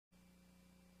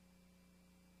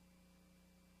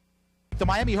the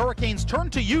Miami Hurricanes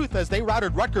turned to youth as they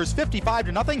routed Rutgers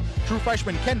 55-0. True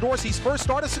freshman Ken Dorsey's first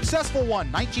start, a successful one,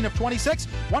 19 of 26,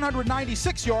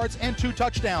 196 yards and 2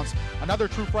 touchdowns. Another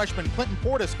true freshman, Clinton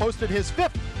Portis, posted his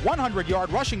 5th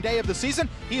 100-yard rushing day of the season.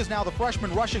 He is now the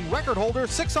freshman rushing record holder,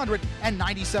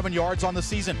 697 yards on the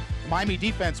season. The Miami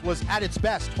defense was at its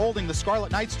best, holding the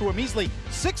Scarlet Knights to a measly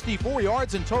 64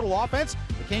 yards in total offense.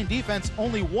 The Cane defense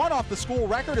only one off the school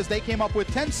record as they came up with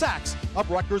 10 sacks of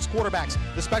Rutgers quarterbacks.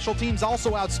 The special teams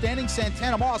also outstanding.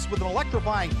 Santana Moss with an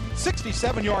electrifying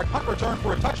 67-yard punt return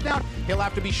for a touchdown. He'll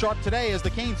have to be sharp today as the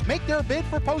Canes make their bid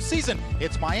for postseason.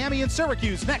 It's Miami and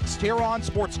Syracuse next here on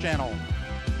Sports Channel.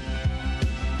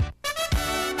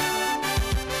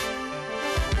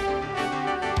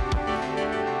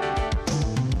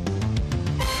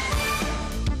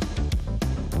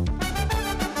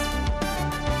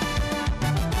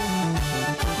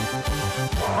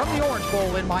 From the Orange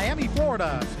Bowl in Miami,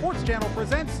 Florida, Sports Channel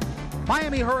presents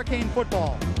Miami Hurricane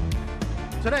football.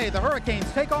 Today, the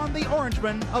Hurricanes take on the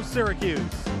Orangemen of Syracuse.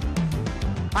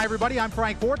 Hi, everybody. I'm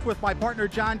Frank Fort with my partner,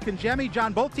 John Congemi.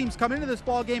 John, both teams come into this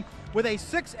ball game with a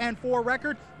 6-4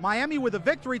 record. Miami, with a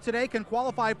victory today, can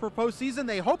qualify for postseason.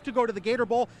 They hope to go to the Gator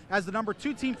Bowl as the number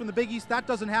 2 team from the Big East. That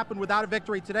doesn't happen without a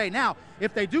victory today. Now,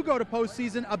 if they do go to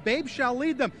postseason, a babe shall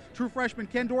lead them. True freshman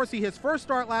Ken Dorsey, his first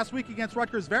start last week against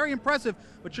Rutgers, very impressive,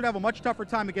 but should have a much tougher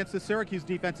time against the Syracuse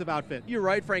defensive outfit. You're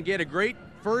right, Frank. He had a great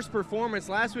first performance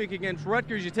last week against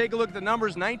Rutgers. You take a look at the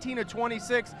numbers, 19 of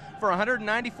 26 for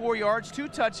 194 yards, 2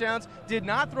 touchdowns, did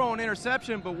not throw an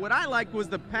interception, but what I liked was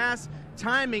the pass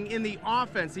timing in the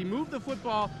offense. He moved the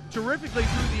football terrifically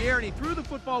through the air, and he threw the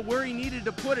football where he needed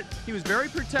to put it. He was very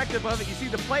protective of it. You see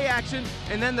the play action,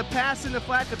 and then the pass in the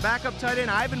flat to backup tight end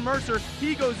Ivan Mercer.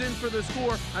 He goes in for the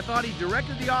score. I thought he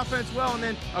directed the offense well, and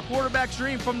then a quarterback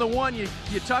stream from the 1. You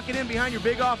tuck it in behind your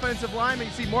big offensive lineman.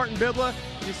 You see Martin Bibla.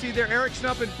 You see there Eric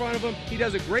Schnupp in front of him. He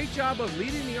does a great job of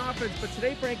leading the offense, but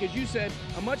today, Frank, as you said,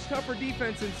 a much tougher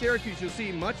defense in Syracuse. You'll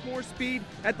see much more speed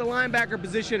at the linebacker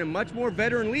position and much more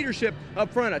veteran leadership up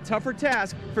front. A tougher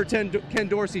task for Ken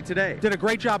Dorsey today. Did a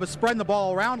great job of spreading the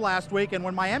ball around last week, and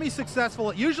when Miami's successful,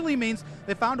 it usually means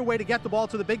they found a way to get the ball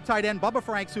to the big tight end, Bubba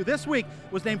Franks, who this week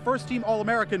was named first-team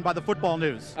All-American by the Football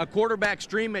News. A quarterback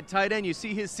stream at tight end. You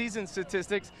see his season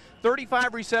statistics,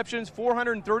 35 receptions,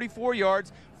 434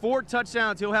 yards, 4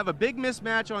 touchdowns. He'll have a big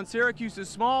mismatch on Syracuse's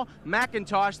small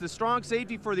McIntosh, the strong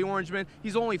safety for the Orangemen.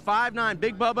 He's only 5'9",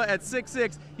 Big Bubba at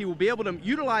 6'6". He will be able to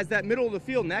utilize that middle of the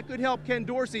field, and that could help Ken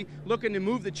Dorsey looking to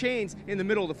move the chains in the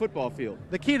middle of the football field.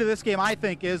 The key to this game, I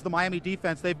think, is the Miami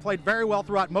defense. They've played very well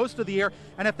throughout most of the year,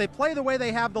 and if they play the way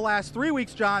they have the last 3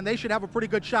 weeks, John, they should have a pretty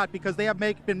good shot because they have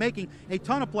been making a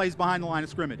ton of plays behind the line of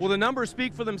scrimmage. Well, the numbers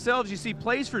speak for themselves. You see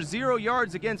plays for 0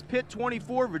 yards against Pitt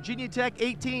 24, Virginia Tech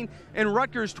 18, and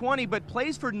Rutgers 20, but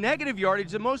plays for negative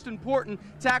yardage, the most important,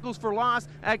 tackles for loss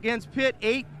against Pitt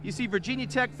 8. You see Virginia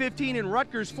Tech 15 and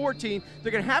Rutgers 14.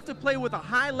 They're going to have to play with a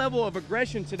high level of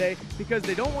aggression today because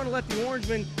they don't want to let the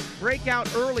Orangemen break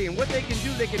out early, and what they can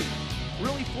do, they can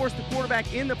really force the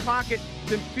quarterback in the pocket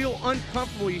to feel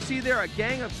uncomfortable. You see there a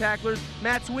gang of tacklers.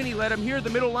 Matt Sweeney led him here. The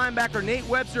middle linebacker, Nate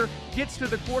Webster, gets to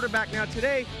the quarterback. Now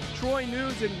today, Troy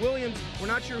News and Williams, we're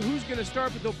not sure who's going to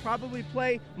start, but they'll probably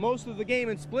play most of the game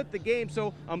and split the game.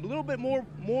 So a little bit more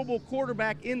mobile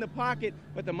quarterback in the pocket,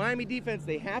 but the Miami defense,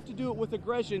 they have to do it with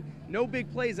aggression. No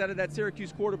big plays out of that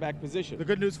Syracuse quarterback position. The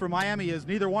good news for Miami is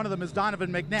neither one of them is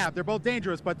Donovan McNabb. They're both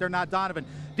dangerous, but they're not Donovan.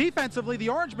 Defensively, the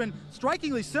Orangemen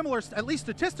strikingly similar, at least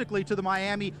statistically, to the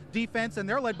Miami defense, and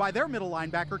they're led by their middle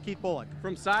linebacker, Keith Bullock.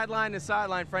 From sideline to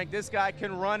sideline, Frank, this guy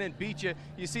can run and beat you.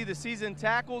 You see the season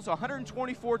tackles,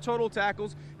 124 total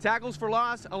tackles, tackles for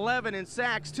loss, 11, and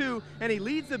sacks, 2, and he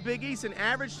leads the Big East in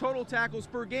average total tackles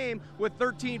per game with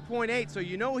 13.8, so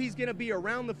you know he's going to be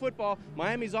around the football.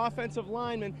 Miami's offensive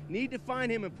linemen need to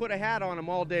find him and put a hat on him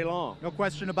all day long. No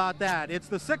question about that. It's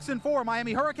the 6-4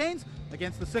 Miami Hurricanes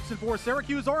against the 6-4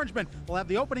 Syracuse Orangemen. We'll have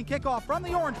the opening kickoff from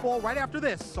the Orange Bowl right after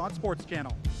this on Sports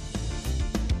Channel.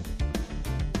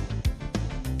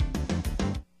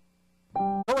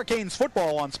 Hurricanes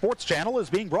football on Sports Channel is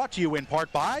being brought to you in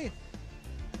part by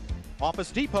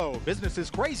Office Depot. Business is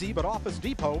crazy, but Office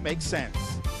Depot makes sense.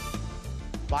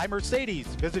 By Mercedes.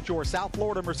 Visit your South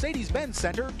Florida Mercedes-Benz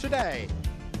Center today.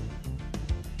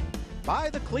 By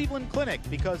the Cleveland Clinic,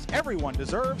 because everyone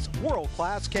deserves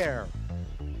world-class care.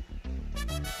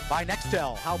 By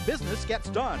Nextel, how business gets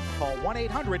done. Call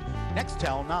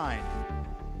 1-800-NEXTEL9.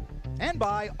 And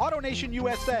by AutoNation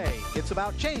USA. It's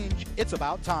about change, it's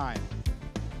about time.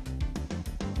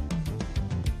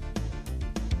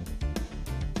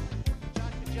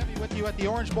 John Congemi with you at the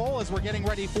Orange Bowl as we're getting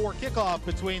ready for kickoff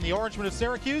between the Orangemen of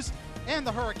Syracuse and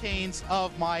the Hurricanes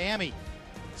of Miami.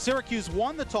 Syracuse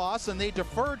won the toss and they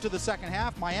deferred to the second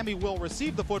half. Miami will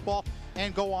receive the football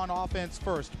and go on offense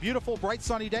first. Beautiful, bright,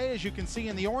 sunny day, as you can see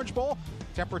in the Orange Bowl.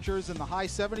 Temperatures in the high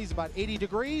 70s, about 80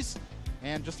 degrees,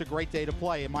 and just a great day to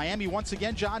play. In Miami, once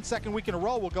again, John, second week in a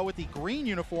row, we'll go with the green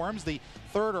uniforms, the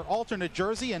third or alternate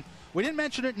jersey. And we didn't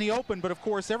mention it in the open, but of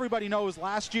course, everybody knows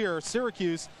last year,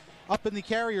 Syracuse up in the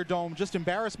Carrier Dome just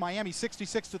embarrassed Miami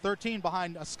 66-13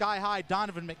 behind a sky-high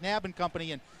Donovan McNabb and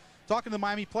company. And talking to the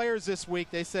Miami players this week,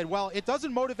 they said, well, it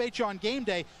doesn't motivate you on game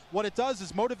day. What it does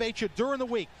is motivate you during the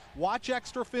week. Watch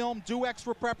extra film, do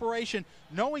extra preparation,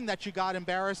 knowing that you got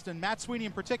embarrassed. And Matt Sweeney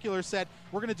in particular said,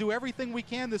 we're going to do everything we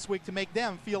can this week to make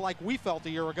them feel like we felt a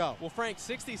year ago. Well, Frank,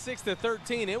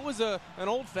 66-13, it was an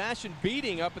old-fashioned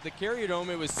beating up at the Carrier Dome.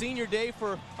 It was senior day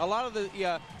for a lot of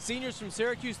the seniors from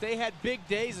Syracuse. They had big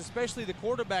days, especially the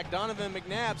quarterback, Donovan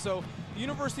McNabb. So the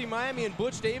University of Miami and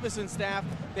Butch Davis and staff,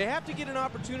 they have to get an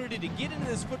opportunity to get into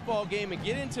this football game and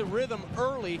get into rhythm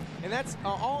early, and that's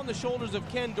all on the shoulders of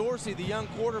Ken Dorsey, the young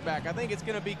quarterback. I think it's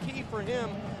going to be key for him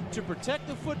to protect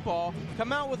the football,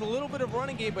 come out with a little bit of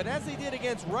running game, but as they did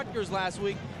against Rutgers last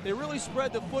week, they really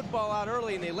spread the football out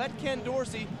early, and they let Ken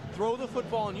Dorsey throw the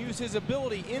football and use his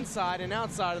ability inside and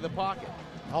outside of the pocket.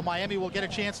 Well, Miami will get a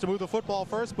chance to move the football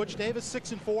first. Butch Davis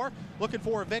 6-4, looking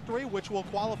for a victory, which will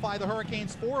qualify the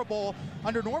Hurricanes for a bowl.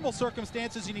 Under normal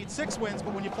circumstances, you need 6 wins,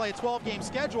 but when you play a 12-game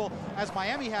schedule, as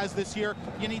Miami has this year,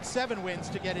 you need 7 wins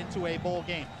to get into a bowl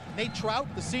game. Nate Trout,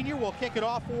 the senior, will kick it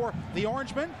off for the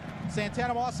Orangemen.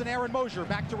 Santana Moss and Aaron Mosier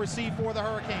back to receive for the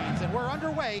Hurricanes, and we're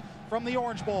underway from the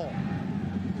Orange Bowl.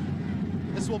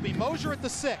 This will be Mosier at the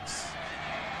 6.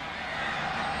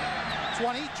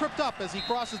 20, tripped up as he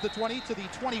crosses the 20 to the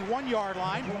 21-yard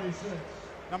line.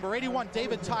 Number 81,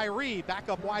 David Tyree,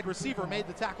 backup wide receiver, made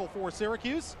the tackle for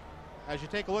Syracuse. As you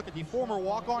take a look at the former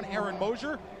walk-on Aaron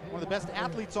Mosier, one of the best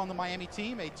athletes on the Miami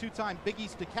team, a 2-time Big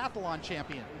East decathlon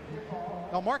champion.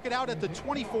 They'll mark it out at the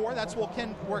 24. That's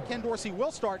where Ken Dorsey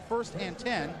will start, 1st and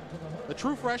 10. The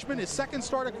true freshman is second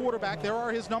start at quarterback. There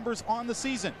are his numbers on the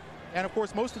season. And of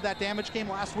course, most of that damage came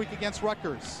last week against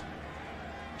Rutgers.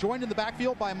 Joined in the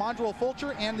backfield by Mondrell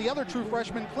Fulcher and the other true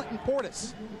freshman, Clinton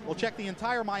Portis. We'll check the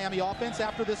entire Miami offense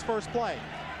after this first play.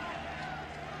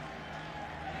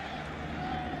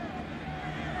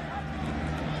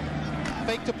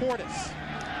 Fake to Portis.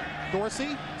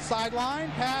 Dorsey, sideline,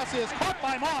 pass is caught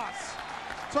by Moss.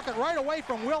 Took it right away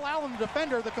from Will Allen, the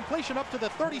defender, the completion up to the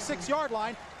 36-yard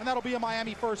line, and that'll be a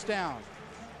Miami first down.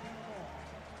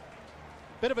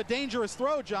 Bit of a dangerous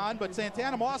throw, John, but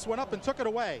Santana Moss went up and took it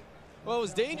away. Well, it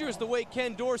was dangerous the way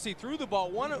Ken Dorsey threw the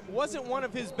ball. Wasn't one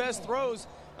of his best throws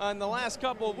in the last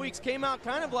couple of weeks. Came out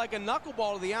kind of like a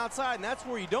knuckleball to the outside, and that's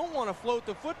where you don't want to float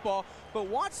the football. But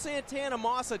watch Santana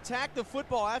Moss attack the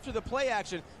football after the play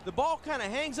action. The ball kind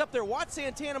of hangs up there. Watch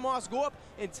Santana Moss go up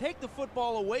and take the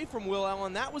football away from Will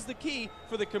Allen. That was the key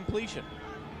for the completion.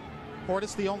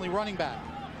 Portis, the only running back.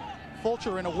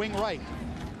 Fulcher in a wing right.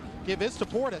 Give this to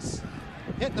Portis.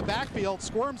 Hit the backfield,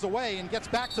 squirms away, and gets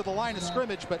back to the line of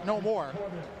scrimmage, but no more.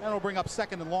 That'll bring up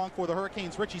 2nd and long for the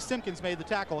Hurricanes. Richie Simpkins made the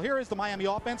tackle. Here is the Miami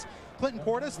offense. Clinton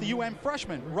Portis, the UM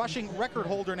freshman, rushing record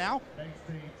holder now.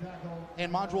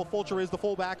 And Mondrell Fulcher is the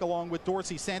fullback along with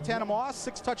Dorsey. Santana Moss,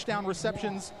 6 touchdown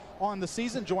receptions on the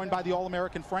season, joined by the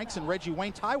All-American Franks and Reggie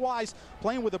Wayne. Ty Wise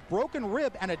playing with a broken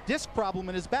rib and a disc problem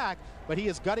in his back, but he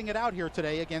is gutting it out here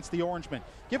today against the Orangemen.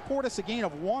 Give Portis a gain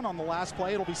of 1 on the last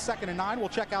play. It'll be 2nd and 9. We'll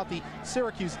check out the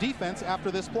Syracuse defense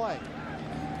after this play.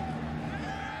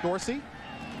 Dorsey,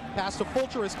 pass to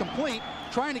Fulcher is complete,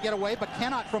 trying to get away, but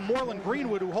cannot from Moreland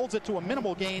Greenwood, who holds it to a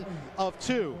minimal gain of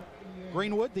 2.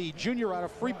 Greenwood, the junior out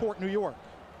of Freeport, New York.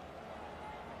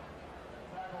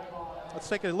 Let's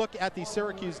take a look at the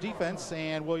Syracuse defense,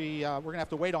 and we're going to have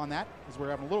to wait on that because we're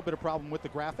having a little bit of problem with the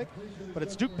graphic. But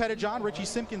it's Duke Pettijohn, Richie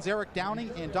Simpkins, Eric Downing,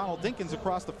 and Donald Dinkins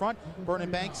across the front. Vernon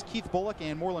Banks, Keith Bullock,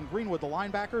 and Moreland Greenwood, the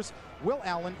linebackers. Will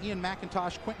Allen, Ian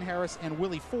McIntosh, Quentin Harris, and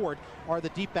Willie Ford are the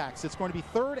deep backs. It's going to be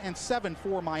 3rd and 7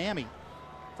 for Miami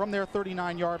from their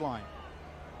 39-yard line.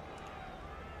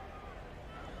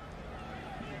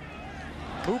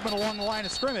 Movement along the line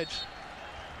of scrimmage.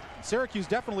 Syracuse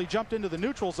definitely jumped into the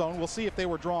neutral zone. We'll see if they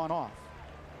were drawn off.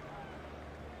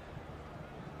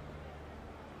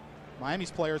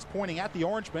 Miami's players pointing at the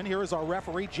Orangemen. Here is our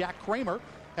referee, Jack Kramer,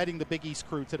 heading the Big East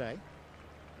crew today.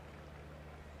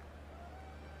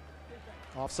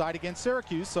 Offside against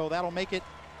Syracuse, so that'll make it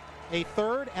a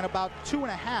 3rd and about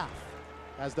 2.5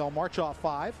 as they'll march off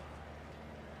 5.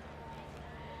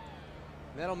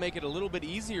 That'll make it a little bit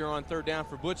easier on 3rd down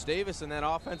for Butch Davis and that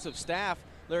offensive staff.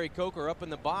 Larry Coker up in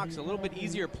the box. A little bit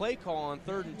easier play call on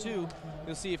 3rd and 2.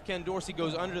 You'll see if Ken Dorsey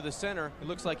goes under the center. It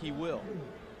looks like he will.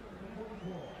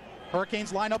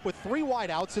 Hurricanes line up with 3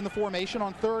 wideouts in the formation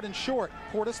on 3rd and short.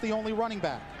 Portis the only running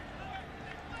back.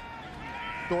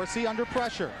 Dorsey under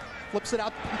pressure. Flips it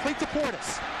out complete to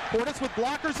Portis. Portis with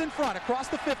blockers in front, across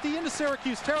the 50 into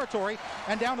Syracuse territory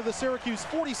and down to the Syracuse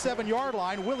 47-yard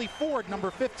line. Willie Ford, number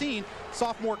 15,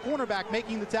 sophomore cornerback,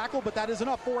 making the tackle, but that is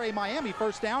enough for a Miami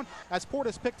first down as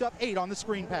Portis picked up 8 on the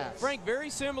screen pass. Frank, very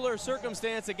similar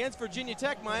circumstance against Virginia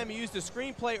Tech. Miami used a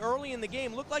screen play early in the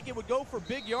game. Looked like it would go for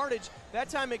big yardage. That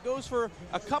time it goes for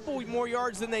a couple more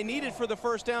yards than they needed for the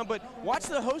first down, but watch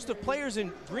the host of players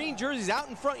in green jerseys out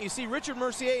in front. You see Richard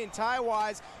Mercier and Ty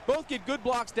Wise both get good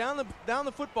blocks down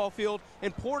the football field,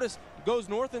 and Portis goes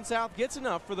north and south, gets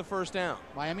enough for the first down.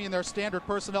 Miami in their standard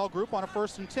personnel group on a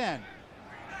 1st and 10.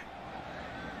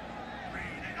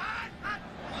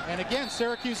 And again,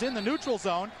 Syracuse in the neutral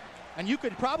zone, and you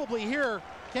could probably hear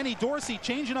Kenny Dorsey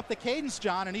changing up the cadence,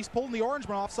 John, and he's pulling the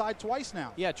Orangeman offside twice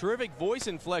now. Yeah, terrific voice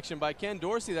inflection by Ken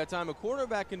Dorsey that time. A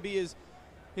quarterback can be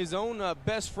his own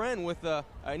best friend with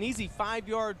an easy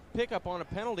 5-yard pickup on a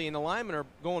penalty, and the linemen are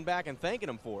going back and thanking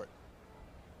him for it.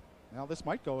 Now this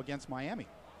might go against Miami.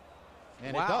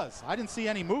 And wow. It does. I didn't see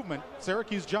any movement.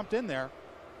 Syracuse jumped in there,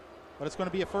 but it's going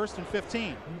to be a 1st and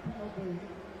 15.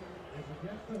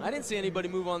 I didn't see anybody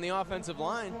move on the offensive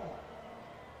line.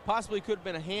 Possibly could have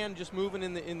been a hand just moving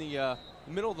in the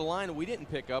middle of the line that we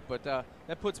didn't pick up, but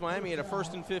that puts Miami at a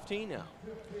 1st and 15 now.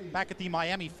 Back at the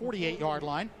Miami 48-yard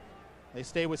line. They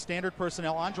stay with standard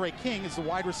personnel. Andre King is the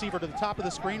wide receiver to the top of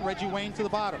the screen. Reggie Wayne to the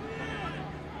bottom.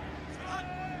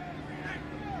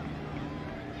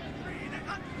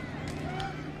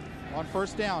 On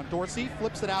first down, Dorsey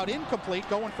flips it out incomplete,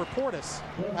 going for Portis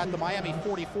at the Miami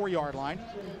 44-yard line.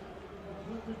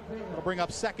 It'll bring up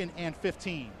 2nd and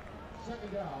 15.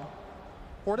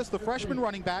 Portis, the freshman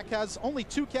running back, has only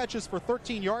 2 catches for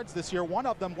 13 yards this year. One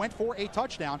of them went for a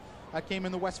touchdown. That came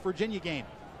in the West Virginia game.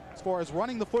 As far as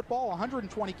running the football,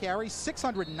 120 carries,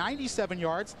 697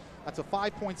 yards. That's a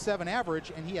 5.7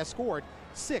 average, and he has scored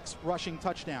 6 rushing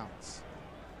touchdowns.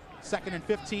 2nd and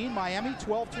 15, Miami,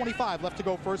 12:25 left to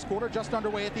go first quarter, just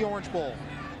underway at the Orange Bowl.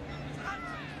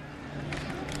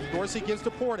 Dorsey gives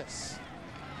to Portis.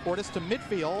 Portis to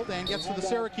midfield and gets to the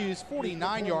Syracuse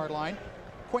 49-yard line.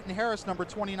 Quentin Harris, number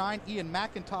 29, Ian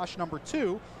McIntosh, number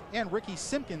 2, and Ricky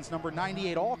Simpkins, number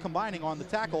 98, all combining on the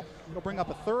tackle. It'll bring up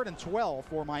a 3rd and 12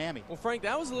 for Miami. Well, Frank,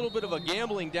 that was a little bit of a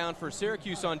gambling down for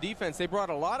Syracuse on defense. They brought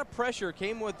a lot of pressure,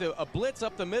 came with a blitz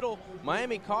up the middle.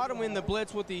 Miami caught him in the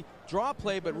blitz with the draw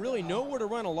play, but really nowhere to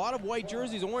run. A lot of white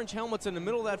jerseys, orange helmets in the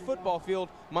middle of that football field.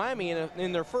 Miami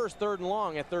in their first 3rd and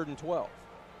long at 3rd and 12.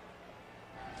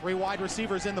 3 wide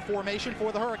receivers in the formation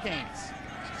for the Hurricanes.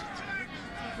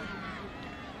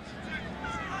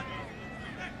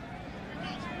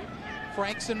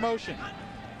 Franks in motion.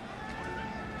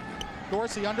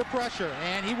 Dorsey under pressure,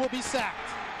 and he will be sacked.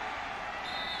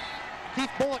 Keith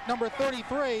Bullock, number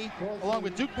 33, along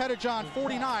with Duke Pettijohn,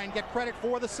 49, get credit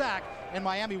for the sack, and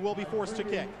Miami will be forced to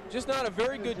kick. Just not a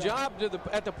very good job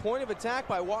at the point of attack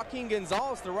by Joaquin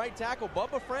Gonzalez, the right tackle.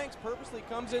 Bubba Franks purposely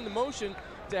comes into motion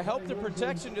to help the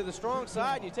protection to the strong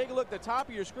side. You take a look at the top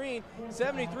of your screen,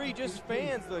 73 just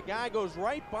fans. The guy goes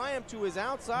right by him to his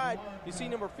outside. You see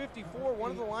number 54,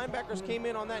 one of the linebackers came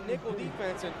in on that nickel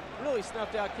defense and really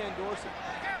snuffed out Ken Dorsey.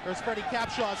 There's Freddie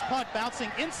Capshaw's punt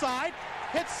bouncing inside,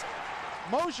 hits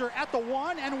Mosier at the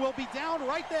 1 and will be down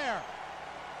right there.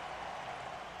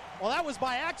 Well, that was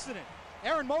by accident.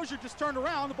 Aaron Mosier just turned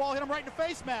around, the ball hit him right in the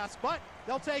face mask, but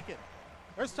they'll take it.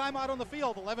 There's timeout on the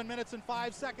field, 11 minutes and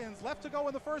 5 seconds left to go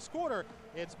in the first quarter.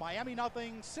 It's Miami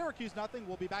nothing, Syracuse nothing.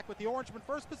 We'll be back with the Orangemen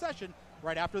first possession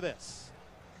right after this.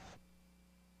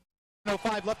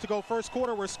 1:05 left to go first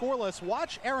quarter. We're scoreless.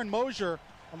 Watch Aaron Mosier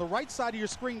on the right side of your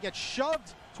screen get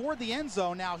shoved toward the end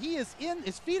zone. Now his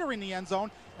feet are in the end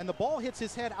zone, and the ball hits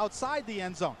his head outside the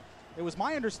end zone. It was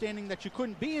my understanding that you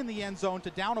couldn't be in the end zone to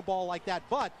down a ball like that,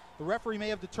 but the referee may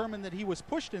have determined that he was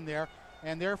pushed in there,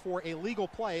 and therefore a legal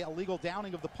play, a legal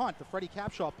downing of the punt, the Freddie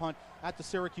Capshaw punt at the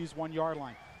Syracuse 1-yard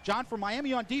line. John, for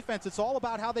Miami on defense, it's all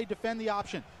about how they defend the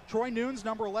option. Troy Nunes,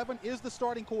 number 11, is the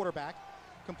starting quarterback,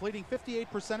 completing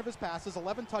 58% of his passes,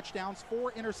 11 touchdowns,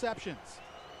 4 interceptions.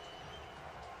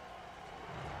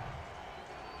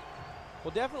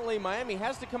 Well, definitely Miami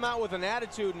has to come out with an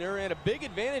attitude, and they're at a big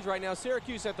advantage right now.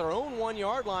 Syracuse at their own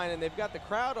 1-yard line, and they've got the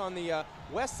crowd on the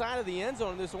west side of the end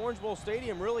zone. This Orange Bowl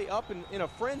Stadium really up in a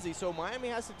frenzy, so Miami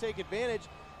has to take advantage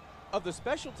of the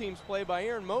special teams play by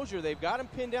Aaron Mosier. They've got him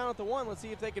pinned down at the 1. Let's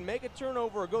see if they can make a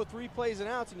turnover or go 3 plays and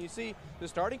outs, and you see the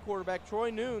starting quarterback, Troy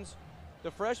Nunes,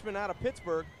 the freshman out of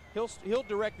Pittsburgh. He'll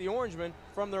direct the Orangemen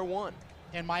from their 1.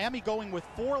 And Miami going with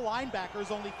 4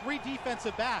 linebackers, only 3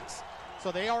 defensive backs.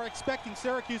 So they are expecting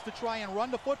Syracuse to try and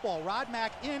run the football. Rod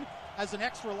Mack in as an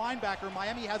extra linebacker.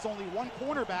 Miami has only 1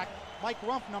 cornerback, Mike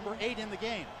Rumpf, number 8 in the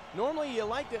game. Normally you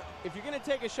like to, if you're going to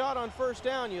take a shot on first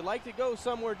down, you like to go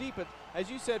somewhere deep. But as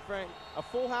you said, Frank, a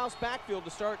full house backfield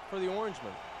to start for the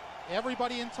Orangemen.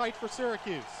 Everybody in tight for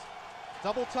Syracuse.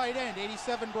 Double tight end,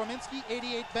 87 Brominski,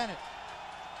 88 Bennett.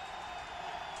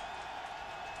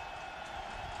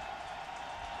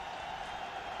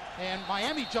 And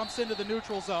Miami jumps into the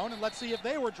neutral zone, and let's see if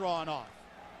they were drawn off.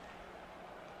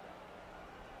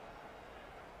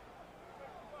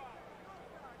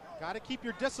 Got to keep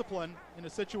your discipline in a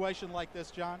situation like this,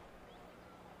 John.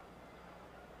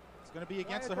 It's going to be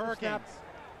against the Hurricanes.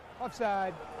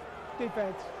 Offside,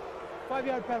 defense,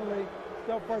 5-yard penalty,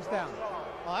 still first down.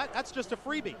 Well, that's just a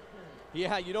freebie.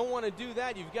 Yeah, you don't want to do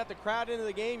that. You've got the crowd into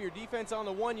the game, your defense on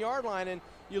the 1-yard line, and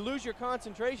you lose your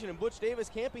concentration, and Butch Davis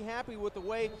can't be happy with the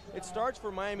way it starts for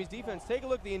Miami's defense. Take a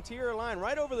look at the interior line,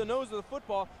 right over the nose of the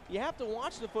football. You have to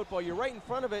watch the football. You're right in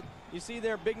front of it. You see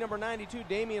there, big number 92,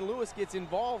 Damian Lewis, gets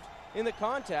involved in the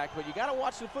contact, but you got to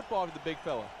watch the football to the big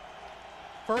fella.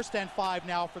 1st and 5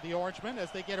 now for the Orangemen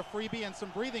as they get a freebie and some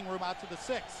breathing room out to the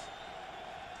 6.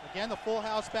 Again, the full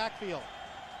house backfield.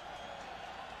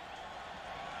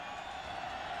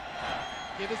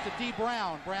 Give us to D.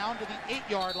 Brown. Brown to the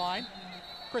 8-yard line.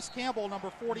 Chris Campbell,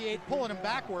 number 48, pulling him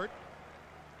backward.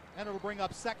 And it'll bring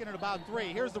up 2nd and about 3.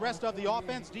 Here's the rest of the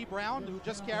offense. D. Brown, who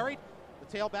just carried.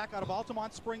 The tailback out of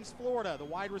Altamont Springs, Florida. The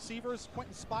wide receivers,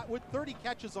 Quentin Spotwood, 30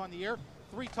 catches on the year,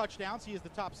 3 touchdowns. He is the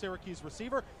top Syracuse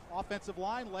receiver. Offensive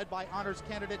line led by honors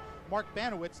candidate Mark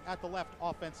Banowitz at the left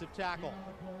offensive tackle.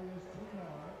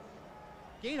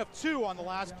 Gain of 2 on the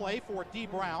last play for D.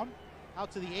 Brown. Out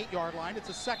to the 8-yard line. It's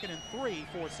a 2nd and 3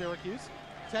 for Syracuse.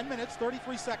 10 minutes,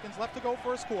 33 seconds left to go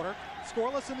first quarter.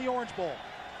 Scoreless in the Orange Bowl.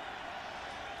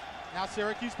 Now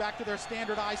Syracuse back to their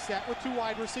standard I set with 2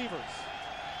 wide receivers.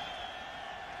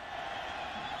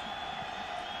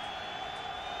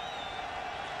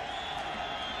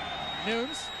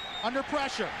 Nunes under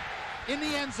pressure in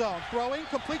the end zone. Throwing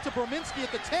complete to Brominski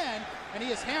at the 10, and he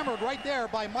is hammered right there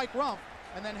by Mike Rumpf,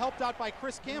 and then helped out by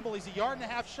Chris Campbell. He's a 1.5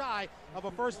 yards shy of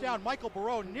a first down. Michael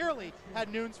Barreau nearly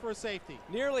had Nunes for a safety.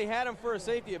 Nearly had him for a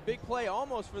safety. A big play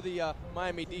almost for the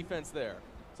Miami defense there.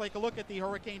 Let's take a look at the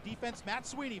Hurricane defense. Matt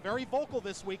Sweeney, very vocal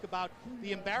this week about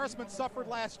the embarrassment suffered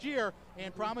last year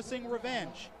and promising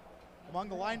revenge. Among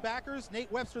the linebackers,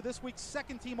 Nate Webster, this week's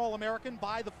 2nd-team All-American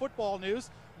by the Football News.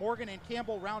 Morgan and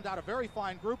Campbell round out a very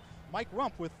fine group. Mike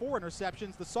Rumpf with 4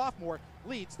 interceptions. The sophomore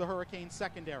leads the Hurricane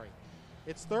secondary.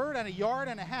 It's 3rd and 1.5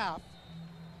 yards,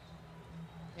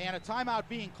 and a timeout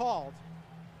being called.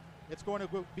 It's going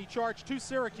to be charged to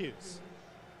Syracuse.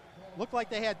 Looked like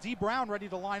they had D. Brown ready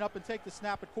to line up and take the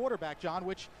snap at quarterback, John,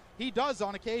 which he does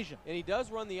on occasion. And he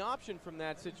does run the option from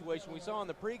that situation. We saw in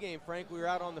the pregame, Frank, we were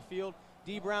out on the field.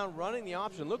 D. Brown running the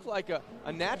option. Looked like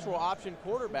a natural option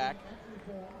quarterback.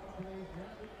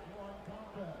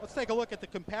 Let's take a look at the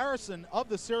comparison of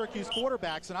the Syracuse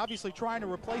quarterbacks, and obviously trying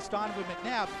to replace Donovan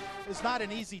McNabb is not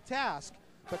an easy task.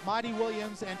 But Mighty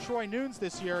Williams and Troy Nunes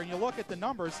this year, and you look at the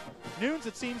numbers, Nunes,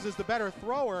 it seems, is the better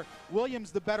thrower,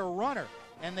 Williams the better runner.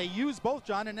 And they use both,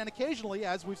 John, and then occasionally,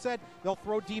 as we've said, they'll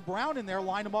throw D. Brown in there,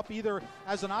 line him up either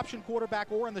as an option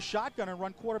quarterback or in the shotgun and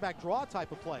run quarterback draw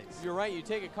type of plays. You're right. You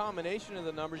take a combination of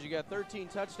the numbers. You got 13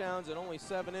 touchdowns and only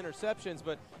 7 interceptions.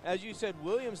 But as you said,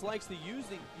 Williams likes to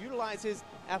utilize his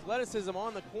athleticism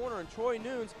on the corner, and Troy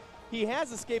Nunes, he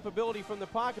has escapability from the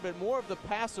pocket, but more of the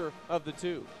passer of the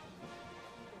two.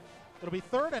 It'll be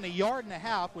 3rd and 1.5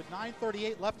 yards with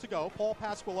 9:38 left to go. Paul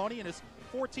Pasqualoni in his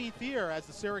 14th year as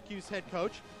the Syracuse head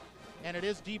coach. And it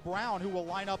is D. Brown who will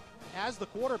line up as the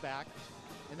quarterback,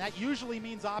 and that usually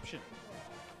means option.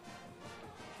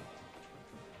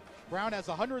 Brown has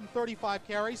 135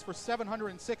 carries for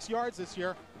 706 yards this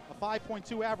year, a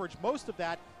 5.2 average, most of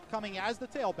that coming as the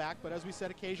tailback, but as we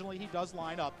said, occasionally he does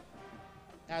line up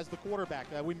as the quarterback.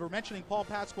 We were mentioning Paul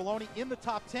Pasqualoni in the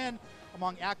top 10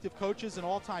 among active coaches in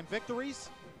all-time victories.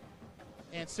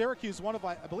 And Syracuse, one of,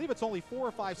 I believe it's only 4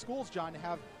 or 5 schools, John, to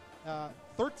have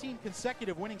 13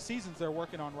 consecutive winning seasons they're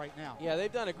working on right now. Yeah,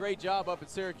 they've done a great job up at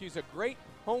Syracuse. A great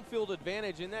home field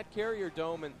advantage in that Carrier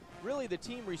Dome, and really the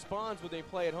team responds when they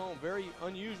play at home. Very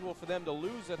unusual for them to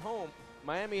lose at home.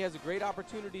 Miami has a great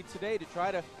opportunity today to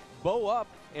try to bow up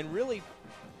and really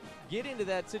get into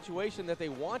that situation that they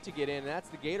want to get in, and that's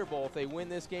the Gator Bowl if they win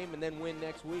this game and then win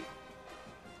next week.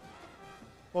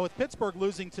 Well, with Pittsburgh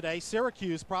losing today,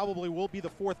 Syracuse probably will be the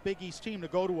 4th Big East team to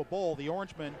go to a bowl. The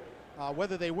Orangemen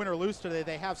Whether they win or lose today,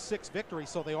 they have 6 victories,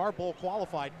 so they are bowl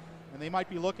qualified, and they might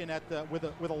be looking at with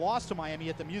a loss to Miami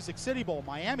at the Music City Bowl.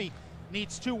 Miami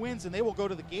needs 2 wins, and they will go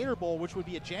to the Gator Bowl, which would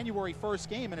be a January 1st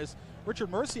game. And as Richard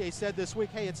Mercier said this week,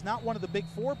 hey, it's not one of the big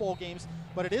 4 bowl games,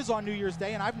 but it is on New Year's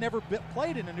Day, and I've never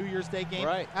played in a New Year's Day game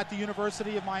at the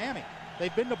University of Miami.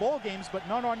 They've been to bowl games, but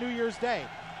none on New Year's Day.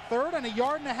 3rd and 1.5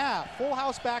 yards, full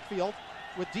house backfield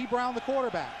with D. Brown, the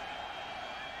quarterback.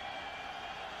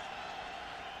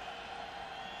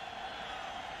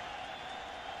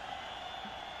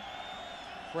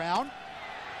 Brown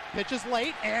pitches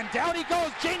late, and down he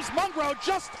goes. James Mungro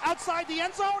just outside the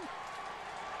end zone.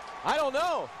 I don't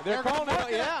know. They're calling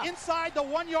it inside the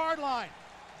 1 yard line.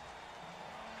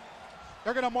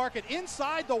 They're going to mark it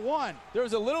inside the 1. There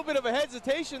was a little bit of a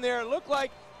hesitation there. It looked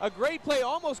like a great play,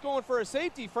 almost going for a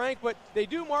safety, Frank, but they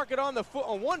do mark it on the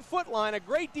 1 foot line. A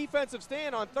great defensive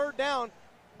stand on 3rd down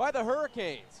by the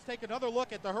Hurricanes. Let's take another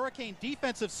look at the Hurricane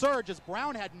defensive surge as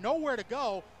Brown had nowhere to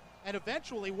go, and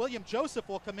eventually William Joseph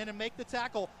will come in and make the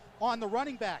tackle on the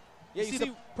running back. Yeah, you see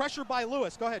the pressure by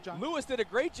Lewis. Go ahead, John. Lewis did a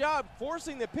great job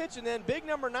forcing the pitch, and then big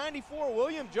number 94,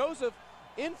 William Joseph,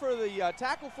 in for the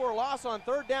tackle for a loss on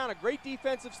 3rd down. A great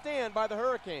defensive stand by the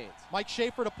Hurricanes. Mike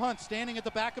Schaefer to punt, standing at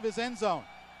the back of his end zone.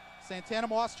 Santana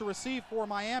Moss to receive for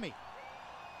Miami.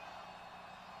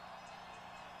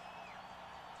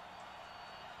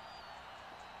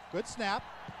 Good snap.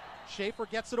 Schaefer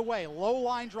gets it away. Low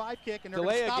line drive kick, and they're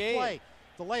going to stop play.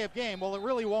 Delay of game. Well, it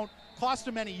really won't cost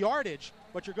him any yardage,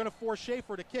 but you're going to force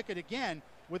Schaefer to kick it again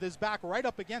with his back right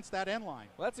up against that end line.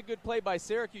 Well, that's a good play by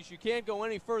Syracuse. You can't go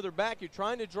any further back. You're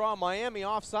trying to draw Miami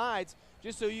off sides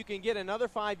just so you can get another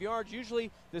 5 yards.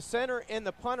 Usually the center and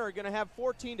the punter are going to have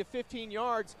 14 to 15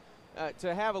 yards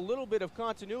to have a little bit of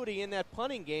continuity in that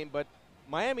punting game, but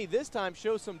Miami this time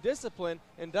shows some discipline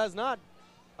and does not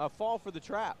fall for the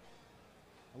trap.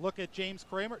 Look at Jack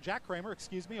Kramer,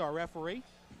 our referee.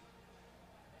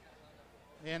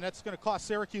 And that's going to cost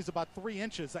Syracuse about 3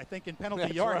 inches, I think, in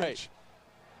penalty yardage. Right.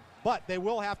 But they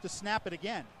will have to snap it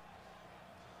again.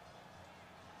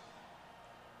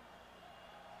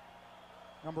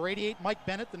 Number 88, Mike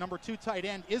Bennett, the number 2 tight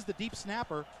end, is the deep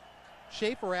snapper.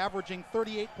 Schaefer averaging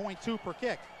 38.2 per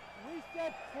kick.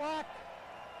 Reset clock,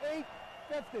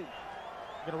 8:50. Going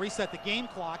to reset the game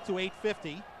clock to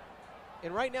 8:50.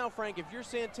 And right now, Frank, if you're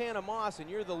Santana Moss and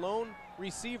you're the lone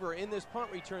receiver in this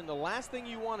punt return, the last thing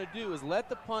you want to do is let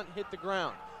the punt hit the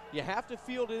ground. You have to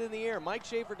field it in the air. Mike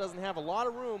Schaefer doesn't have a lot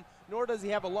of room, nor does he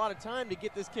have a lot of time to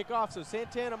get this kick off. So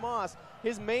Santana Moss,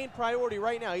 his main priority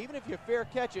right now, even if you fair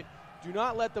catch it, do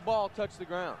not let the ball touch the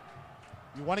ground.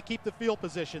 You want to keep the field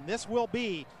position. This will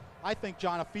be, I think,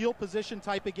 John, a field position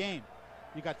type of game.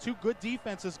 You got 2 good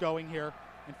defenses going here,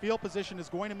 and field position is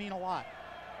going to mean a lot.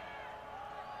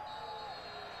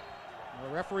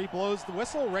 The referee blows the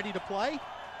whistle, ready to play,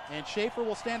 and Schaefer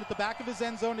will stand at the back of his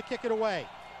end zone to kick it away.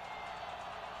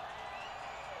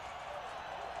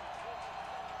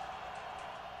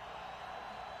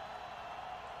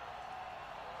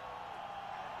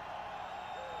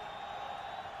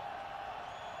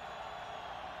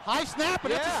 High snap,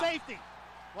 and it's a safety.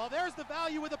 Well, there's the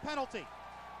value of the penalty.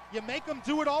 You make them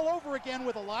do it all over again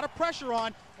with a lot of pressure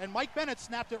on, and Mike Bennett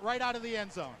snapped it right out of the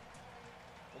end zone.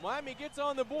 Well, Miami gets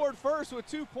on the board first with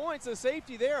 2 points. A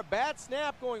safety there, a bad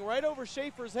snap going right over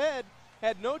Schaefer's head.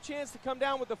 Had no chance to come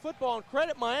down with the football, and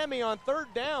credit Miami on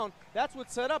 3rd down. That's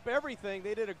what set up everything.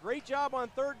 They did a great job on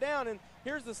 3rd down, and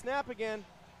here's the snap again.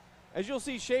 As you'll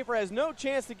see, Schaefer has no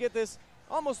chance to get this.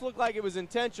 Almost looked like it was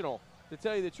intentional. To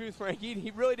tell you the truth, Frank,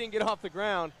 he really didn't get off the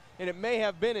ground, and it may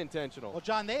have been intentional. Well,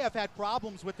 John, they have had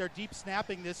problems with their deep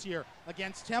snapping this year.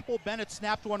 Against Temple, Bennett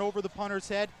snapped one over the punter's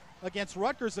head. Against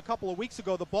Rutgers a couple of weeks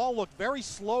ago, the ball looked very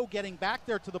slow getting back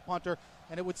there to the punter,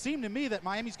 and it would seem to me that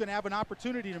Miami's going to have an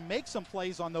opportunity to make some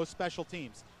plays on those special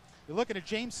teams. You're looking at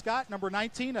James Scott, number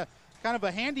 19, kind of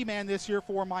a handyman this year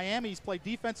for Miami. He's played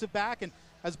defensive back and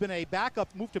has been a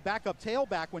backup, moved to backup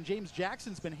tailback when James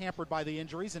Jackson's been hampered by the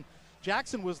injuries. And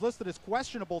Jackson was listed as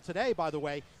questionable today, by the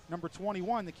way, number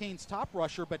 21, the Canes' top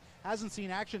rusher, but hasn't seen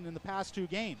action in the past 2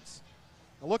 games.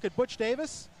 A look at Butch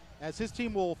Davis, as his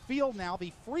team will field now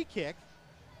the free kick,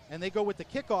 and they go with the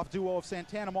kickoff duo of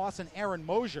Santana Moss and Aaron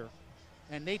Mosier.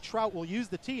 And Nate Trout will use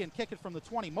the tee and kick it from the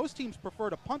 20. Most teams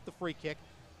prefer to punt the free kick,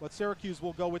 but Syracuse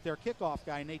will go with their kickoff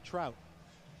guy, Nate Trout.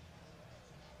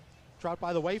 Trout,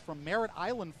 by the way, from Merritt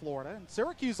Island, Florida. And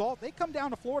Syracuse, they come down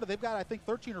to Florida. They've got, I think,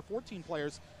 13 or 14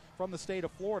 players from the state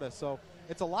of Florida. So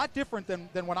it's a lot different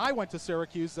than when I went to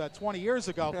Syracuse 20 years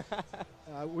ago.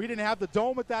 We didn't have the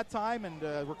dome at that time,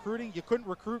 and recruiting, you couldn't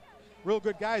recruit real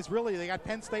good guys. Really, they got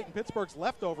Penn State and Pittsburgh's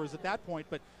leftovers at that point.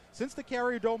 But since the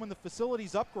Carrier Dome and the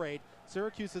facilities upgrade,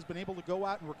 Syracuse has been able to go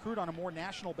out and recruit on a more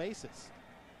national basis.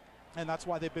 And that's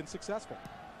why they've been successful.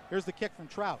 Here's the kick from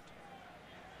Trout.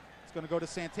 It's going to go to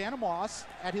Santana Moss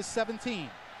at his 17.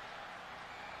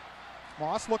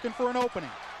 Moss looking for an opening.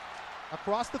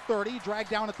 Across the 30, dragged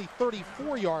down at the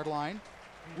 34-yard line.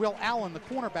 Will Allen, the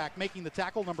cornerback, making the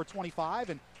tackle, number 25.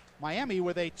 And Miami,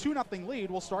 with a 2-0 lead,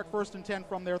 will start 1st and 10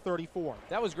 from their 34.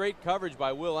 That was great coverage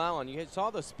by Will Allen. You saw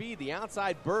the speed, the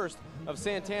outside burst of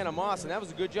Santana Moss, and that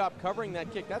was a good job covering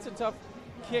that kick. That's a tough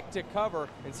kick to cover,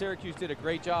 and Syracuse did a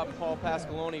great job, and Paul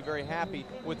Pasqualoni very happy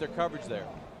with their coverage there.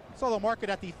 So they'll mark it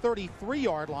at the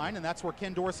 33-yard line, and that's where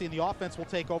Ken Dorsey and the offense will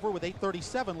take over with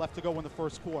 8:37 left to go in the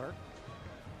first quarter.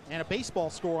 And a baseball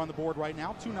score on the board right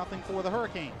now, 2-0 for the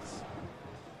Hurricanes.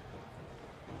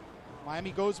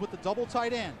 Miami goes with the double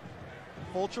tight end.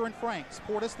 Fulcher and Franks.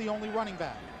 Portis the only running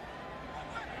back.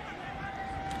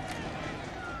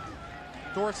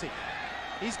 Dorsey.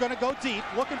 He's going to go deep,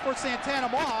 looking for Santana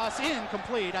Moss,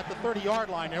 incomplete at the 30-yard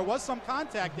line. There was some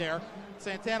contact there.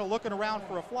 Santana looking around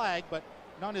for a flag, but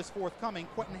none is forthcoming.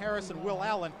 Quentin Harris and Will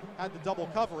Allen had the double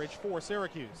coverage for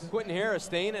Syracuse. Quentin Harris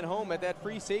staying at home at that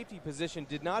free safety position,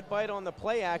 did not bite on the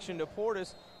play action to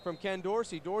Portis from Ken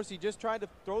Dorsey. Dorsey just tried to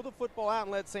throw the football out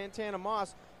and let Santana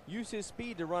Moss use his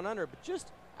speed to run under, but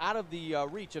just out of the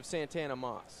reach of Santana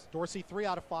Moss. Dorsey 3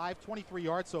 out of 5, 23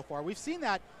 yards so far. We've seen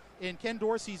that in Ken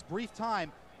Dorsey's brief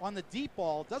time on the deep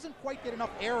ball. Doesn't quite get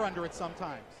enough air under it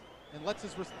sometimes, and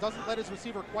doesn't let his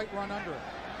receiver quite run under it.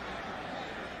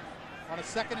 On a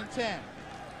 2nd and 10,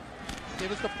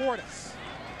 give us to Portis.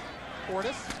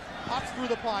 Portis pops through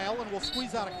the pile and will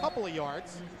squeeze out a couple of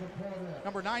yards.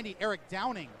 Number 90, Eric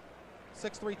Downing,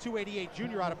 6'3", 288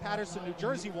 junior out of Patterson, New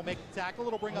Jersey, will make the tackle.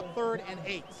 It'll bring up 3rd and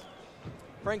 8.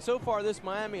 Frank, so far this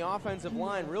Miami offensive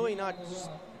line really not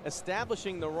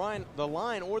establishing the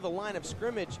line or the line of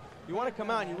scrimmage. You want to come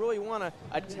out and you really want to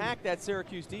attack that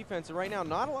Syracuse defense. And right now,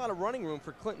 not a lot of running room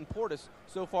for Clinton Portis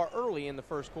so far early in the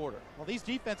first quarter. Well, these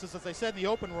defenses, as I said in the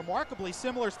open, remarkably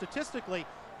similar statistically.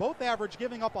 Both average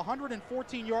giving up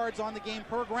 114 yards on the game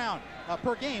per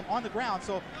game on the ground.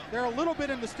 So they're a little bit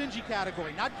in the stingy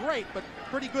category. Not great, but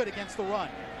pretty good against the run.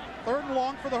 3rd and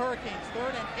long for the Hurricanes,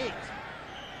 3rd and 8.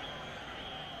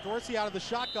 Dorsey out of the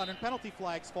shotgun and penalty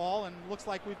flags fall, and looks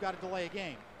like we've got to delay a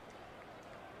game.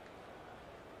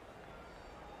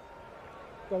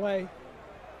 Delay.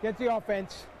 Gets the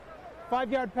offense.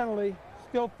 5-yard penalty.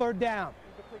 Still 3rd down.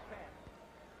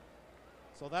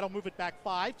 So that'll move it back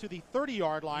 5 to the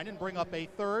 30-yard line and bring up a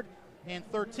 3rd and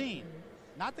 13.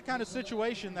 Not the kind of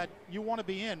situation that you want to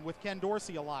be in with Ken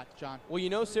Dorsey a lot, John. Well, you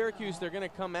know, Syracuse, they're going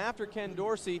to come after Ken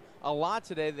Dorsey a lot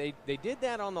today. They did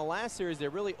that on the last series. They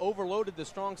really overloaded the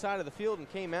strong side of the field and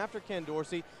came after Ken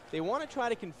Dorsey. They want to try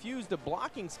to confuse the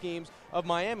blocking schemes of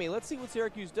Miami. Let's see what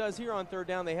Syracuse does here on 3rd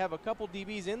down. They have a couple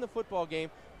DBs in the football game,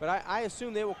 but I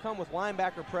assume they will come with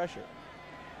linebacker pressure.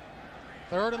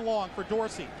 3rd and long for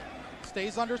Dorsey.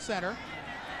 Stays under center.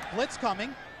 Blitz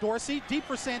coming. Dorsey deep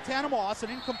for Santana Moss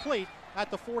and incomplete at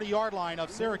the 40-yard line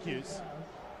of Syracuse.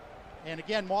 And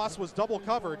again, Moss was double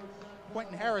covered.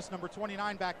 Quentin Harris, number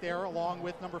 29 back there, along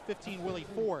with number 15, Willie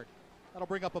Ford. That'll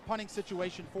bring up a punting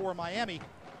situation for Miami.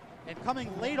 And coming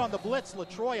late on the blitz,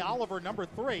 LaTroy Oliver, number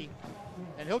 3,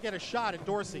 and he'll get a shot at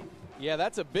Dorsey. Yeah,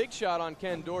 that's a big shot on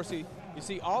Ken Dorsey. You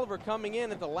see Oliver coming in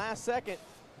at the last second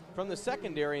from the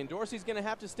secondary, and Dorsey's going to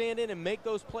have to stand in and make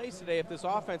those plays today if this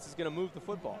offense is going to move the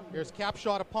football. Here's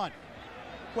Capshaw to punt.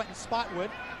 Quentin Spotwood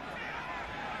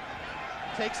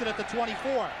takes it at the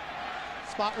 24.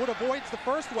 Spotwood avoids the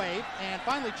first wave and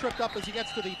finally tripped up as he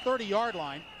gets to the 30-yard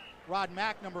line. Rod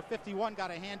Mack, number 51,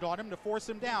 got a hand on him to force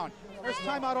him down. There's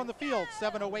timeout on the field.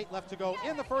 7:08 left to go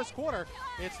in the first quarter.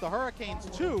 It's the Hurricanes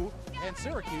 2 and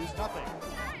Syracuse nothing.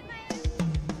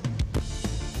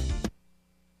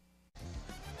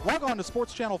 Log on to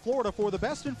Sports Channel Florida for the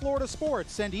best in Florida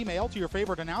sports. Send email to your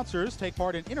favorite announcers, take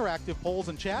part in interactive polls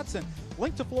and chats, and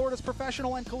link to Florida's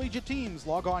professional and collegiate teams.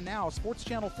 Log on now,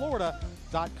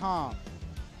 sportschannelflorida.com.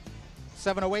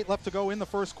 7:08 left to go in the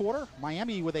first quarter.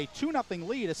 Miami with a 2-0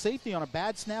 lead, a safety on a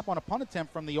bad snap on a punt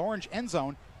attempt from the orange end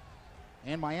zone.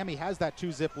 And Miami has that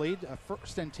 2-zip lead.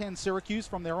 1st and 10 Syracuse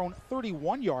from their own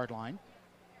 31-yard line.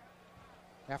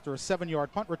 After a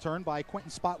 7-yard punt return by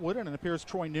Quentin Spotwood, and it appears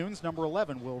Troy Nunes, number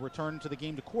 11, will return to the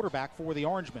game to quarterback for the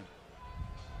Orangemen.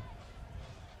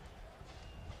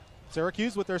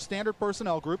 Syracuse with their standard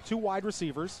personnel group, 2 wide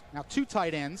receivers, now 2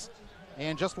 tight ends,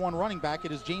 and just 1 running back.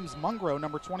 It is James Mungro,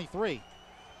 number 23.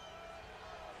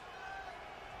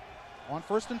 On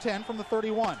 1st and 10 from the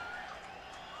 31.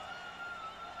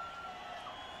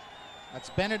 That's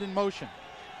Bennett in motion.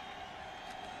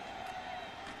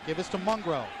 Give this to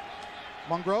Mungro.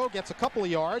 Mungro gets a couple of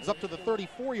yards up to the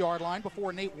 34-yard line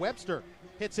before Nate Webster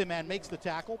hits him and makes the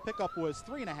tackle. Pickup was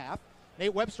 3.5.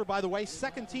 Nate Webster, by the way,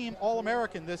 second-team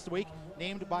All-American this week,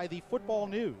 named by the Football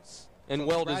News. And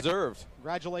well-deserved.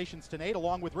 Congratulations to Nate,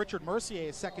 along with Richard Mercier,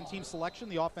 a second-team selection,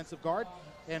 the offensive guard,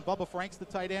 and Bubba Franks, the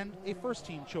tight end, a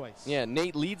first-team choice. Yeah,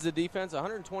 Nate leads the defense,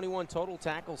 121 total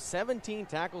tackles, 17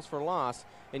 tackles for loss,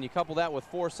 and you couple that with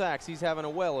 4 sacks, he's having a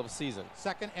whale of a season.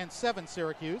 2nd and 7,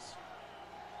 Syracuse.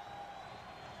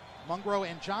 Mungro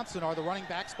and Johnson are the running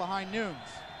backs behind Nunes.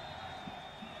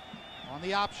 On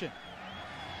the option.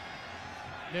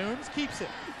 Nunes keeps it.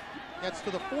 Gets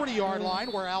to the 40-yard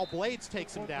line where Al Blades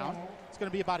takes him down. It's going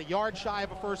to be about a yard shy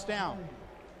of a first down.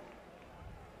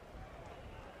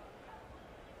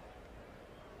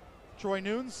 Troy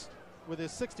Nunes with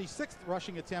his 66th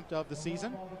rushing attempt of the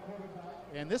season.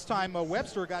 And this time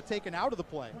Webster got taken out of the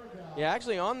play. Yeah,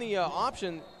 actually on the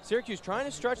option, Syracuse trying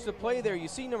to stretch the play there. You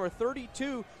see number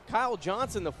 32, Kyle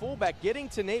Johnson, the fullback, getting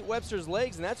to Nate Webster's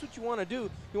legs, and that's what you want to do.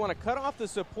 You want to cut off the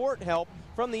support help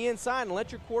from the inside and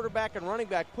let your quarterback and running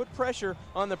back put pressure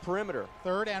on the perimeter.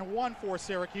 3rd and 1 for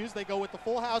Syracuse. They go with the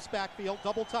full house backfield,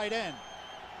 double tight end.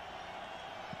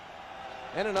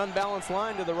 And an unbalanced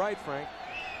line to the right, Frank.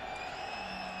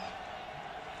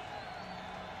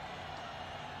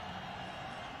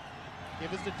 Give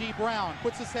this to D. Brown,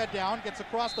 puts his head down, gets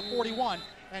across the 41,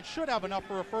 and should have enough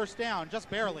for a first down, just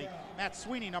barely. Matt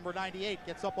Sweeney, number 98,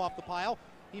 gets up off the pile.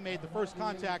 He made the first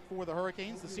contact for the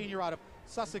Hurricanes, the senior out of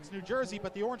Sussex, New Jersey,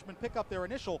 but the Orangemen pick up their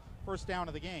initial first down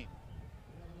of the game.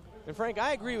 And Frank,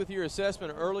 I agree with your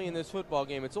assessment early in this football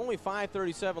game. It's only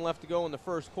 5:37 left to go in the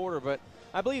first quarter, but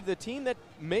I believe the team that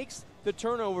makes the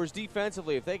turnovers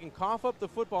defensively, if they can cough up the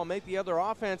football, make the other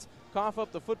offense cough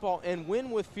up the football, and win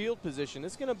with field position,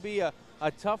 it's going to be a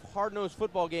tough, hard-nosed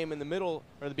football game in the middle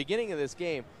or the beginning of this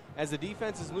game. As the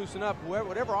defenses loosen up,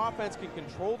 whatever offense can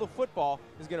control the football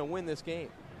is going to win this game.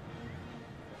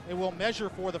 They will measure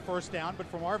for the first down, but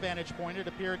from our vantage point, it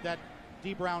appeared that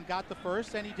D. Brown got the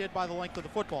first, and he did by the length of the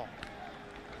football.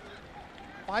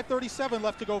 5:37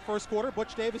 left to go first quarter.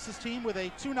 Butch Davis's team with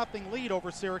a 2-0 lead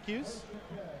over Syracuse.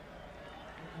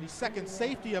 The second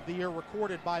safety of the year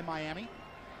recorded by Miami.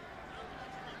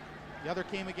 The other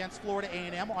came against Florida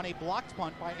A&M on a blocked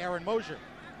punt by Aaron Mosier.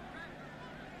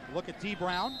 Look at D.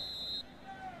 Brown,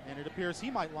 and it appears he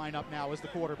might line up now as the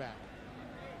quarterback.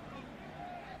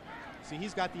 See,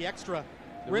 he's got the extra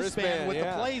wristband with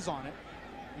the plays on it.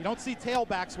 You don't see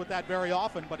tailbacks with that very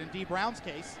often, but in D. Brown's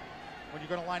case, when you're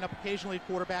going to line up occasionally at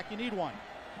quarterback, you need one.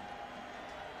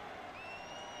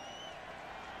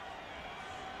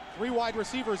 3 wide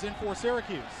receivers in for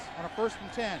Syracuse on a 1st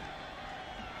and 10.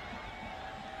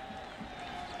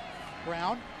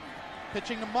 Brown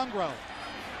pitching to Mungro.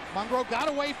 Mungro got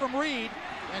away from Reed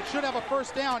and should have a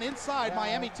first down inside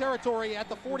Miami territory at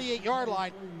the 48-yard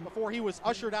line before he was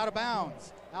ushered out of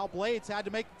bounds. Al Blades had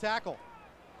to make the tackle.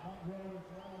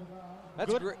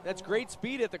 That's great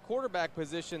speed at the quarterback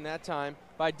position that time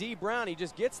by D. Brown. He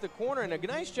just gets the corner, and a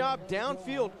nice job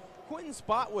downfield. Quentin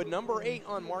Spotwood, number 8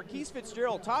 on Marquise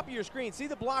Fitzgerald, top of your screen. See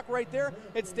the block right there?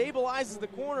 It stabilizes the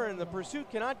corner, and the pursuit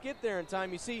cannot get there in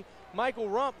time. You see Michael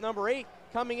Rump, number 8,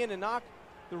 coming in to knock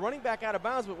the running back out of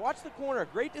bounds, but watch the corner.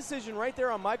 Great decision right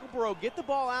there on Michael Burrow. Get the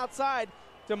ball outside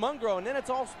to Mungro, and then it's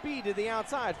all speed to the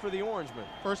outside for the Orangemen.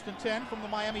 1st and 10 from the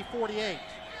Miami 48.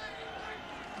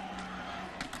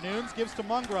 Nunes gives to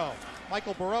Mungro.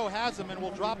 Michael Burrow has him and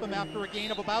will drop him after a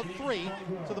gain of about 3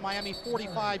 to the Miami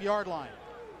 45-yard line.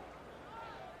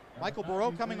 Michael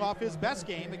Burrow coming off his best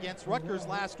game against Rutgers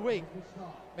last week.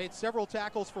 Made several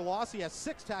tackles for loss. He has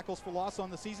 6 tackles for loss on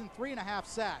the season, 3.5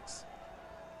 sacks,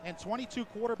 and 22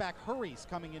 quarterback hurries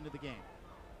coming into the game.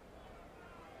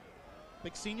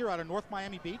 Big senior out of North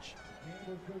Miami Beach.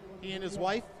 He and his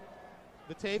wife,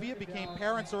 Batavia, became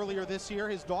parents earlier this year.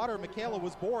 His daughter, Michaela,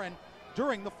 was born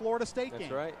during the Florida State game.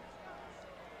 That's right.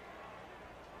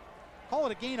 Call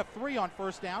it a gain of 3 on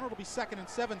first down. It'll be 2nd and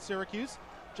 7 Syracuse,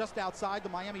 just outside the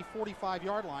Miami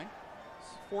 45-yard line.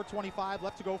 4:25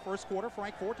 left to go first quarter.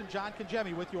 Frank Fort and John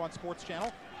Congemi with you on Sports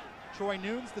Channel. Troy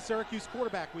Nunes, the Syracuse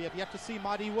quarterback. We have yet to see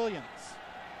Mahdi Williams.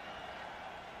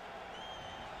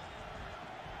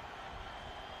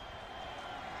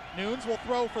 Nunes will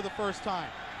throw for the first time.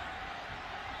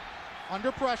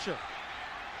 Under pressure.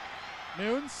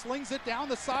 Nunes slings it down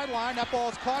the sideline. That ball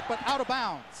is caught but out of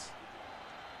bounds.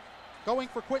 Going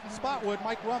for Quentin Spotwood,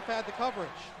 Mike Rumpf had the coverage.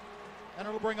 And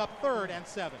it'll bring up 3rd and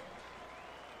 7.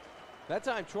 That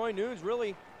time Troy Nunes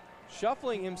really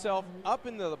shuffling himself up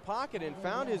into the pocket and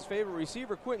found his favorite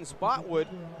receiver, Quentin Spotwood,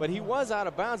 but he was out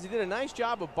of bounds. He did a nice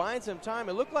job of buying some time.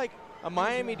 It looked like a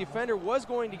Miami defender was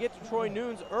going to get to Troy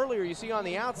Nunes earlier. You see on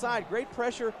the outside, great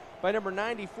pressure by number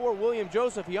 94, William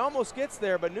Joseph. He almost gets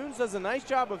there, but Nunes does a nice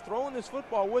job of throwing this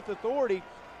football with authority.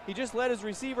 He just led his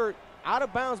receiver out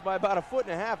of bounds by about 1.5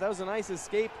 feet. That was a nice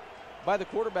escape by the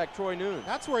quarterback, Troy Nunes.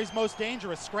 That's where he's most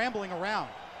dangerous, scrambling around.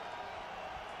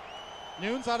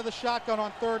 Nunes out of the shotgun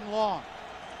on 3rd and long.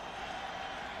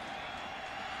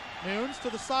 Nunes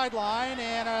to the sideline,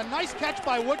 and a nice catch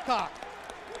by Woodcock.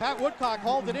 Pat Woodcock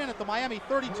hauled it in at the Miami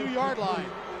 32-yard line.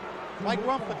 Mike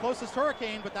Rumpf, the closest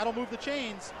Hurricane, but that'll move the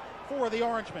chains for the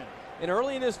Orangemen. And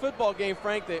early in this football game,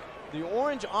 Frank, the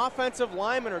Orange offensive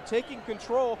linemen are taking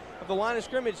control of the line of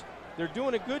scrimmage. They're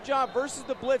doing a good job versus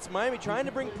the blitz. Miami trying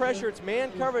to bring pressure. It's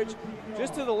man coverage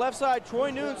just to the left side.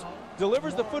 Troy Nunes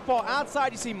delivers the football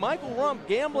outside. You see Michael Rumpf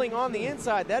gambling on the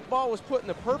inside. That ball was put in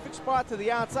the perfect spot to the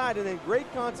outside, and then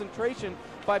great concentration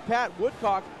by Pat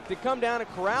Woodcock to come down and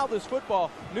corral this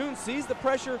football. Nunes sees the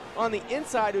pressure on the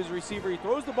inside of his receiver. He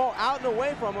throws the ball out and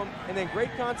away from him, and then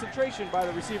great concentration by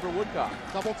the receiver Woodcock.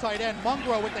 Double tight end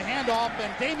Mungro with the handoff,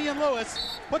 and Damian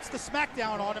Lewis puts the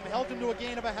smackdown on him, held him to a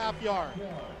gain of a half yard.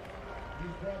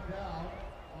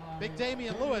 Big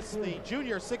Damian Lewis, the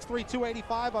junior, 6'3",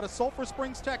 285 out of Sulphur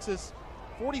Springs, Texas.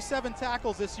 47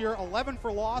 tackles this year, 11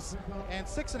 for loss, and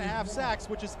 6.5 sacks,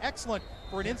 which is excellent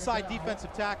for an inside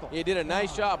defensive tackle. He did a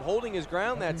nice job holding his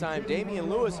ground that time. Damian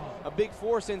Lewis, a big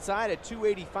force inside at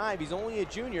 285. He's only a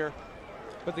junior,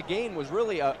 but the gain was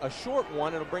really a short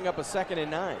one. It'll bring up a 2nd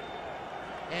and 9.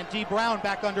 And D. Brown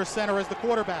back under center as the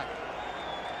quarterback.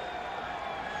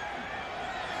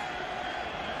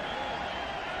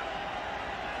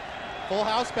 Full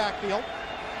house backfield.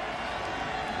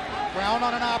 Brown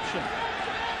on an option.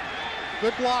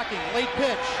 Good blocking, late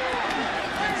pitch.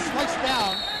 And sliced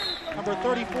down. Number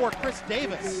 34, Chris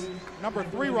Davis. Number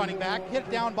 3 running back, hit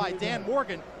down by Dan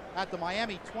Morgan at the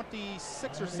Miami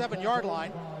 26 or 7-yard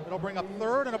line. It'll bring up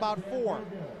 3rd and about 4.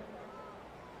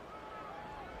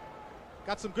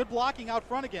 Got some good blocking out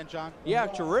front again, John. Yeah,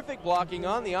 terrific blocking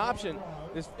on the option.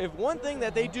 If one thing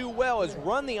that they do well is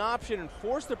run the option and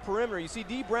force the perimeter. You see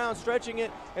D. Brown stretching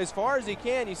it as far as he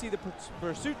can. You see the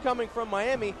pursuit coming from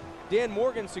Miami. Dan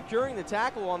Morgan securing the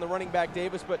tackle on the running back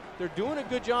Davis, but they're doing a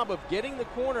good job of getting the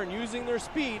corner and using their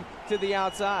speed to the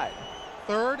outside.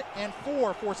 3rd and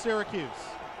 4 for Syracuse.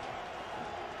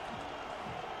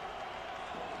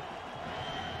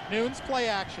 Nunes play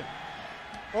action.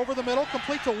 Over the middle,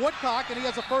 complete to Woodcock, and he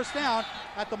has a first down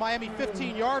at the Miami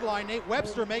 15-yard line. Nate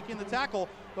Webster making the tackle,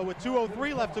 but with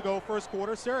 2:03 left to go first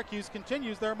quarter, Syracuse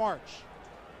continues their march.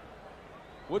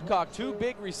 Woodcock, 2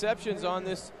 big receptions on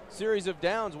this series of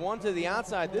downs, one to the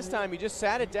outside. This time he just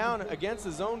sat it down against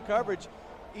the zone coverage.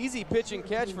 Easy pitch and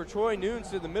catch for Troy Nunes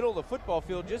to the middle of the football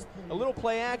field. Just a little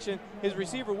play action. His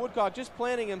receiver Woodcock just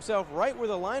planting himself right where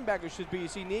the linebacker should be. You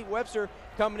see Nate Webster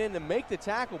coming in to make the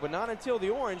tackle, but not until the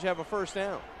Orange have a first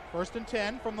down. 1st and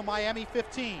 10 from the Miami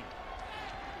 15.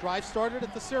 Drive started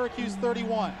at the Syracuse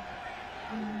 31.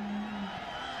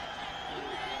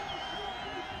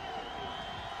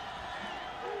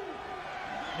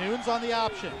 Nunes on the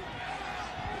option.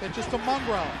 Pitches to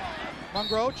Mungro.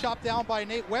 Mungro chopped down by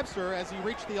Nate Webster as he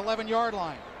reached the 11-yard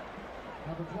line.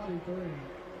 Number 23.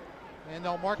 And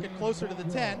they'll mark it closer to the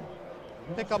 10.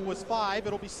 Pickup was 5.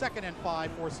 It'll be 2nd and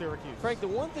 5 for Syracuse. Frank, the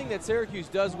one thing that Syracuse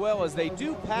does well is they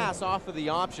do pass off of the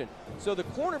option. So the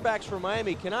cornerbacks for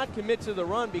Miami cannot commit to the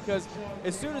run, because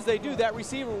as soon as they do, that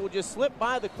receiver will just slip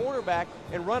by the cornerback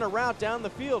and run a route down the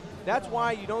field. That's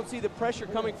why you don't see the pressure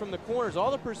coming from the corners.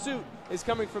 All the pursuit is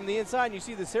coming from the inside. And you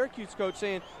see the Syracuse coach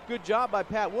saying, good job by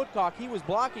Pat Woodcock. He was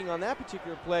blocking on that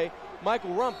particular play.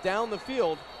 Michael Rumpf down the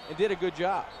field and did a good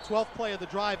job. 12th play of the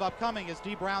drive upcoming as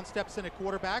D. Brown steps in at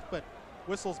quarterback, but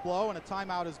whistles blow and a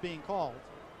timeout is being called.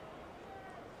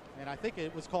 And I think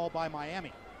it was called by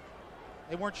Miami.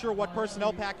 They weren't sure what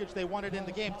personnel package they wanted in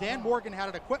the game. Dan Morgan had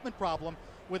an equipment problem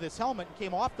with his helmet and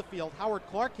came off the field. Howard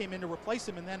Clark came in to replace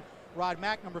him, and then Rod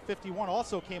Mack, number 51,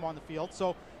 also came on the field.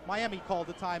 So Miami called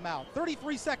the timeout.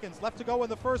 33 seconds left to go in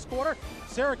the first quarter.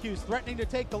 Syracuse threatening to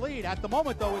take the lead. At the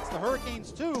moment, though, it's the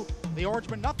Hurricanes 2, the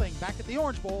Orangemen nothing. Back at the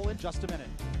Orange Bowl in just a minute.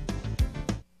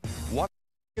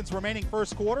 Remaining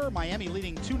first quarter, Miami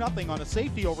leading 2-0 on a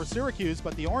safety over Syracuse,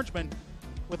 but the Orangemen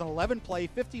with an 11-play,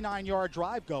 59-yard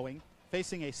drive going,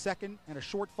 facing a 2nd and a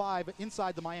short 5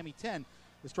 inside the Miami 10.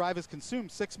 This drive has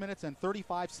consumed 6 minutes and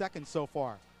 35 seconds so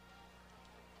far.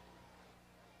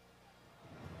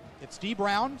 It's D.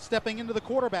 Brown stepping into the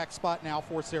quarterback spot now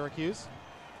for Syracuse,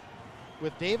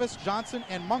 with Davis, Johnson,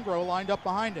 and Mungro lined up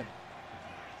behind him.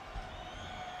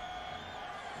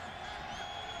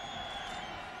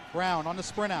 Brown on the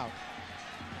sprint out.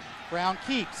 Brown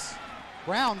keeps.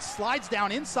 Brown slides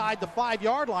down inside the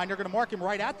 5-yard line. They're going to mark him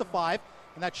right at the 5,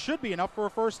 and that should be enough for a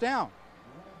first down.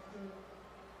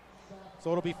 So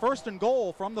it'll be 1st and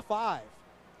goal from the 5.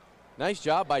 Nice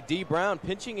job by D. Brown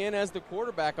pinching in as the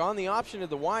quarterback on the option to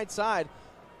the wide side.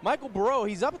 Michael Burrow,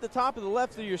 he's up at the top of the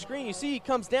left of your screen. You see he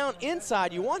comes down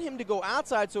inside. You want him to go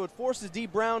outside, so it forces D.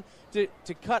 Brown to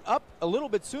cut up a little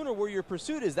bit sooner where your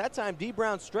pursuit is. That time D.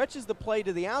 Brown stretches the play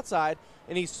to the outside,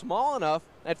 and he's small enough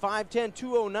at 5'10",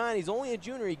 209. He's only a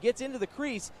junior. He gets into the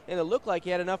crease, and it looked like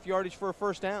he had enough yardage for a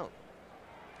first down.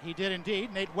 He did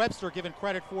indeed. Nate Webster given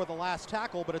credit for the last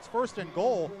tackle, but it's 1st and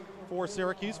goal for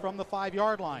Syracuse from the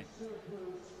 5-yard line.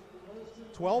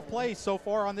 12 plays so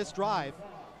far on this drive.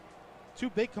 2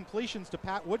 big completions to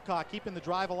Pat Woodcock, keeping the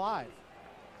drive alive.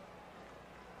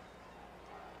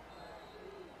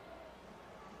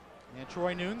 And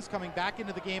Troy Nunes coming back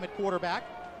into the game at quarterback.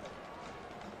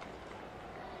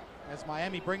 As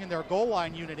Miami bringing their goal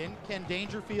line unit in. Ken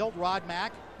Dangerfield, Rod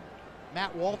Mack,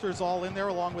 Matt Walters all in there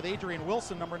along with Adrian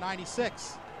Wilson, number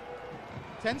 96.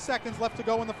 10 seconds left to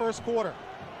go in the first quarter.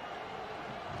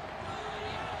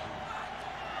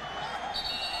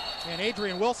 And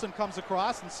Adrian Wilson comes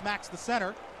across and smacks the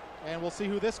center, and we'll see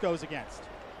who this goes against.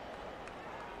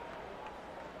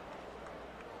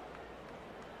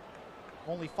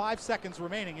 Only 5 seconds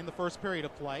remaining in the first period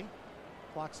of play.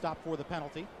 Clock stopped for the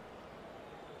penalty.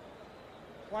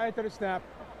 Quiet to the snap.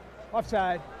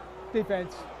 Offside.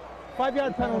 Defense.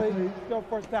 5-yard penalty. Still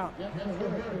first down.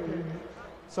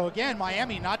 So again,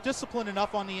 Miami not disciplined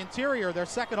enough on the interior. Their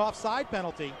second offside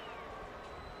penalty.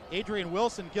 Adrian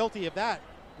Wilson guilty of that,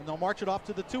 and they'll march it off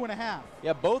to the 2.5.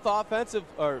 Yeah, both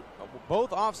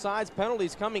offsides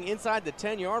penalties coming inside the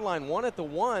 10-yard line. One at the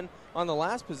 1 on the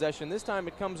last possession. This time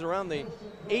it comes around the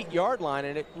 8-yard line,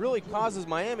 and it really causes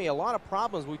Miami a lot of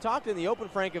problems. We talked in the open,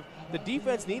 Frank, if the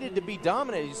defense needed to be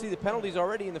dominant. You see the penalties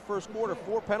already in the first quarter,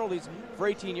 4 penalties for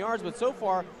 18 yards, but so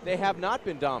far they have not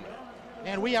been dominant.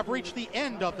 And we have reached the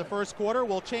end of the first quarter.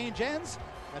 We'll change ends.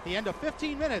 At the end of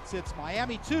 15 minutes, it's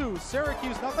Miami 2,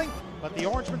 Syracuse nothing, but the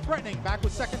Orangemen threatening. Back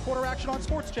with second quarter action on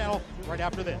Sports Channel right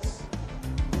after this.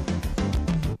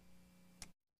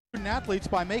 Student athletes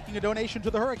by making a donation to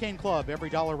the Hurricane Club. Every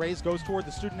dollar raised goes toward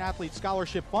the Student Athlete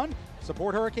Scholarship Fund.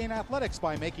 Support Hurricane Athletics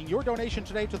by making your donation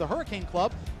today to the Hurricane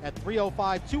Club at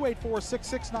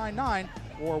 305-284-6699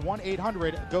 or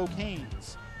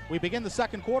 1-800-GO-CANES. We begin the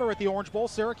second quarter at the Orange Bowl.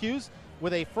 Syracuse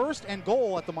with a 1st and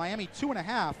goal at the Miami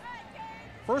 2.5.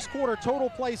 First quarter total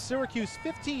plays, Syracuse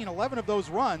 15, 11 of those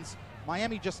runs.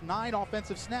 Miami just 9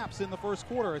 offensive snaps in the first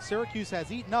quarter, as Syracuse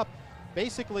has eaten up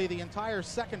basically the entire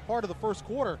second part of the first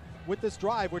quarter with this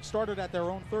drive, which started at their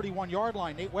own 31-yard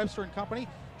line. Nate Webster and company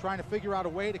trying to figure out a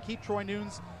way to keep Troy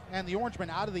Nunes and the Orangemen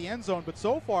out of the end zone. But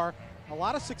so far, a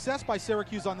lot of success by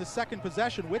Syracuse on this second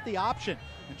possession with the option.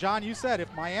 And John, you said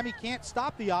if Miami can't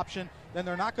stop the option, then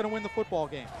they're not going to win the football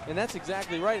game. And that's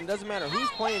exactly right. It doesn't matter who's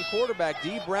playing quarterback,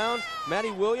 D. Brown,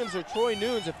 Matty Williams, or Troy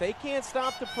Nunes. If they can't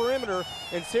stop the perimeter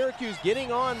and Syracuse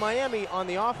getting on Miami on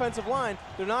the offensive line,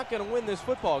 they're not going to win this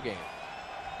football game.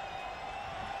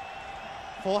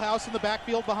 Full house in the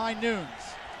backfield behind Nunes.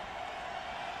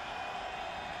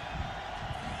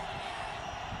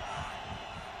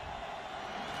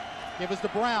 Give us to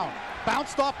Brown.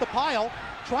 Bounced off the pile,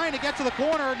 trying to get to the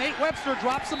corner. Nate Webster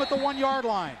drops him at the 1-yard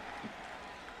line.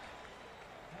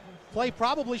 Play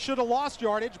probably should have lost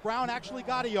yardage. Brown actually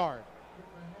got a yard.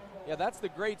 Yeah, that's the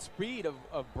great speed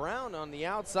of Brown on the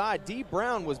outside. D.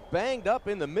 Brown was banged up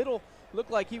in the middle.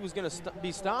 Looked like he was going to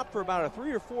be stopped for about a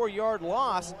 3 or 4 yard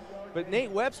loss. But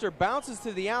Nate Webster bounces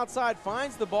to the outside,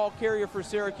 finds the ball carrier for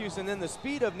Syracuse, and then the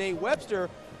speed of Nate Webster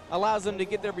allows him to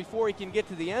get there before he can get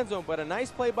to the end zone. But a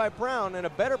nice play by Brown and a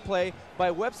better play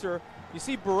by Webster. You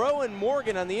see Burrow and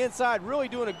Morgan on the inside really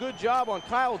doing a good job on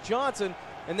Kyle Johnson.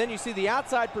 And then you see the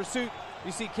outside pursuit.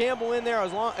 You see Campbell in there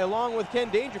along with Ken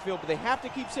Dangerfield, but they have to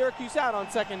keep Syracuse out on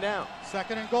second down.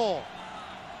 Second and goal.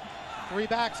 3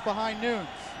 backs behind Nunes.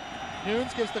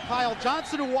 Nunes gives to Kyle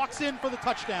Johnson, who walks in for the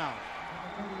touchdown.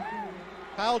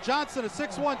 Kyle Johnson, a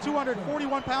 6'1",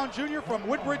 241-pound junior from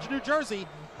Woodbridge, New Jersey,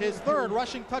 his 3rd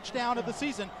rushing touchdown of the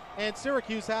season, and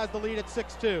Syracuse has the lead at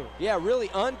 6-2. Yeah, really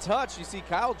untouched. You see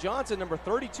Kyle Johnson, number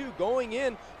 32, going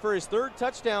in for his 3rd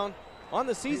touchdown on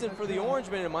the season for the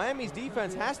Orangemen, and Miami's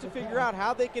defense has to figure out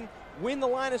how they can win the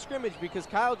line of scrimmage, because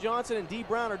Kyle Johnson and D.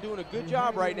 Brown are doing a good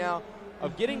job right now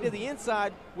of getting to the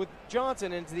inside with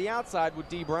Johnson and to the outside with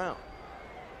D. Brown.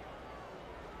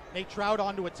 Nate Trout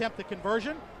on to attempt the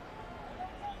conversion,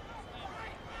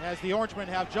 as the Orangemen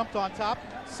have jumped on top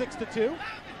 6-2.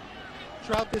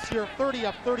 Trout this year 30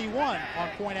 of 31 on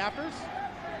point afters.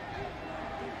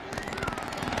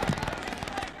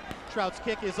 Trout's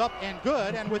kick is up and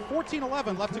good, and with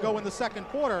 14:11 left to go in the second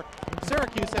quarter,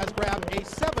 Syracuse has grabbed a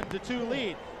 7-2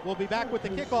 lead. We'll be back with the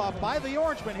kickoff by the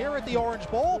Orangemen here at the Orange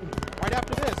Bowl right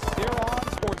after this here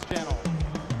on Sports Channel.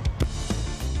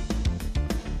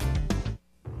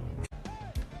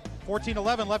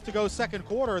 14:11 left to go second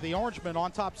quarter. The Orangemen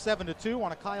on top 7-2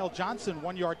 on a Kyle Johnson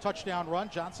 1-yard touchdown run.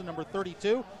 Johnson, number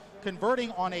 32,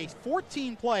 converting on a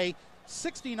 14-play,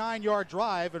 69-yard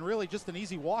drive, and really just an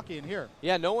easy walk-in here.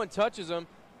 Yeah, no one touches him.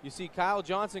 You see Kyle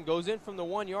Johnson goes in from the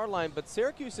 1-yard line, but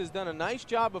Syracuse has done a nice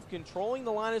job of controlling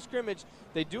the line of scrimmage.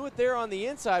 They do it there on the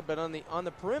inside, but on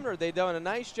the perimeter, they've done a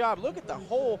nice job. Look at the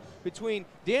hole between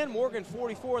Dan Morgan,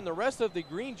 44, and the rest of the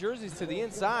green jerseys to the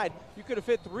inside. You could have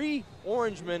fit 3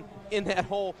 Orangemen in that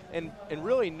hole, and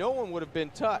really no one would have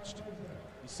been touched.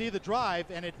 You see the drive,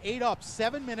 and it ate up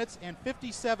 7 minutes and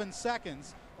 57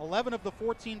 seconds. 11 of the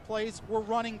 14 plays were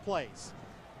running plays.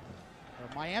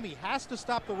 Miami has to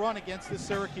stop the run against this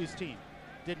Syracuse team.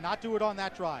 Did not do it on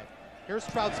that drive. Here's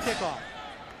Trout's kickoff.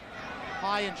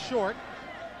 High and short.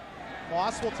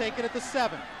 Moss will take it at the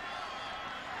 7.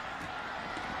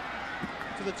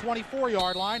 To the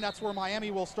 24-yard line. That's where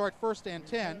Miami will start 1st and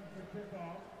 10.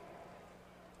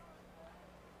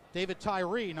 David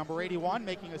Tyree, number 81,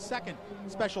 making a second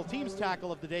special teams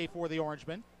tackle of the day for the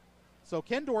Orangemen. So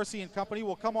Ken Dorsey and company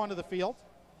will come onto the field.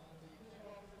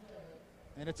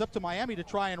 And it's up to Miami to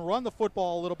try and run the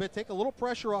football a little bit, take a little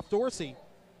pressure off Dorsey.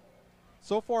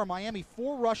 So far, Miami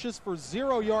 4 rushes for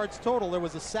 0 yards total. There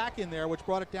was a sack in there, which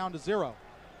brought it down to 0.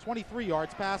 23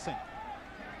 yards passing.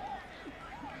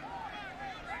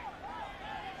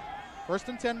 1st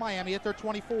and 10, Miami at their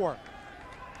 24.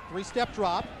 3-step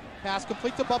drop, pass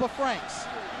complete to Bubba Franks.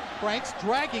 Franks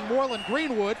dragging Moreland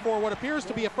Greenwood for what appears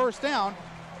to be a first down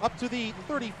up to the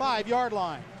 35-yard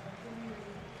line.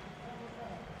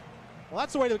 Well,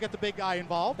 that's the way to get the big guy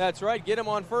involved. That's right. Get him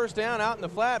on first down out in the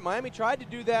flat. Miami tried to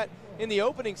do that in the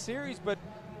opening series, but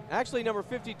actually number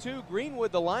 52,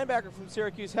 Greenwood, the linebacker from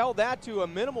Syracuse, held that to a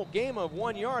minimal gain of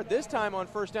 1 yard. This time on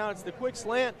first down, it's the quick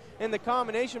slant and the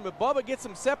combination, but Bubba gets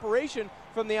some separation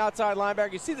from the outside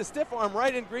linebacker. You see the stiff arm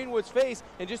right in Greenwood's face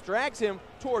and just drags him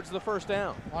towards the first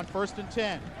down. On 1st and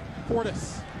 10,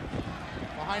 Portis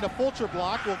behind a Fulcher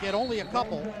block will get only a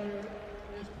couple.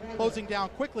 Closing down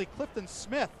quickly, Clifton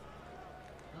Smith,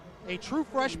 a true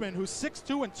freshman who's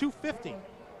 6'2" and 250.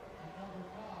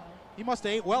 He must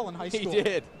have ate well in high school. He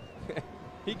did.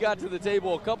 He got to the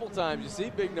table a couple times. You see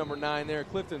big number 9 there,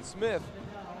 Clifton Smith.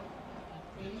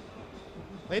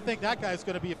 They think that guy's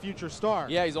going to be a future star.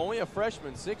 Yeah, he's only a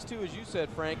freshman, 6'2", as you said,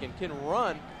 Frank, and can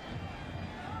run.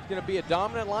 He's going to be a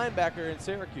dominant linebacker in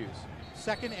Syracuse.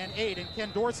 2nd and 8, and Ken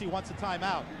Dorsey wants a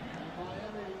timeout.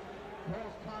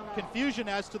 Confusion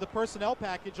as to the personnel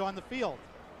package on the field.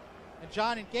 And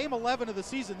John, in game 11 of the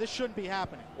season, this shouldn't be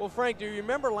happening. Well, Frank, do you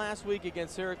remember last week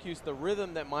against Syracuse, the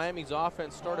rhythm that Miami's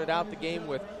offense started out the game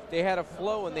with? They had a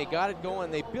flow and they got it going.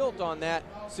 They built on that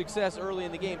success early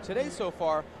in the game. Today so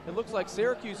far, it looks like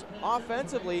Syracuse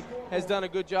offensively has done a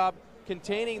good job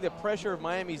containing the pressure of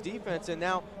Miami's defense, and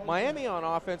now Miami on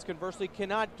offense, conversely,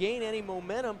 cannot gain any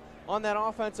momentum on that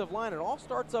offensive line. It all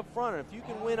starts up front, and if you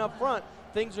can win up front,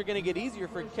 things are going to get easier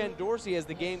for Ken Dorsey as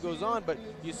the game goes on. But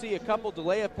you see a couple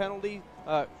delay of game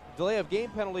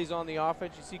penalties on the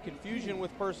offense. You see confusion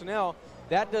with personnel.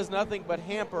 That does nothing but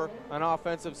hamper an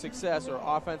offensive success or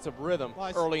offensive rhythm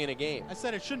early in a game. I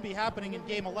said it shouldn't be happening in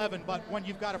game 11, but when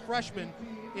you've got a freshman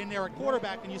in there at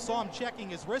quarterback and you saw him checking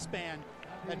his wristband,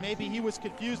 and maybe he was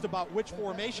confused about which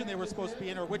formation they were supposed to be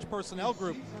in or which personnel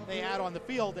group they had on the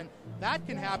field. And that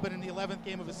can happen in the 11th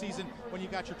game of the season when you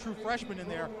got your true freshman in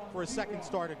there for his second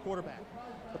start at quarterback.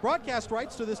 The broadcast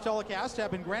rights to this telecast have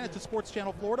been granted to Sports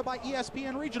Channel Florida by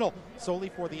ESPN Regional, solely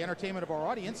for the entertainment of our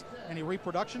audience. Any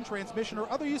reproduction, transmission,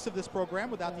 or other use of this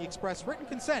program without the express written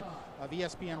consent of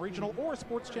ESPN Regional or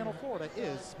Sports Channel Florida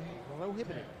is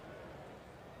prohibited.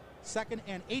 2nd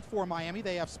and 8 for Miami.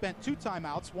 They have spent 2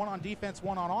 timeouts, 1 on defense,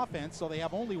 1 on offense, so they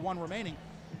have only 1 remaining.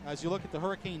 As you look at the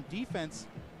Hurricane defense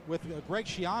with Greg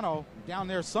Schiano down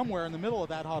there somewhere in the middle of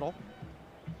that huddle.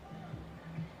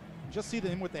 Just see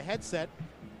him with the headset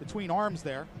between arms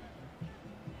there,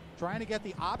 trying to get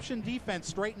the option defense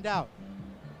straightened out.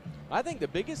 I think the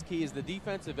biggest key is the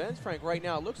defensive ends, Frank. Right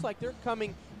now, it looks like they're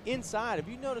coming inside. If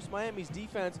you notice Miami's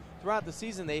defense throughout the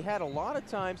season, they had a lot of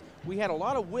times, we had a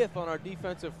lot of width on our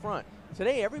defensive front.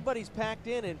 Today, everybody's packed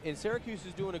in, and Syracuse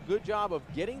is doing a good job of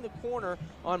getting the corner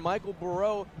on Michael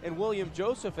Burrow and William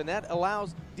Joseph, and that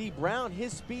allows D. Brown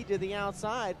his speed to the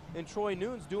outside, and Troy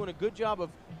Nunes doing a good job of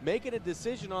making a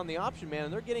decision on the option man,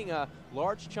 and they're getting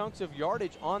large chunks of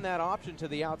yardage on that option to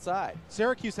the outside.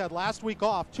 Syracuse had last week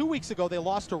off. 2 weeks ago, they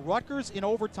lost to Rutgers in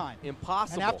overtime.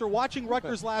 Impossible. And after watching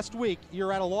Rutgers last week,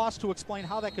 you're at a loss to explain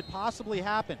how that could possibly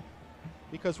happen,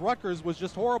 because Rutgers was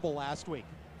just horrible last week.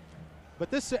 But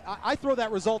this, I throw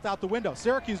that result out the window.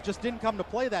 Syracuse just didn't come to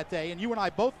play that day, and you and I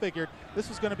both figured this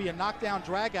was going to be a knockdown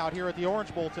drag out here at the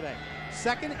Orange Bowl today.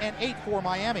 2nd and 8 for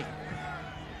Miami.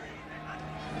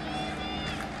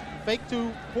 Fake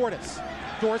to Portis.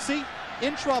 Dorsey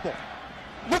in trouble.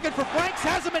 Looking for Franks,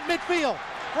 has him at midfield.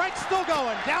 Franks still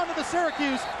going, down to the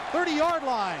Syracuse 30-yard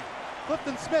line.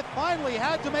 Clifton Smith finally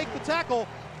had to make the tackle,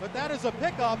 but that is a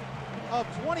pickup of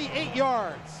 28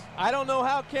 yards. I don't know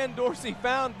how Ken Dorsey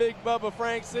found Big Bubba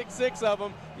Franks, 6'6" of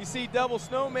him. You see double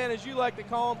snowman, as you like to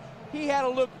call him. He had to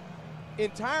look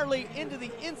entirely into the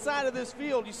inside of this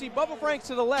field. You see Bubba Franks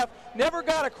to the left, never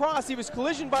got across. He was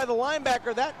collisioned by the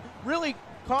linebacker. That really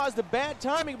caused a bad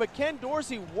timing, but Ken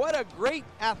Dorsey, what a great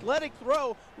athletic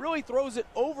throw. Really throws it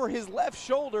over his left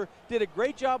shoulder. Did a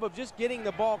great job of just getting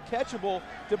the ball catchable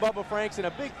to Bubba Franks, and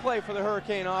a big play for the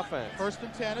Hurricane offense. 1st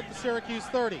and 10 at the Syracuse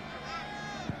 30.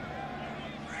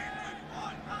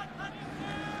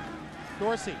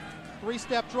 Dorsey,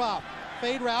 3-step drop,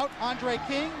 fade route, Andre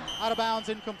King, out of bounds,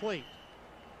 incomplete.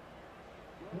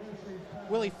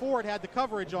 Willie Ford had the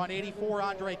coverage on 84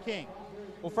 Andre King.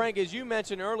 Well, Frank, as you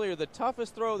mentioned earlier, the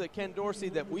toughest throw that Ken Dorsey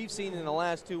that we've seen in the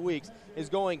last 2 weeks is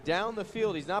going down the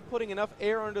field. He's not putting enough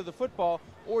air under the football,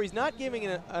 or he's not giving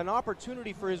an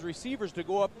opportunity for his receivers to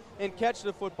go up and catch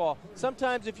the football.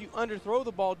 Sometimes if you underthrow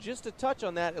the ball just a touch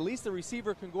on that, at least the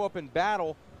receiver can go up and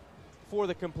battle for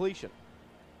the completion.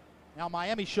 Now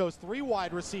Miami shows 3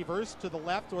 wide receivers to the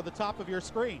left or the top of your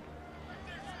screen.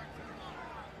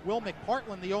 Will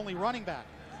McPartland, the only running back.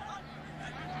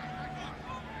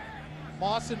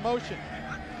 Moss in motion.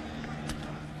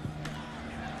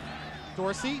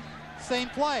 Dorsey, same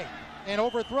play, and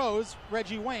overthrows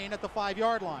Reggie Wayne at the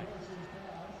 5-yard line.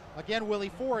 Again,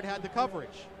 Willie Ford had the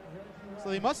coverage. So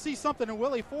they must see something in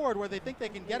Willie Ford where they think they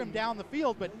can get him down the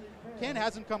field, but Ken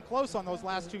hasn't come close on those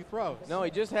last 2 throws. No, he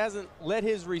just hasn't let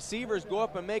his receivers go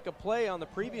up and make a play. On the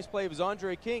previous play, it was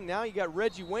Andre King. Now you got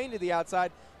Reggie Wayne to the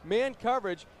outside. Man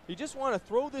coverage. You just want to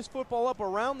throw this football up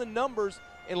around the numbers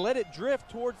and let it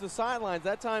drift towards the sidelines.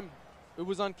 That time it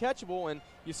was uncatchable, and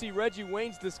you see Reggie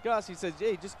Wayne's disgust. He says,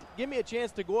 hey, just give me a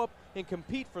chance to go up and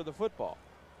compete for the football.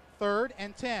 3rd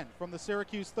and 10 from the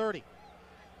Syracuse 30.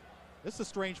 This is a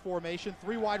strange formation.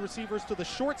 3 wide receivers to the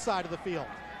short side of the field.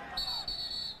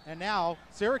 And now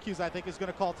Syracuse, I think, is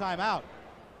going to call timeout.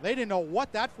 They didn't know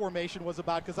what that formation was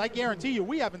about, because I guarantee you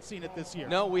we haven't seen it this year.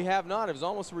 No, we have not. It was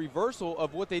almost a reversal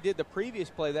of what they did the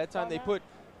previous play. That time they put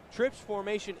trips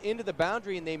formation into the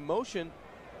boundary, and they motioned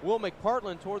Will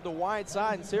McPartland toward the wide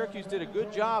side, and Syracuse did a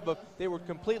good job of, they were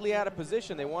completely out of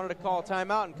position. They wanted to call a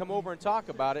timeout and come over and talk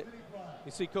about it.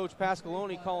 You see Coach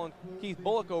Pasqualoni calling Keith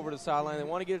Bullock over to the sideline. They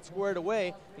want to get it squared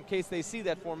away in case they see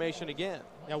that formation again.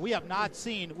 Yeah, we've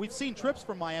seen trips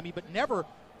from Miami, but never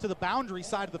to the boundary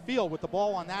side of the field with the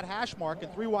ball on that hash mark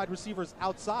and 3 wide receivers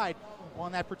outside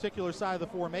on that particular side of the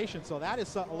formation. So that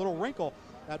is a little wrinkle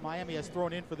that Miami has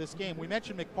thrown in for this game. We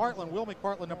mentioned McPartland, Will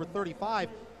McPartland, number 35,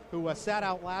 who sat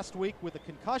out last week with a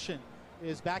concussion,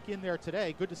 is back in there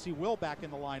today. Good to see Will back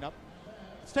in the lineup.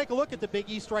 Let's take a look at the Big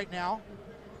East right now.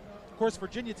 Of course,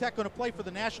 Virginia Tech going to play for the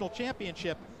national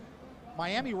championship.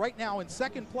 Miami right now in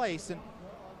 2nd place. And,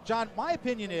 John, my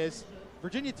opinion is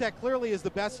Virginia Tech clearly is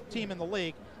the best team in the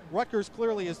league. Rutgers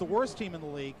clearly is the worst team in the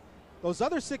league. Those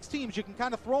other 6 teams, you can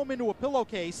kind of throw them into a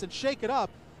pillowcase and shake it up,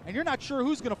 and you're not sure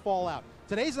who's going to fall out.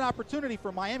 Today's an opportunity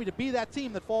for Miami to be that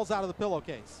team that falls out of the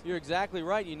pillowcase. You're exactly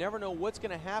right. You never know what's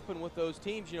going to happen with those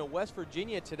teams. You know, West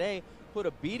Virginia today put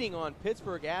a beating on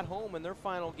Pittsburgh at home in their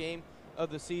final game of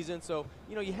the season. So,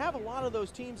 you know, you have a lot of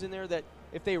those teams in there that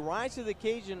if they rise to the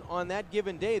occasion on that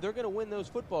given day, they're going to win those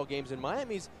football games. And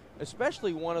Miami's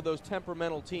especially one of those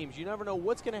temperamental teams. You never know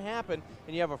what's going to happen.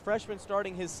 And you have a freshman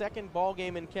starting his 2nd ball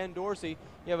game in Ken Dorsey.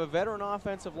 You have a veteran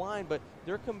offensive line, but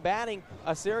they're combating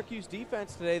a Syracuse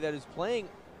defense today that is playing,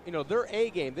 you know, their A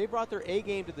game. They brought their A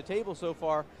game to the table so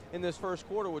far in this first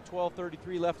quarter with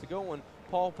 12:33 left to go. And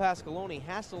Paul Pasqualoni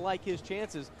has to like his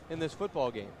chances in this football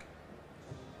game.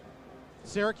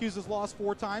 Syracuse has lost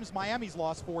 4 times. Miami's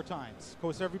lost 4 times. Of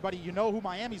course, everybody, you know who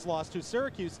Miami's lost to.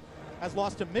 Syracuse has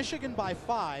lost to Michigan by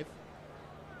 5,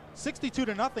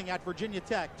 62-0 at Virginia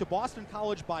Tech, to Boston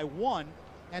College by 1,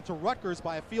 and to Rutgers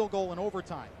by a field goal in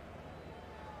overtime.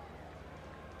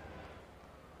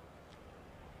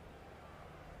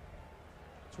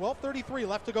 .12:33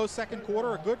 left to go 2nd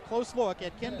quarter. A good close look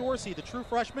at Ken Dorsey, the true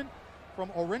freshman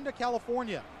from Orinda,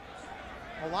 California.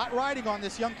 A lot riding on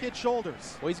this young kid's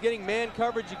shoulders. Well, he's getting man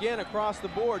coverage again across the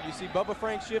board. You see Bubba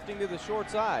Frank shifting to the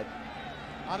short side.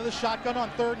 Out of the shotgun on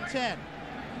 3rd and 10.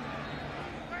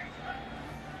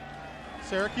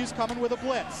 Syracuse coming with a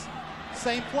blitz.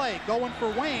 Same play, going for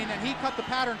Wayne, and he cut the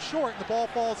pattern short, and the ball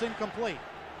falls incomplete.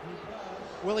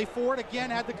 Willie Ford again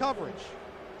had the coverage.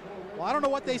 Well, I don't know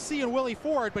what they see in Willie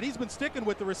Ford, but he's been sticking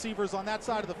with the receivers on that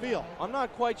side of the field. I'm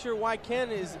not quite sure why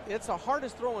Ken is. It's the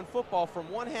hardest throw in football from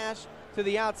one hash to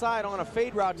the outside on a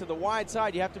fade route to the wide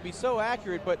side. You have to be so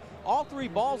accurate, but all 3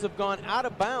 balls have gone out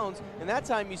of bounds, and that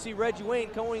time you see Reggie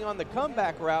Wayne going on the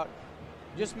comeback route.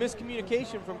 Just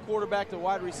miscommunication from quarterback to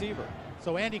wide receiver.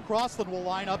 So Andy Crossland will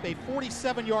line up a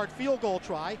 47-yard field goal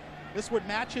try. This would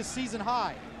match his season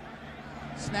high.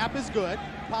 Snap is good.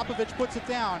 Popovich puts it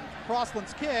down.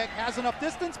 Crossland's kick has enough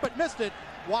distance, but missed it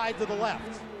wide to the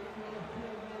left.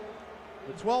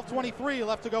 With 12:23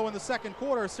 left to go in the second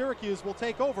quarter, Syracuse will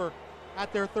take over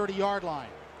at their 30-yard line.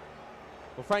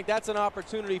 Well, Frank, that's an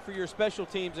opportunity for your special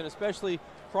teams, and especially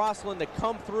Crossland, to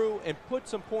come through and put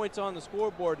some points on the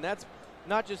scoreboard, and that's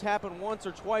not just happened once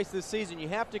or twice this season. You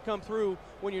have to come through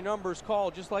when your number's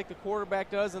called, just like the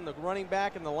quarterback does, and the running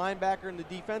back and the linebacker and the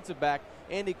defensive back.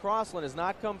 Andy Crossland has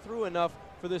not come through enough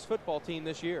for this football team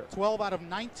this year. 12 out of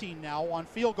 19 now on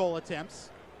field goal attempts.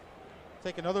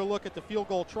 Take another look at the field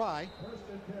goal try.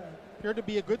 Appeared to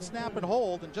be a good snap and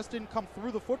hold, and just didn't come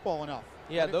through the football enough.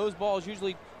 Yeah, those balls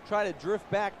usually try to drift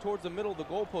back towards the middle of the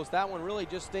goalpost. That one really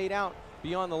just stayed out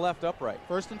beyond the left upright.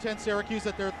 1st and 10 Syracuse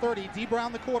at their 30. D.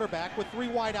 Brown the quarterback with 3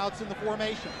 wideouts in the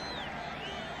formation.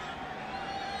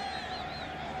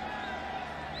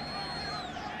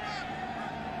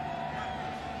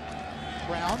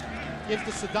 Brown gives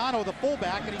to Sedano, the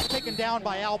fullback, and he's taken down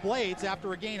by Al Blades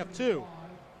after a gain of 2.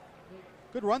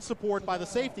 Good run support by the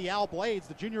safety, Al Blades,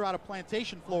 the junior out of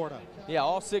Plantation, Florida. Yeah,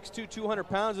 all 6'2", 200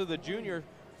 pounds of the junior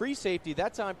free safety.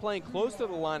 That time playing close to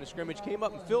the line of scrimmage, came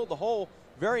up and filled the hole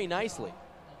very nicely.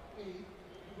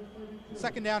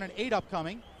 2nd down and 8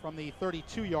 upcoming from the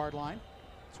 32-yard line.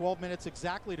 12 minutes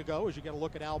exactly to go as you get a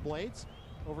look at Al Blades.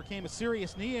 Overcame a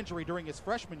serious knee injury during his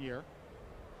freshman year.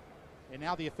 And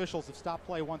now the officials have stopped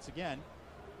play once again.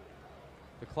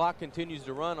 The clock continues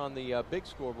to run on the big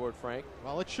scoreboard, Frank.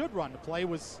 Well, it should run. The play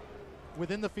was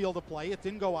within the field of play. It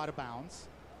didn't go out of bounds.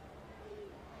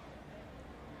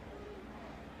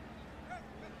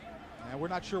 And we're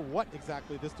not sure what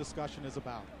exactly this discussion is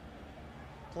about.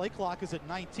 Play clock is at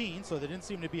 19, so there didn't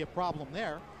seem to be a problem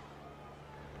there.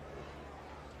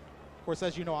 Of course,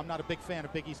 as you know, I'm not a big fan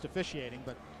of Big East officiating,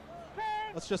 but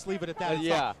let's just leave it at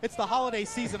that. It's the holiday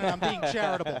season, and I'm being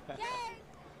charitable.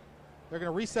 They're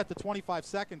going to reset the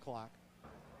 25-second clock.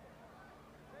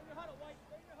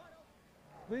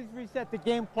 Please reset the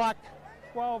game clock,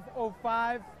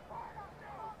 12:05.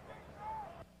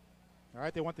 All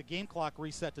right, they want the game clock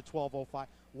reset to 12:05.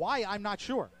 Why? I'm not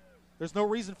sure. There's no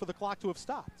reason for the clock to have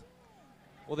stopped.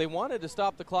 Well, they wanted to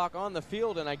stop the clock on the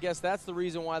field, and I guess that's the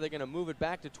reason why they're going to move it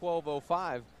back to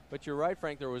 12:05. But you're right,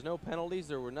 Frank. There was no penalties.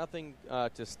 There were nothing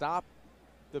to stop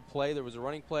the play. There was a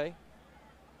running play.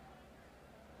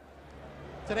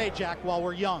 Today, Jack, while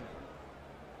we're young.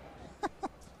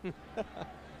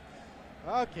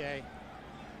 Okay.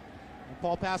 And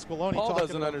Paul Pasqualoni Paul talking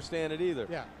doesn't about, understand it either.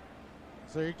 Yeah.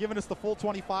 So you're giving us the full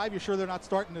 25. You're sure they're not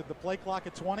starting the play clock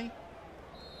at 20?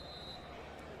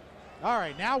 All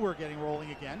right, now we're getting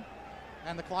rolling again.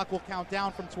 And the clock will count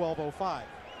down from 12:05.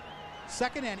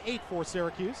 2nd and 8 for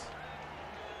Syracuse.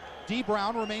 D.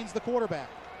 Brown remains the quarterback.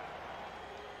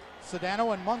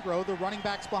 Sedano and Mungro, the running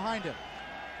backs behind him.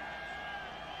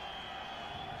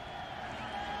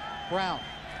 Brown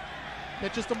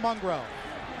pitches to Mungro.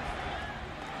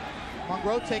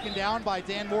 Mungro taken down by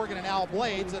Dan Morgan and Al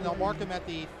Blades, and they'll mark him at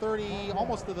the 30,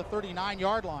 almost to the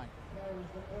 39-yard line.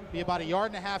 Be about a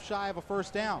yard and a half shy of a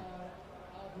first down.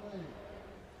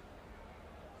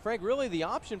 Frank, really the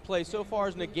option play so far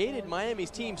has negated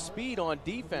Miami's team speed on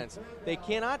defense. They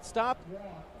cannot stop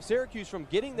Syracuse from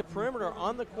getting the perimeter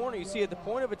on the corner. You see at the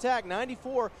point of attack,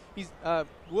 94, he's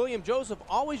William Joseph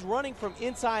always running from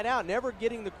inside out, never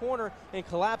getting the corner and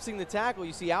collapsing the tackle.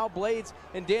 You see Al Blades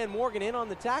and Dan Morgan in on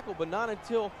the tackle, but not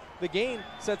until the gain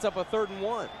sets up a 3rd and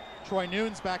 1. Troy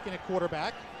Nunes back in at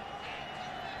quarterback.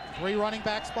 3 running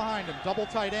backs behind him, double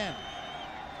tight end.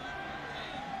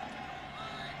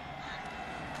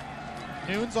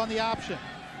 Nunes on the option.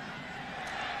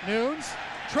 Nunes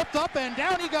tripped up and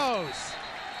down he goes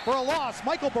for a loss.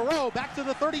 Michael Barreau back to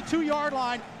the 32-yard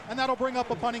line, and that'll bring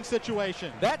up a punting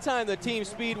situation. That time the team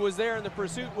speed was there and the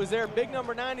pursuit was there. Big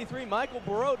number 93, Michael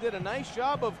Barreau, did a nice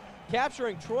job of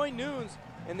capturing Troy Nunes,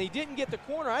 and they didn't get the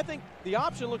corner. I think the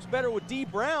option looks better with D.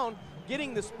 Brown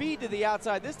getting the speed to the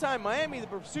outside. This time Miami, the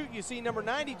pursuit, you see number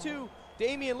 92,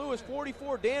 Damian Lewis,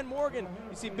 44, Dan Morgan.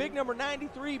 You see big number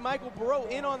 93, Michael Barreau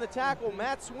in on the tackle,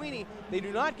 Matt Sweeney. They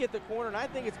do not get the corner, and I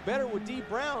think it's better with D.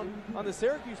 Brown on the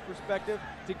Syracuse perspective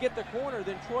to get the corner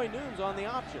than Troy Nooms on the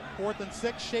option. 4th and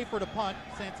 6, Schaefer to punt,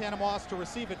 Santana Moss to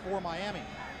receive it for Miami.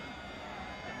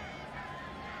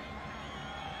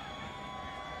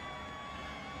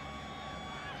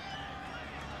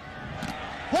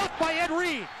 Blocked by Ed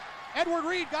Reed. Edward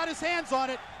Reed got his hands on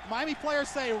it. Miami players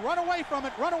say, run away from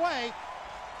it, run away.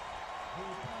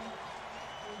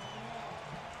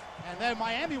 And then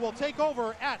Miami will take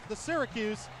over at the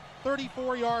Syracuse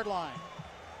 34-yard line.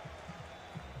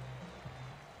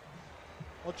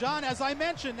 Well, John, as I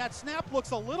mentioned, that snap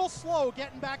looks a little slow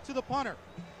getting back to the punter.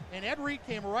 And Ed Reed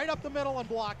came right up the middle and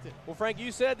blocked it. Well, Frank,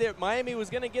 you said that Miami was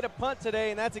going to get a punt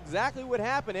today, and that's exactly what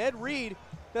happened. Ed Reed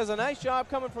does a nice job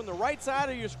coming from the right side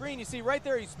of your screen. You see right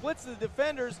there, he splits the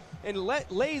defenders and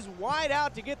lays wide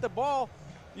out to get the ball.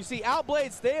 You see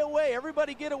outblade, stay away,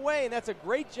 everybody get away, and that's a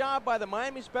great job by the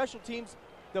Miami special teams.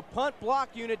 The punt block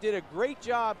unit did a great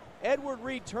job. Edward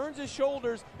Reed turns his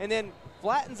shoulders and then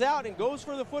flattens out and goes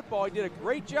for the football. He did a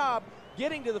great job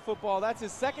getting to the football. That's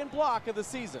his second block of the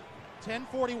season.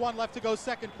 10:41 left to go,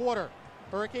 second quarter.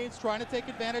 Hurricanes trying to take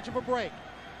advantage of a break.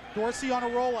 Dorsey on a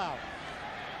rollout.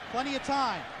 Plenty of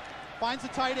time. Finds a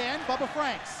tight end, Bubba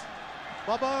Franks.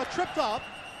 Bubba tripped up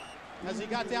as he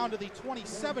got down to the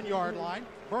 27-yard line.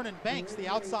 Vernon Banks, the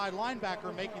outside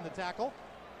linebacker, making the tackle.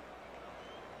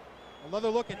 Another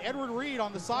look at Edward Reed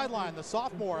on the sideline, the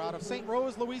sophomore out of St.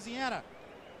 Rose, Louisiana.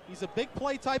 He's a big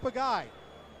play type of guy.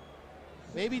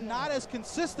 Maybe not as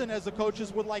consistent as the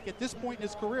coaches would like at this point in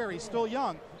his career. He's still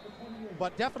young,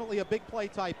 but definitely a big play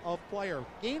type of player.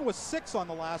 Gain was 6 on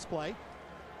the last play,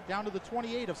 down to the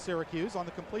 28 of Syracuse on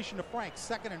the completion to Franks,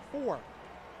 2nd and 4.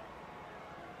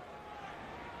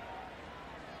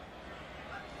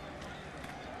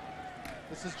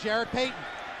 This is Jared Payton.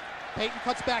 Payton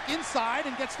cuts back inside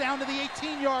and gets down to the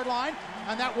 18-yard line,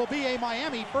 and that will be a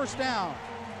Miami first down.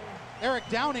 Eric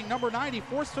Downing, number 90,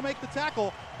 forced to make the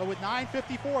tackle, but with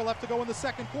 9:54 left to go in the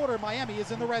second quarter, Miami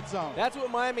is in the red zone. That's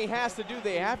what Miami has to do.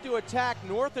 They have to attack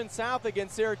north and south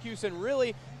against Syracuse and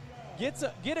really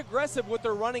get aggressive with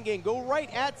their running game. Go right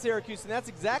at Syracuse, and that's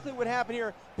exactly what happened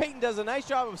here. Payton does a nice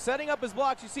job of setting up his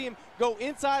blocks. You see him go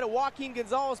inside of Joaquin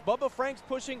Gonzalez. Bubba Franks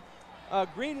pushing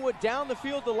Greenwood down the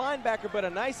field to linebacker, but a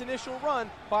nice initial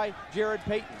run by Jared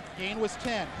Payton. Gain was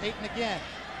 10. Payton again.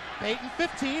 Payton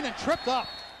 15 and tripped up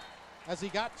as he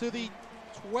got to the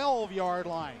 12-yard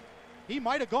line. He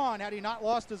might have gone had he not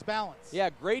lost his balance. Yeah,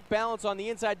 great balance on the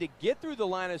inside to get through the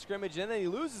line of scrimmage, and then he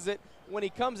loses it when he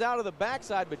comes out of the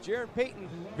backside. But Jared Payton,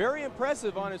 very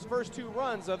impressive on his first 2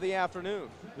 runs of the afternoon.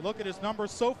 You look at his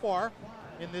numbers so far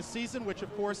in this season, which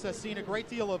of course has seen a great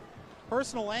deal of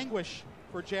personal anguish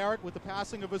for Jared with the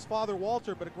passing of his father,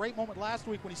 Walter, but a great moment last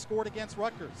week when he scored against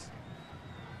Rutgers.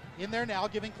 In there now,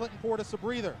 giving Clinton Portis a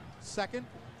breather. 2nd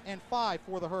and 5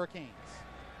 for the Hurricanes.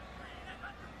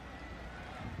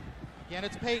 Again,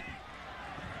 it's Payton.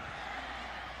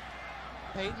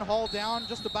 Payton hauled down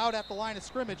just about at the line of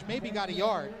scrimmage, maybe got a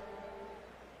yard.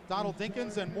 Donald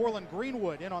Dinkins and Moreland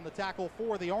Greenwood in on the tackle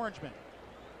for the Orangemen.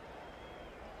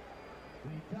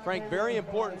 Frank, very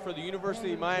important for the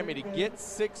University of Miami to get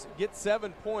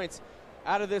 7 points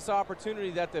out of this opportunity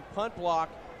that the punt block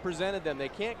presented them. They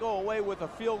can't go away with a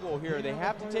field goal here. They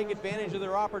have to take advantage of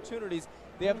their opportunities.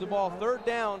 They have the ball 3rd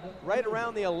down right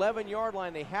around the 11-yard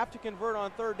line. They have to convert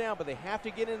on 3rd down, but they have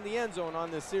to get in the end zone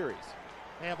on this series.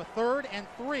 They have a 3rd and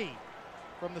 3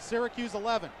 from the Syracuse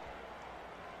 11.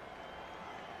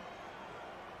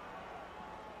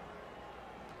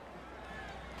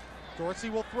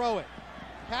 Dorsey will throw it.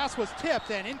 Pass was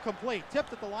tipped and incomplete.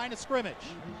 Tipped at the line of scrimmage.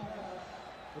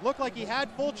 It looked like he had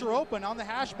Fulcher open on the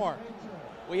hash mark.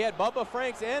 We had Bubba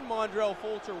Franks and Mondrell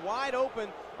Fulcher wide open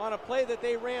on a play that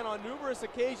they ran on numerous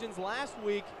occasions last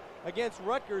week against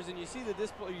Rutgers, and you see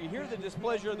you hear the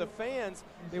displeasure of the fans.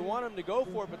 They want them to go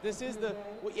for it, but this is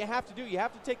what you have to do. You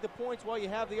have to take the points while you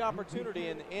have the opportunity,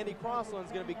 and Andy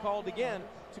Crossland's going to be called again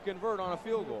to convert on a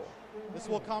field goal. This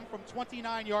will come from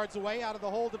 29 yards away out of the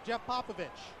hold of Jeff Popovich.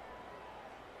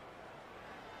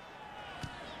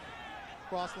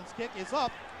 Crossland's kick is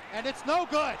up, and it's no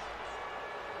good.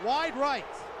 Wide right.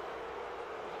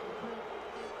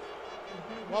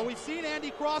 Well, we've seen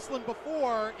Andy Crossland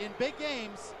before in big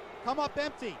games come up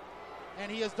empty,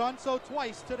 and he has done so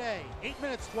twice today. 8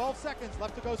 minutes, 12 seconds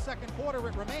left to go second quarter.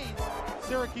 It remains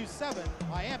Syracuse 7,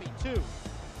 Miami 2.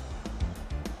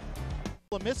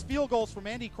 Missed field goals from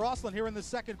Andy Crossland here in the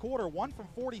second quarter, 1 from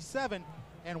 47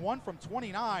 and 1 from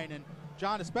 29. And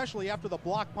John, especially after the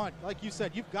block punt. Like you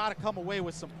said, you've got to come away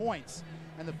with some points.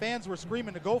 And the fans were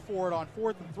screaming to go for it on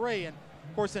 4th and 3. And,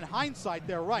 of course, in hindsight,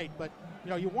 they're right. But,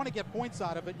 you want to get points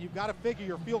out of it. You've got to figure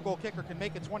your field goal kicker can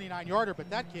make a 29-yarder.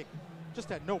 But that kick just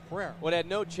had no prayer. Well, it had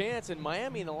no chance. And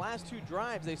Miami, in the last 2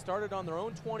 drives, they started on their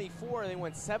own 24. They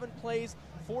went 7 plays,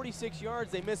 46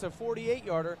 yards. They missed a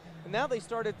 48-yarder. And now they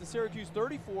start at the Syracuse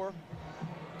 34.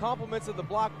 Compliments of the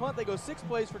block punt. They go 6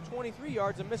 plays for 23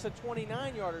 yards and miss a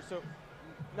 29-yarder. So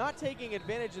not taking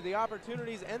advantage of the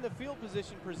opportunities and the field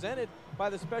position presented by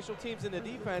the special teams and the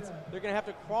defense. They're going to have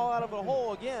to crawl out of a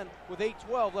hole again with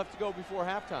 8:12 left to go before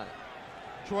halftime.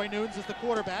 Troy Nunes is the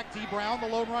quarterback. D. Brown, the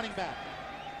lone running back.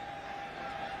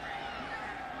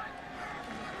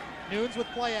 Nunes with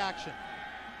play action.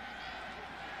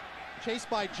 Chased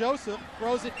by Joseph.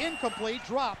 Throws it incomplete.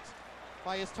 Dropped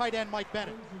by his tight end, Mike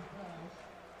Bennett.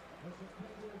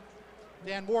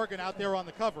 Dan Morgan out there on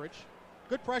the coverage.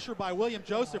 Good pressure by William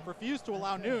Joseph. Refused to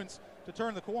allow Nunes to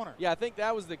turn the corner. Yeah, I think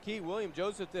that was the key. William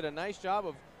Joseph did a nice job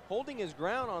of holding his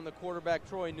ground on the quarterback,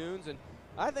 Troy Nunes. And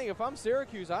I think if I'm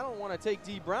Syracuse, I don't want to take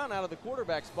D. Brown out of the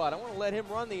quarterback spot. I want to let him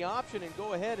run the option and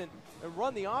go ahead and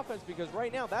run the offense, because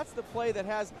right now that's the play that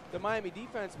has the Miami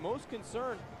defense most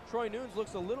concerned. Troy Nunes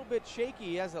looks a little bit shaky.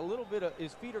 He has a little bit of,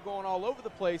 his feet are going all over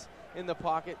the place in the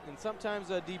pocket, and sometimes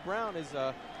D. Brown is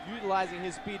utilizing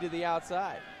his speed to the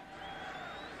outside.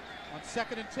 On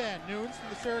 2nd and 10, Nunes from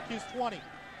the Syracuse 20.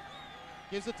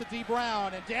 Gives it to D.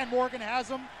 Brown, and Dan Morgan has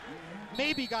him.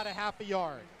 Maybe got a half a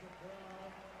yard.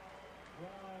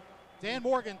 Dan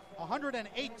Morgan,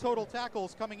 108 total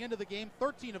tackles coming into the game,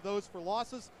 13 of those for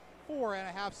losses,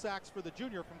 4.5 sacks for the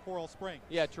junior from Coral Springs.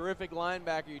 Yeah, terrific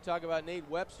linebacker. You talk about Nate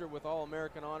Webster with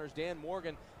All-American honors. Dan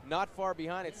Morgan not far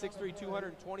behind at 6'3",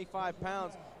 225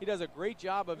 pounds. He does a great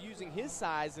job of using his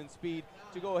size and speed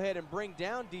to go ahead and bring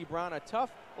down D. Brown. A tough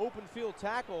open field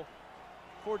tackle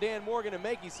for Dan Morgan to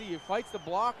make. You see, he fights the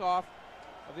block off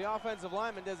of the offensive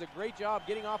lineman, does a great job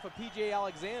getting off of P.J.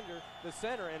 Alexander, the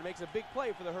center, and makes a big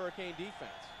play for the Hurricane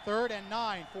defense. 3rd and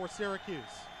 9 for Syracuse.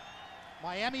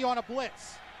 Miami on a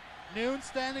blitz. Nunes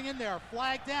standing in there,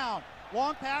 flag down.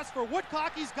 Long pass for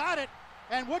Woodcock, he's got it,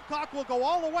 and Woodcock will go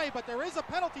all the way, but there is a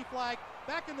penalty flag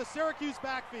back in the Syracuse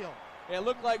backfield. It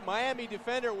looked like Miami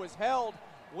defender was held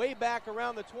way back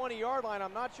around the 20-yard line.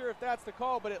 I'm not sure if that's the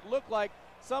call, but it looked like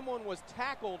someone was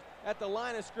tackled at the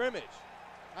line of scrimmage.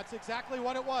 That's exactly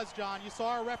what it was, John. You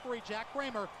saw our referee, Jack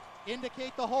Kramer,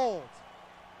 indicate the hold.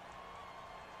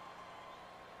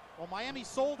 Well, Miami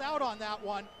sold out on that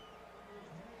one.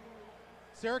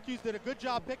 Syracuse did a good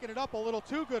job picking it up, a little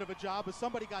too good of a job, as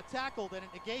somebody got tackled, and it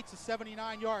negates a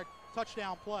 79-yard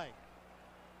touchdown play.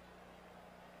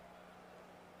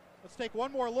 Let's take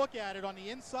one more look at it on the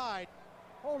inside.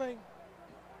 Holding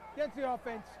against the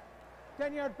offense.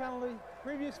 10-yard penalty,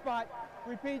 previous spot,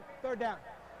 repeat, 3rd down.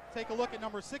 Take a look at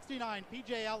number 69,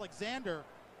 P.J. Alexander,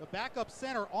 the backup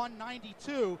center on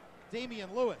 92,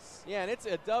 Damian Lewis. Yeah, and it's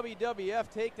a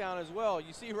WWF takedown as well.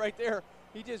 You see right there,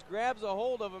 he just grabs a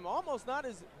hold of him. Almost not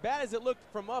as bad as it looked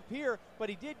from up here, but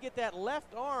he did get that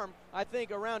left arm, I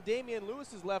think, around Damian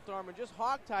Lewis's left arm and just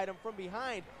hog-tied him from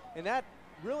behind. And that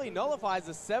really nullifies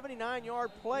the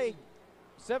 79-yard play,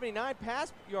 79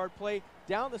 pass yard play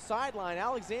down the sideline.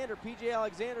 Alexander, P.J.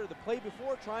 Alexander, the play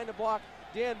before trying to block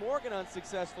Dan Morgan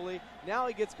unsuccessfully. Now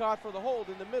he gets caught for the hold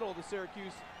in the middle of the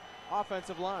Syracuse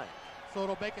offensive line. So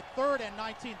it'll make it 3rd and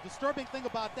 19. Disturbing thing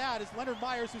about that is Leonard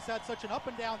Myers, who's had such an up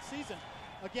and down season,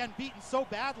 again beaten so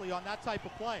badly on that type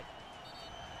of play.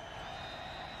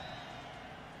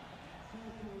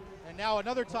 And now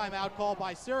another timeout called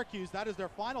by Syracuse. That is their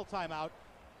final timeout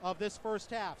of this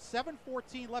first half.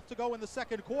 7:14 left to go in the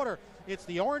second quarter. It's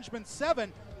the Orangemen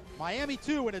 7, Miami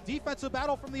 2 in a defensive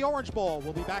battle from the Orange Bowl.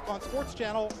 We'll be back on Sports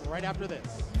Channel right after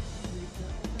this.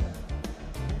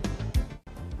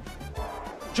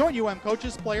 Join UM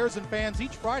coaches, players, and fans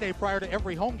each Friday prior to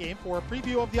every home game for a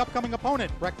preview of the upcoming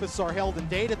opponent. Breakfasts are held in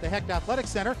Dade at the Hecht Athletic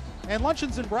Center and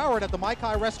luncheons in Broward at the Mai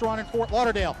Kai Restaurant in Fort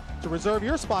Lauderdale. To reserve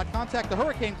your spot, contact the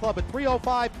Hurricane Club at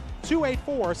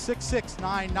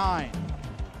 305-284-6699.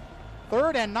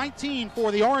 3rd and 19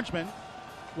 for the Orangemen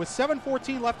with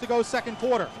 7:14 left to go second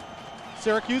quarter.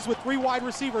 Syracuse with 3 wide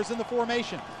receivers in the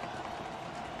formation.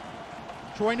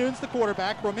 Troy Nunes the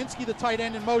quarterback, Brominski the tight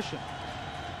end in motion.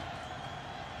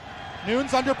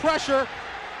 Nunes under pressure,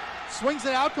 swings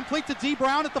it out, complete to D.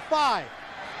 Brown at the 5.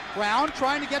 Brown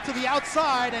trying to get to the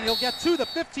outside, and he'll get to the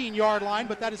 15-yard line,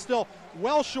 but that is still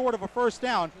well short of a first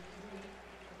down.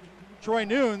 Troy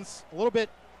Nunes a little bit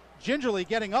gingerly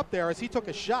getting up there as he took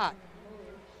a shot.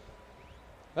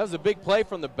 That was a big play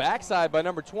from the backside by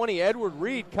number 20, Edward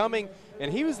Reed, coming,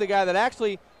 and he was the guy that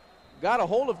actually got a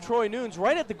hold of Troy Nunes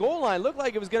right at the goal line. Looked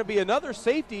like it was going to be another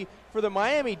safety for the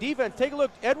Miami defense. Take a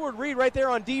look, Edward Reed right there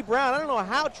on D. Brown. I don't know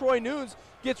how Troy Nunes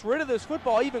gets rid of this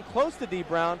football even close to D.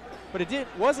 Brown, but it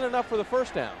wasn't enough for the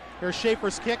first down. Here's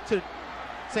Schaefer's kick to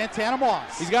Santana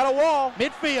Moss. He's got a wall.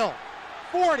 Midfield,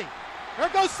 40. There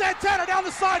goes Santana down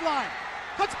the sideline.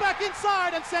 Cuts back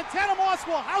inside, and Santana Moss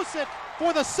will house it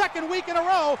for the second week in a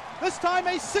row. This time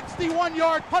a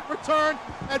 61-yard punt return.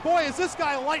 And boy, is this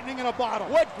guy lightning in a bottle.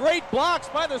 What great blocks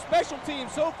by the special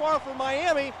teams so far for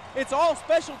Miami. It's all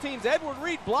special teams. Edward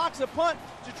Reed blocks a punt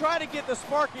to try to get the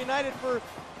spark united for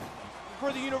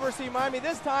the University of Miami.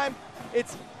 This time,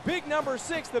 it's big number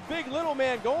 6, the big little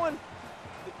man going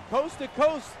coast to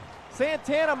coast.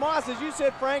 Santana Moss, as you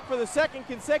said, Frank, for the second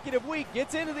consecutive week,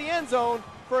 gets into the end zone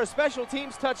for a special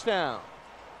teams touchdown.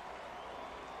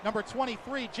 Number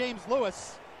 23, James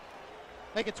Lewis.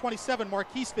 Make it 27,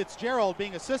 Marquise Fitzgerald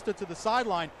being assisted to the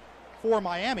sideline for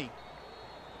Miami.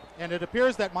 And it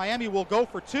appears that Miami will go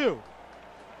for 2.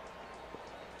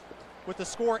 With the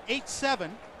score 8-7.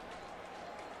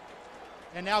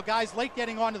 And now guys late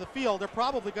getting onto the field, they're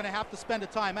probably going to have to spend a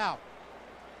timeout.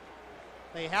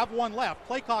 They have one left.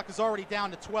 Play clock is already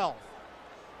down to 12.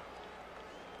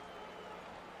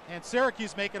 And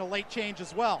Syracuse making a late change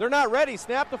as well. They're not ready.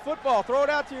 Snap the football. Throw it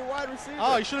out to your wide receiver.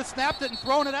 Oh, you should have snapped it and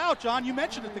thrown it out, John. You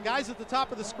mentioned it. The guys at the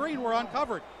top of the screen were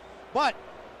uncovered. But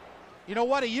you know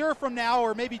what? A year from now,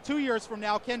 or maybe 2 years from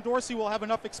now, Ken Dorsey will have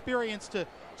enough experience to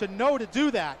know to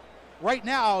do that. Right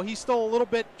now, he's still a little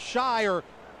bit shy or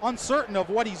uncertain of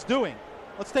what he's doing.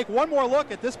 Let's take one more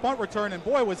look at this punt return, and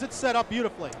boy, was it set up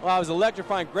beautifully. Well, it was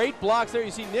electrifying. Great blocks there.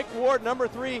 You see Nick Ward, number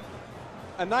 3,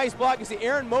 a nice block. You see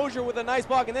Aaron Mosier with a nice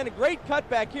block, and then a great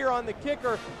cutback here on the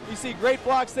kicker. You see great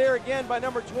blocks there again by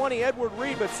number 20, Edward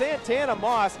Reed. But Santana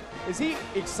Moss, is he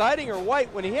exciting or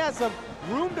white when he has some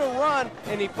room to run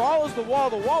and he follows the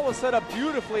wall? The wall was set up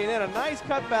beautifully, and then a nice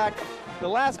cutback. The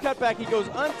last cutback, he goes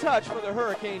untouched for the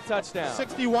Hurricane touchdown.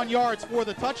 61 yards for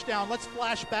the touchdown. Let's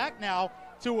flash back now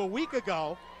to a week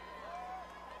ago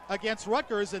against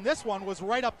Rutgers, and this one was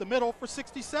right up the middle for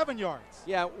 67 yards.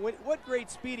 Yeah, what great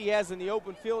speed he has in the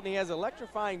open field, and he has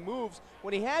electrifying moves.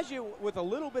 When he has you with a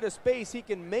little bit of space, he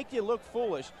can make you look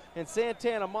foolish, and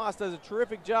Santana Moss does a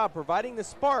terrific job providing the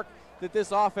spark that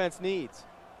this offense needs.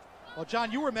 Well,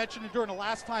 John, you were mentioning during the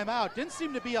last time out, didn't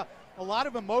seem to be a lot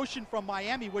of emotion from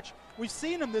Miami, which we've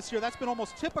seen them this year. That's been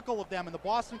almost typical of them in the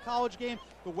Boston College game,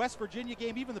 the West Virginia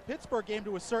game, even the Pittsburgh game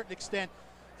to a certain extent.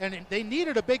 And they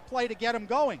needed a big play to get them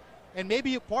going. And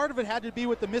maybe part of it had to be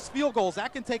with the missed field goals.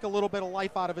 That can take a little bit of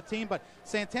life out of a team, but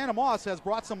Santana Moss has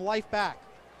brought some life back.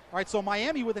 All right, so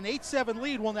Miami with an 8-7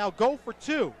 lead will now go for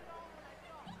 2.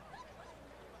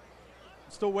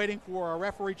 Still waiting for our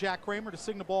referee, Jack Kramer, to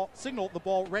signal the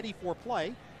ball ready for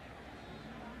play,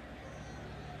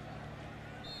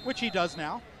 which he does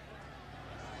now.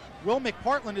 Will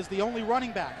McPartland is the only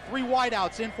running back. 3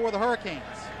 wideouts in for the Hurricanes.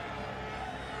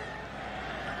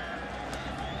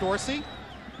 Dorsey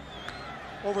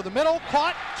over the middle,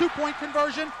 caught, 2-point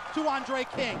conversion to Andre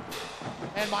King.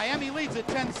 And Miami leads at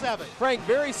 10-7. Frank,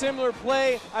 very similar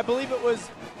play. I believe it was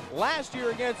last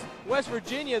year against West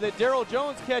Virginia that Darrell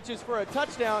Jones catches for a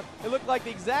touchdown. It looked like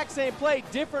the exact same play,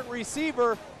 different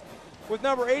receiver with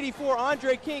number 84,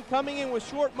 Andre King, coming in with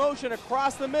short motion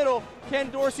across the middle. Ken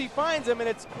Dorsey finds him, and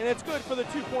it's good for the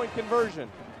 2-point conversion.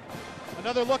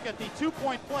 Another look at the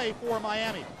 2-point play for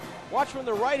Miami. Watch from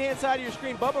the right-hand side of your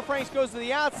screen. Bubba Franks goes to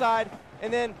the outside,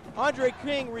 and then Andre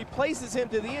King replaces him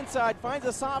to the inside, finds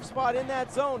a soft spot in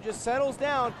that zone, just settles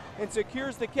down and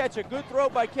secures the catch. A good throw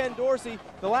by Ken Dorsey.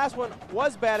 The last one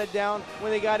was batted down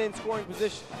when they got in scoring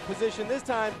position. This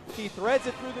time, he threads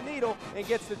it through the needle and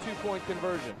gets the 2-point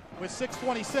conversion. With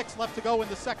 6:26 left to go in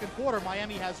the second quarter,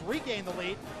 Miami has regained the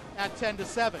lead at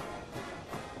 10-7.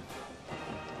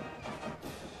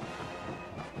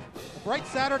 Bright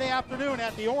Saturday afternoon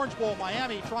at the Orange Bowl.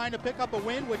 Miami trying to pick up a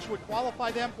win which would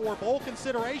qualify them for bowl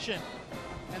consideration.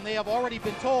 And they have already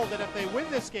been told that if they win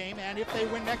this game and if they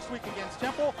win next week against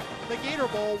Temple, the Gator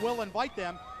Bowl will invite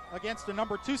them against a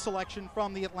number 2 selection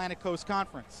from the Atlantic Coast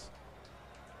Conference.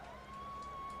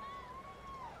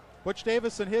 Butch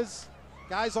Davis and his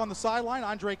guys on the sideline.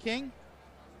 Andre King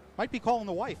might be calling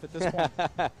the wife at this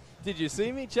point. Did you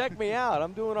see me? Check me out.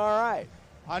 I'm doing all right.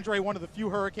 Andre, one of the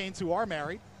few Hurricanes who are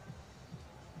married.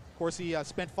 Of course, he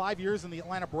spent 5 years in the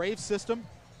Atlanta Braves system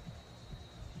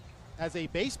as a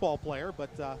baseball player,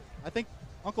 but I think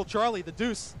Uncle Charlie, the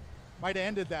Deuce, might have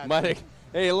ended that.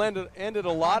 Hey, it ended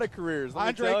a lot of careers, let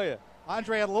me tell you.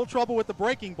 Andre had a little trouble with the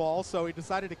breaking ball, so he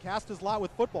decided to cast his lot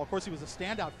with football. Of course, he was a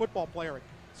standout football player at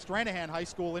Stranahan High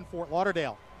School in Fort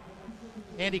Lauderdale.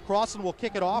 Andy Crossan will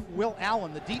kick it off. Will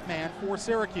Allen, the deep man for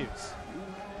Syracuse.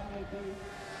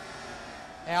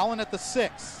 Allen at the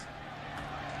 6.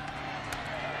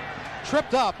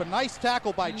 Tripped up, a nice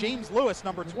tackle by James Lewis,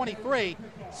 number 23,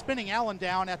 spinning Allen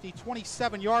down at the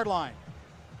 27-yard line.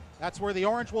 That's where the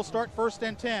Orange will start 1st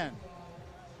and 10.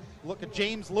 Look at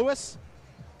James Lewis,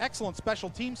 excellent special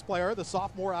teams player, the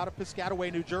sophomore out of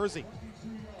Piscataway, New Jersey.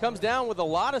 Comes down with a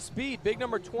lot of speed. Big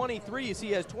number 23. You see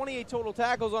he has 28 total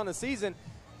tackles on the season.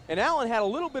 And Allen had a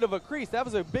little bit of a crease. That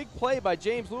was a big play by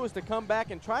James Lewis to come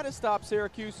back and try to stop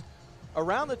Syracuse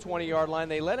around the 20-yard line.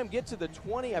 They let him get to the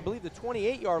 20, I believe the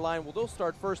 28-yard line. Well, they'll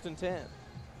start 1st and 10.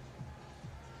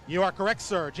 You are correct,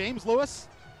 sir. James Lewis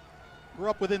grew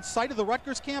up within sight of the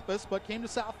Rutgers campus, but came to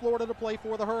South Florida to play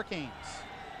for the Hurricanes.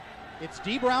 It's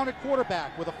D. Brown at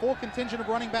quarterback with a full contingent of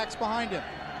running backs behind him.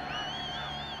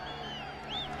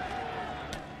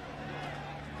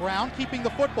 Brown keeping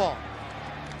the football.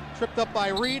 Tripped up by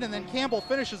Reed, and then Campbell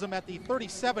finishes him at the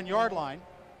 37-yard line.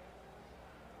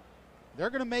 They're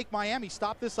going to make Miami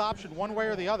stop this option one way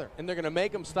or the other. And they're going to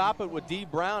make him stop it with D.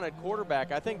 Brown at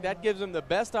quarterback. I think that gives him the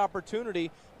best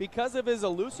opportunity because of his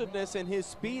elusiveness and his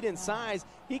speed and size.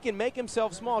 He can make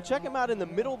himself small. Check him out in the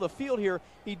middle of the field here.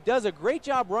 He does a great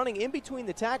job running in between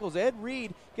the tackles. Ed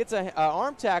Reed gets an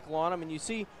arm tackle on him, and you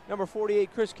see number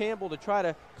 48, Chris Campbell, to try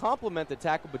to complement the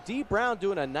tackle. But D. Brown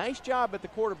doing a nice job at the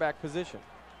quarterback position.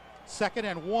 2nd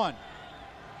and 1.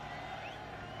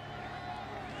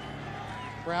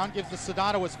 Brown gives to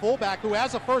Sedano his fullback, who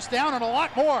has a first down and a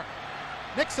lot more.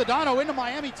 Nick Sedano into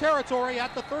Miami territory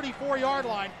at the 34-yard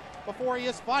line before he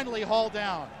is finally hauled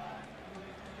down.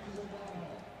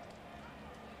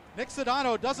 Nick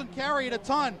Sedano doesn't carry it a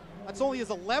ton. That's only his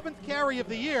 11th carry of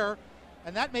the year,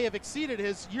 and that may have exceeded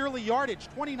his yearly yardage.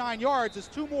 29 yards is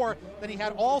 2 more than he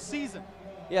had all season.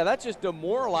 Yeah, that's just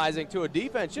demoralizing to a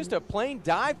defense. Just a plain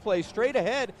dive play straight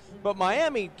ahead. But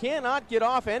Miami cannot get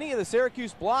off any of the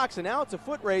Syracuse blocks, and now it's a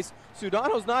foot race.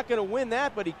 Sedano's not going to win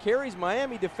that, but he carries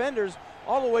Miami defenders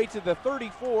all the way to the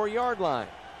 34-yard line.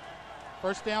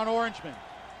 First down, Orangemen.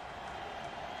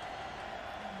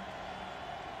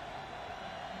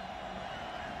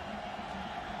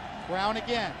 Brown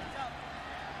again.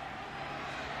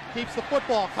 Keeps the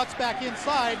football, cuts back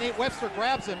inside. Nate Webster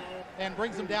grabs him and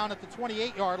brings him down at the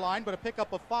 28-yard line, but a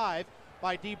pickup of 5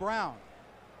 by D. Brown.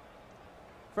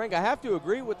 Frank, I have to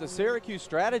agree with the Syracuse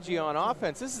strategy on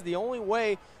offense. This is the only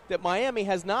way that Miami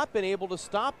has not been able to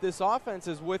stop this offense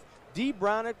is with D.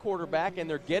 Brown at quarterback, and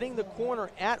they're getting the corner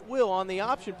at will on the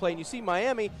option play. And you see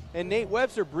Miami and Nate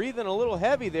Webster breathing a little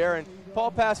heavy there, and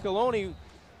Paul Pasqualoni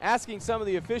asking some of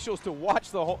the officials to watch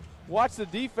the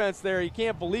defense there. He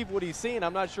can't believe what he's seeing.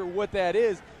 I'm not sure what that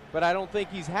is, but I don't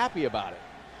think he's happy about it.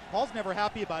 Paul's never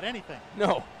happy about anything.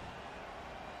 No.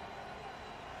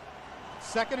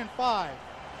 2nd and 5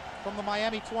 from the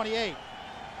Miami 28.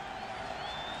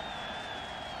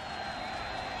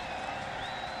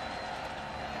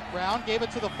 Brown gave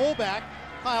it to the fullback.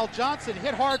 Kyle Johnson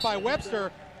hit hard by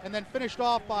Webster and then finished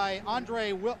off by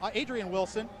Adrian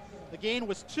Wilson. The gain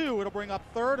was 2. It'll bring up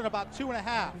 3rd and about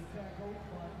 2.5.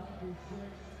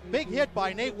 Big hit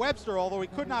by Nate Webster, although he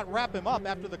could not wrap him up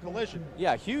after the collision.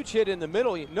 Yeah, huge hit in the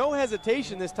middle. No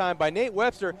hesitation this time by Nate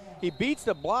Webster. He beats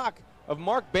the block of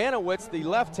Mark Banowitz, the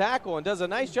left tackle, and does a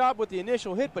nice job with the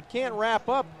initial hit, but can't wrap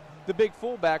up the big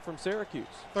fullback from Syracuse.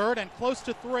 3rd and close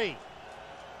to 3.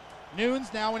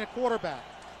 Nunes now in at quarterback.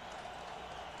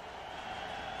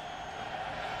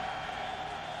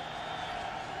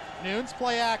 Nunes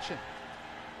play action.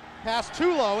 Pass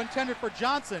too low, intended for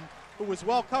Johnson, who was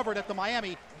well covered at the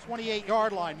Miami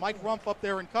 28-yard line. Mike Rumpf up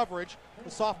there in coverage,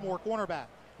 the sophomore cornerback.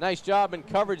 Nice job in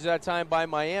coverage that time by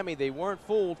Miami. They weren't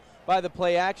fooled by the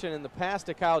play action, and the pass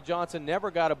to Kyle Johnson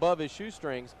never got above his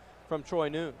shoestrings from Troy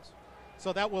Nunes.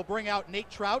 So that will bring out Nate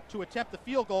Trout to attempt the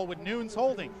field goal with Nunes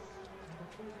holding.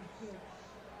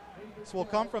 This will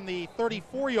come from the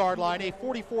 34-yard line, a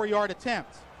 44-yard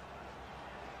attempt.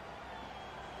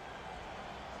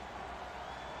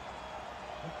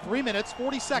 Three minutes,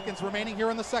 40 seconds remaining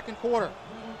here in the second quarter.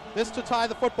 This to tie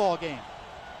the football game.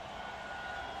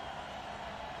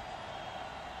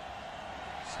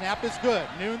 Snap is good.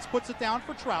 Nunes puts it down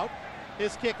for Trout.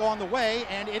 His kick on the way,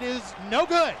 and it is no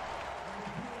good.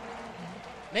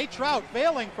 Nate Trout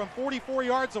failing from 44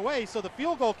 yards away, so the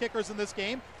field goal kickers in this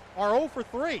game are 0 for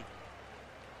 3.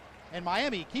 And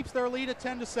Miami keeps their lead at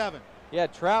 10-7. Yeah,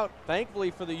 Trout, thankfully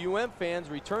for the UM fans,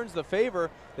 returns the favor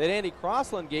that Andy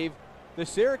Crossland gave the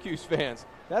Syracuse fans.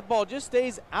 That ball just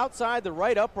stays outside the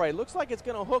right upright. Looks like it's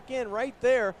going to hook in right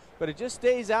there, but it just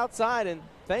stays outside, and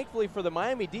thankfully for the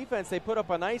Miami defense, they put up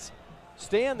a nice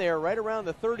stand there right around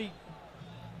the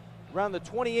around the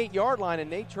 28-yard line, and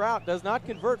Nate Trout does not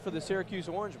convert for the Syracuse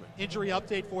Orangemen. Injury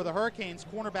update for the Hurricanes.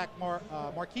 Cornerback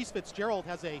Marquise Fitzgerald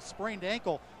has a sprained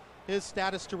ankle. His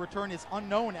status to return is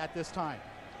unknown at this time.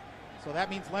 So that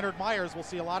means Leonard Myers will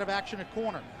see a lot of action at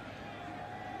corner.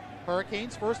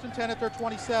 Hurricanes 1st and 10 at their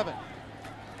 27.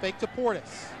 Fake to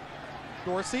Portis.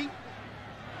 Dorsey.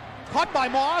 Caught by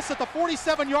Moss at the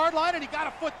 47-yard line, and he got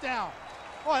a foot down.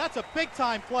 Oh, that's a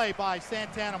big-time play by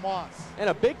Santana Moss. And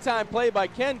a big-time play by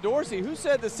Ken Dorsey. Who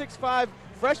said the 6'5"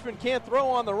 freshman can't throw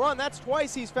on the run? That's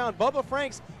twice he's found Bubba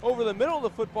Franks over the middle of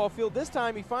the football field. This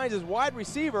time he finds his wide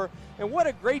receiver, and what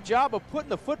a great job of putting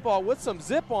the football with some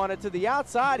zip on it to the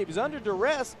outside. He was under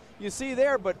duress, you see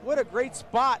there, but what a great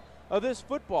spot of this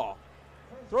football.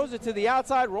 Throws it to the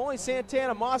outside where only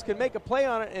Santana Moss can make a play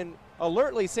on it, and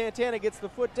alertly Santana gets the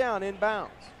foot down inbounds.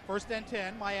 1st and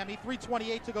 10, Miami,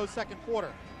 3:28 to go second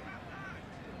quarter.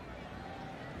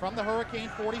 From the Hurricane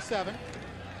 47,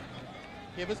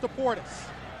 give us to Portis.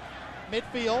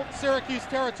 Midfield, Syracuse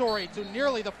territory to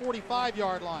nearly the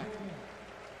 45-yard line.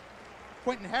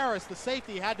 Quentin Harris, the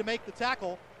safety, had to make the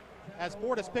tackle as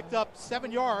Portis picked up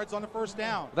 7 yards on the first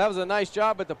down. That was a nice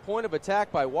job at the point of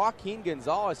attack by Joaquin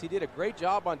Gonzalez. He did a great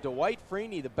job on Dwight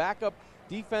Freeney, the backup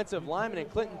defensive lineman, and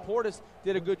Clinton Portis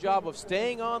did a good job of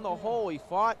staying on the hole. He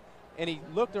fought and he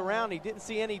looked around. He didn't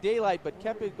see any daylight, but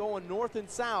kept it going north and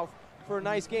south for a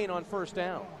nice gain on first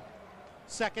down.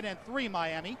 2nd and 3,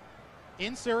 Miami,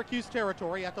 in Syracuse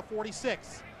territory at the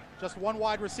 46. Just one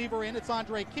wide receiver in. It's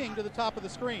Andre King to the top of the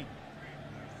screen.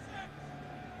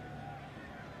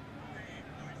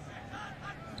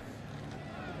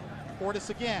 Portis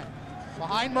again,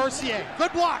 behind Mercier.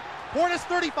 Good block. Portis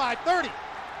 35-30.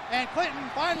 And Clinton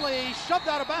finally shoved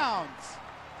out of bounds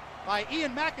by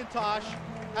Ian McIntosh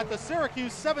at the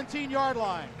Syracuse 17-yard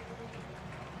line.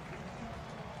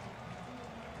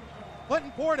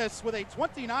 Clinton Portis with a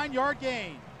 29-yard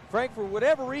gain. Frank, for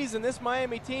whatever reason, this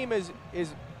Miami team is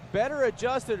better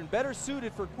adjusted and better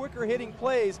suited for quicker hitting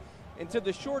plays into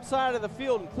the short side of the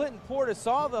field. And Clinton Portis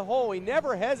saw the hole. He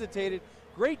never hesitated.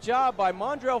 Great job by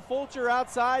Mondrell Fulcher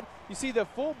outside. You see the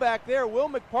fullback there, Will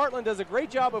McPartland, does a great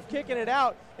job of kicking it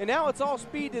out. And now it's all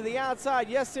speed to the outside.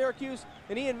 Yes, Syracuse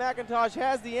and Ian McIntosh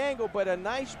has the angle, but a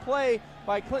nice play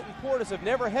by Clinton Portis of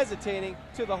never hesitating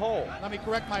to the hole. Let me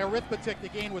correct my arithmetic. The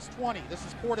gain was 20. This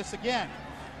is Portis again.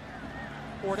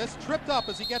 Portis tripped up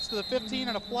as he gets to the 15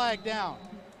 and a flag down.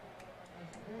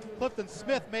 Clifton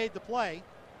Smith made the play,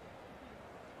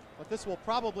 but this will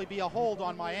probably be a hold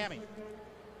on Miami.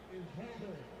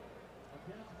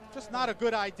 Just not a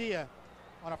good idea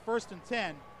on a 1st and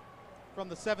 10 from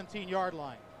the 17-yard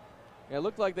line. Yeah, it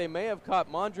looked like they may have caught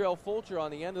Mondrell Fulcher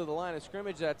on the end of the line of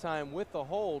scrimmage that time with the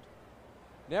hold.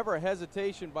 Never a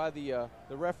hesitation by the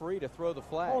referee to throw the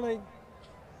flag. Holding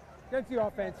against the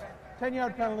offense.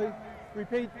 10-yard penalty.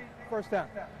 Repeat, first down.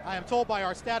 I am told by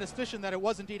our statistician that it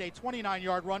was indeed a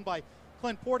 29-yard run by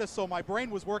Clint Portis, so my brain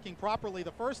was working properly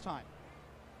the first time.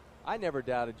 I never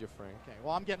doubted you, Frank. Okay,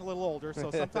 well, I'm getting a little older, so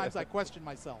sometimes I question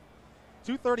myself.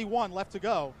 2:31 left to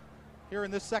go here in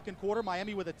this second quarter.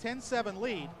 Miami with a 10-7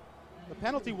 lead. The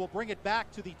penalty will bring it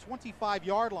back to the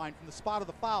 25-yard line from the spot of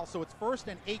the foul, so it's 1st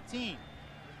and 18.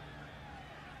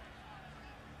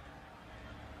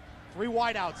 3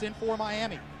 wideouts in for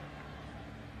Miami.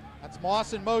 That's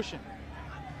Moss in motion.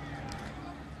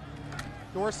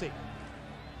 Dorsey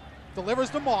delivers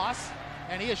to Moss,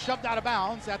 and he is shoved out of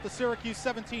bounds at the Syracuse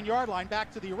 17-yard line,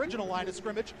 back to the original line of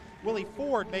scrimmage. Willie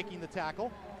Ford making the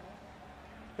tackle.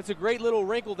 It's a great little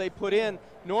wrinkle they put in.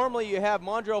 Normally you have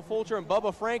Mondrell Fulcher and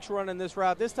Bubba Franks running this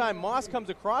route. This time Moss comes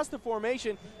across the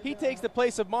formation. He takes the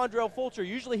place of Mondrell Fulcher.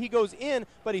 Usually he goes in,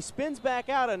 but he spins back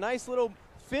out, a nice little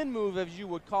fin move, as you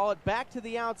would call it, back to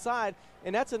the outside.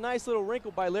 And that's a nice little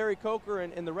wrinkle by Larry Coker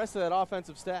and the rest of that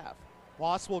offensive staff.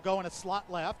 Moss will go in a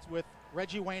slot left with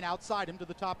Reggie Wayne outside him to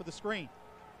the top of the screen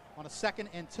on a 2nd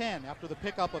and 10 after the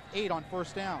pickup of 8 on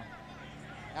first down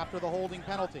after the holding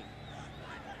penalty.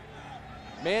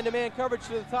 Man-to-man coverage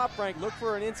to the top, Frank. Look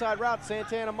for an inside route,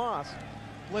 Santana Moss.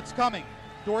 Blitz coming.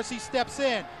 Dorsey steps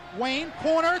in. Wayne,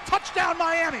 corner, touchdown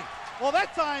Miami. Well,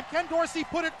 that time Ken Dorsey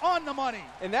put it on the money.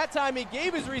 And that time he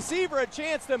gave his receiver a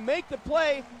chance to make the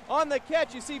play on the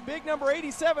catch. You see big number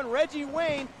 87, Reggie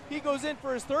Wayne. He goes in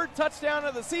for his 3rd touchdown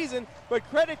of the season, but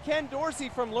credit Ken Dorsey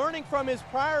from learning from his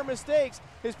prior mistakes,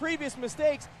 his previous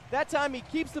mistakes. That time he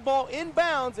keeps the ball in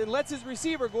bounds and lets his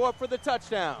receiver go up for the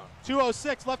touchdown.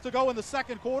 2:06 left to go in the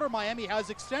second quarter. Miami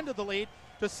has extended the lead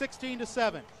to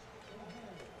 16-7.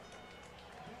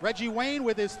 Reggie Wayne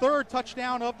with his 3rd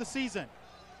touchdown of the season.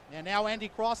 And now Andy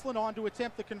Crossland on to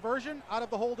attempt the conversion out of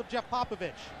the hold of Jeff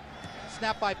Popovich.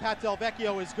 Snap by Pat Del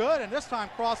Vecchio is good, and this time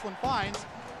Crossland finds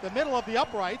the middle of the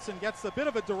uprights and gets a bit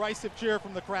of a derisive cheer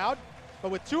from the crowd.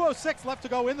 But with 2:06 left to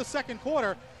go in the second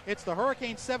quarter, it's the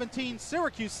Hurricanes 17,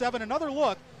 Syracuse 7. Another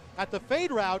look at the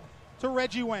fade route to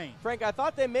Reggie Wayne. Frank, I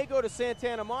thought they may go to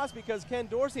Santana Moss because Ken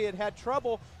Dorsey had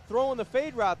trouble throwing the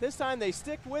fade route. This time they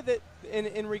stick with it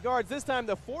in regards. This time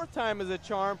the fourth time is a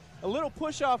charm. A little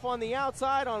push off on the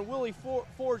outside on Willie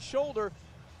Ford's shoulder.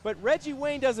 But Reggie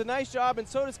Wayne does a nice job, and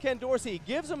so does Ken Dorsey. He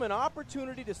gives him an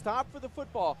opportunity to stop for the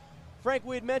football. Frank,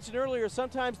 we had mentioned earlier,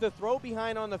 sometimes the throw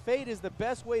behind on the fade is the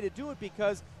best way to do it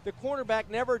because the cornerback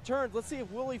never turns. Let's see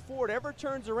if Willie Ford ever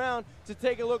turns around to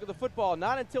take a look at the football.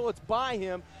 Not until it's by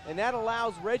him, and that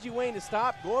allows Reggie Wayne to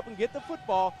stop, go up and get the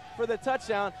football for the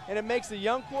touchdown, and it makes the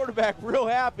young quarterback real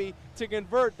happy to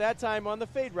convert that time on the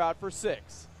fade route for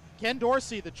 6. Ken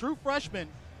Dorsey, the true freshman,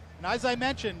 and as I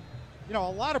mentioned, a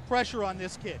lot of pressure on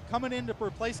this kid. Coming in to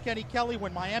replace Kenny Kelly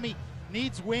when Miami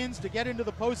needs wins to get into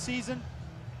the postseason.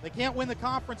 They can't win the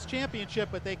conference championship,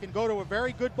 but they can go to a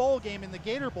very good bowl game in the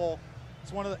Gator Bowl.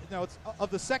 It's one of the, it's of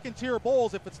the second-tier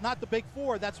bowls. If it's not the Big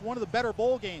Four, that's one of the better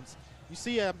bowl games. You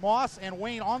see Moss and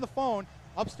Wayne on the phone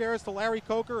upstairs to Larry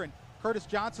Coker and Curtis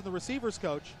Johnson, the receivers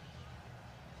coach.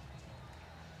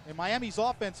 And Miami's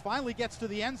offense finally gets to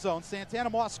the end zone. Santana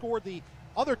Moss scored the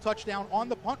other touchdown on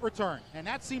the punt return, and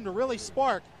that seemed to really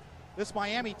spark this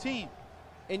Miami team.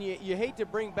 And you hate to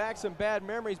bring back some bad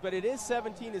memories, but it is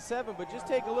 17-7. But just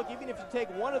take a look. Even if you take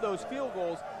one of those field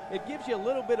goals, it gives you a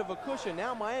little bit of a cushion.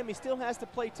 Now Miami still has to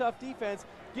play tough defense,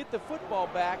 get the football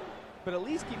back, but at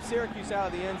least keep Syracuse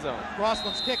out of the end zone.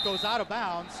 Crossland's kick goes out of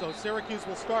bounds, so Syracuse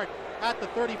will start at the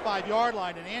 35-yard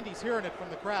line, and Andy's hearing it from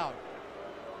the crowd.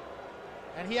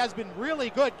 And he has been really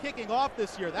good kicking off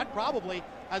this year. That probably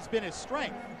has been his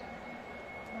strength.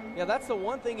 Yeah, that's the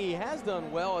one thing he has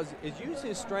done well is use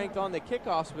his strength on the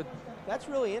kickoffs, but that's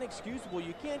really inexcusable.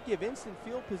 You can't give instant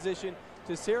field position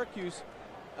to Syracuse,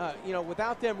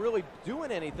 without them really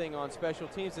doing anything on special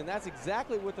teams, and that's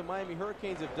exactly what the Miami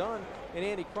Hurricanes have done, and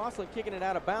Andy Crossland kicking it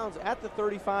out of bounds at the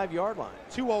 35-yard line.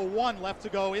 2:01 left to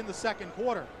go in the second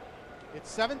quarter.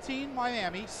 It's 17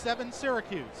 Miami, 7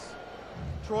 Syracuse.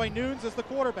 Troy Nunes is the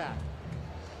quarterback.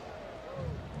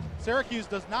 Syracuse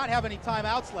does not have any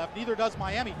timeouts left, neither does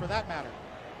Miami for that matter.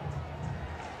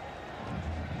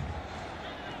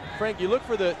 Frank, you look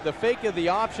for the fake of the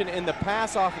option and the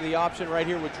pass off of the option right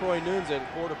here with Troy Nunes at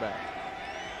quarterback.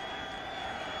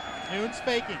 Nunes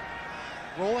faking,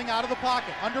 rolling out of the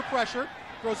pocket, under pressure,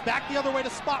 throws back the other way to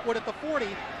Spotwood at the 40,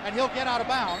 and he'll get out of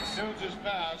bounds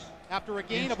after a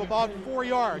gain of about 4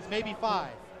 yards, maybe 5.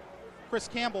 Chris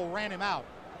Campbell ran him out.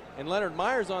 And Leonard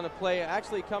Myers on the play,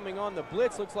 actually coming on the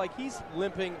blitz. Looks like he's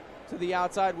limping to the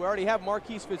outside. We already have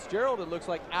Marquise Fitzgerald, it looks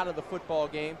like, out of the football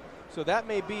game. So that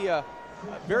may be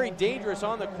very dangerous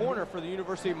on the corner for the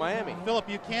University of Miami. Philip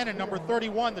Buchanan, number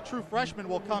 31, the true freshman,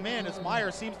 will come in as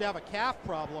Myers seems to have a calf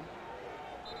problem.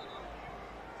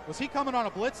 Was he coming on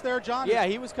a blitz there, John? Yeah,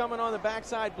 he was coming on the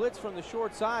backside blitz from the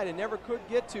short side and never could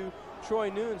get to Troy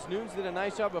Nunes. Nunes did a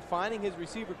nice job of finding his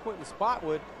receiver, Quentin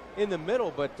Spotwood, in the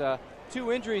middle, but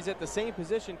 2 injuries at the same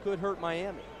position could hurt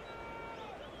Miami.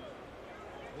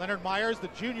 Leonard Myers, the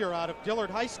junior out of Dillard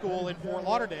High School in Fort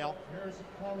Lauderdale.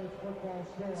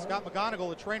 Scott McGonigal,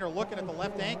 the trainer, looking at the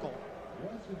left ankle.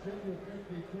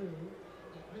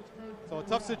 So a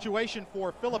tough situation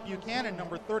for Philip Buchanan,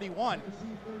 number 31.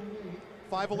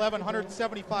 5'11",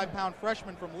 175-pound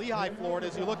freshman from Lehigh, Florida.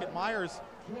 As you look at Myers'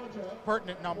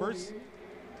 pertinent numbers.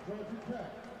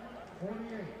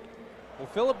 Well,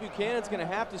 Philip Buchanan's going to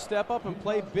have to step up and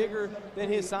play bigger than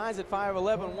his size at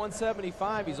 5'11",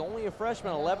 175. He's only a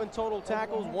freshman, 11 total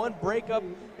tackles, 1 breakup,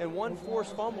 and 1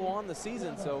 forced fumble on the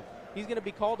season. So he's going to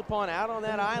be called upon out on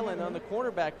that island on the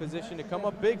cornerback position to come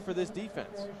up big for this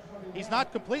defense. He's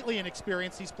not completely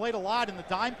inexperienced. He's played a lot in the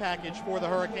dime package for the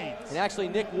Hurricanes. And actually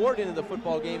Nick Ward into the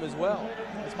football game as well.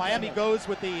 As Miami goes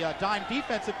with the dime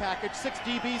defensive package, 6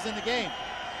 DBs in the game.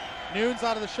 Nunes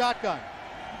out of the shotgun.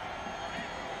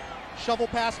 Shovel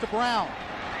pass to Brown.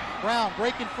 Brown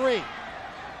breaking free.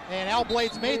 And Al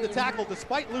Blades made the tackle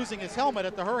despite losing his helmet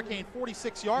at the Hurricane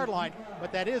 46-yard line,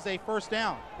 but that is a first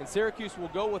down. And Syracuse will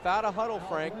go without a huddle,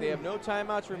 Frank. They have no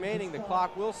timeouts remaining. The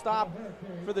clock will stop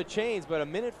for the chains, but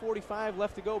 1:45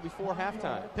 left to go before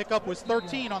halftime. Pickup was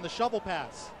 13 on the shovel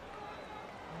pass.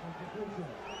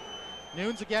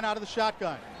 Nunes again out of the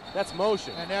shotgun. That's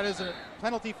motion. And that is a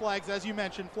penalty flags, as you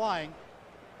mentioned, flying.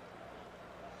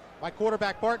 My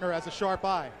quarterback partner has a sharp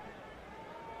eye.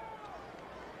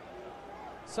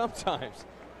 Sometimes.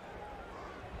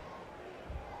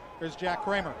 Here's Jack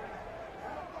Kramer.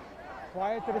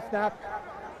 Quiet to the snap.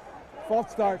 False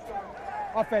start.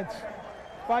 Offense.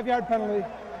 5-yard penalty.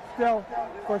 Still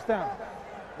first down.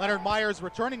 Leonard Myers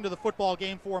returning to the football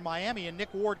game for Miami, and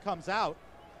Nick Ward comes out.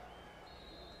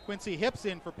 Quincy Hips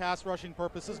in for pass rushing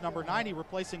purposes, number 90,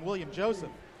 replacing William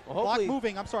Joseph. Well, Clock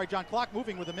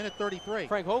moving with a minute 33.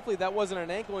 Frank, hopefully that wasn't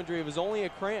an ankle injury. It was only a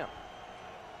cramp.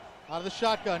 Out of the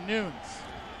shotgun, Nunes.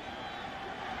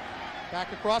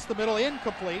 Back across the middle,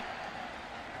 incomplete.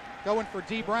 Going for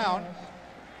D. Brown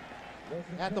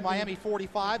at the Miami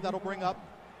 45. That'll bring up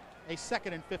a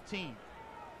 2nd and 15.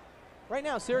 Right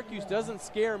now, Syracuse doesn't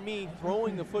scare me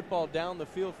throwing the football down the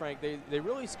field, Frank. They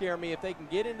really scare me if they can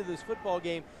get into this football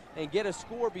game and get a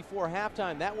score before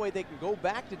halftime. That way they can go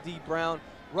back to D. Brown,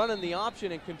 running the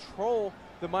option and control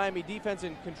the Miami defense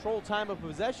and control time of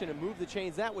possession and move the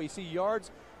chains that way. You see yards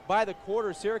by the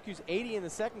quarter, Syracuse 80 in the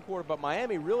second quarter, but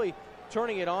Miami really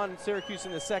turning it on Syracuse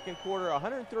in the second quarter,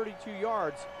 132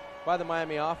 yards by the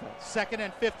Miami offense. 2nd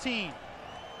and 15.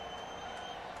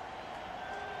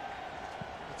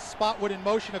 It's Spotwood in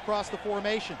motion across the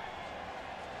formation.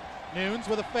 Nunes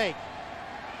with a fake.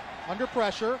 Under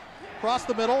pressure, across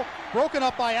the middle, broken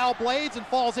up by Al Blades and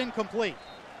falls incomplete.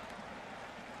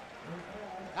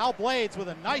 Al Blades with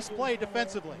a nice play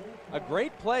defensively. A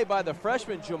great play by the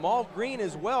freshman Jamal Green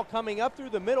as well, coming up through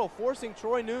the middle, forcing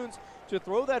Troy Nunes to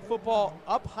throw that football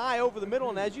up high over the middle.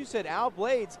 And as you said, Al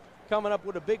Blades coming up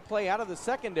with a big play out of the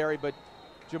secondary, but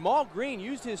Jamal Green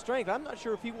used his strength. I'm not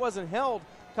sure if he wasn't held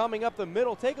coming up the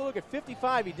middle. Take a look at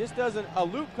 55. He just does a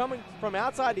loop coming from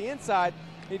outside to inside.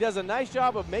 He does a nice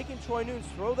job of making Troy Nunes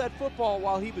throw that football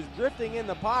while he was drifting in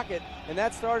the pocket, and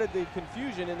that started the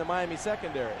confusion in the Miami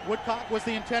secondary. Woodcock was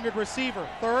the intended receiver.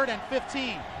 3rd and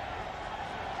 15.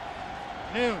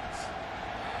 Nunes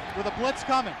with a blitz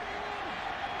coming.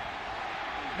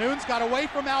 Nunes got away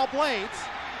from Al Blades,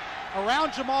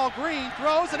 around Jamal Green,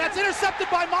 throws, and that's intercepted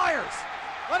by Myers.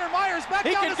 Leonard Myers back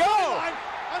down the sideline,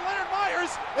 and Leonard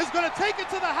Myers is going to take it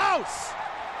to the house.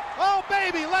 Oh,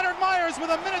 baby, Leonard Myers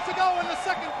with a minute to go in the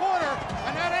second quarter,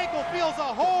 and that ankle feels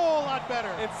a whole lot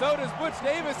better. And so does Butch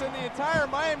Davis and the entire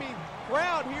Miami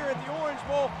crowd here at the Orange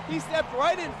Bowl. He stepped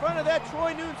right in front of that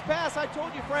Troy Nunes pass. I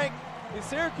told you, Frank, the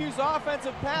Syracuse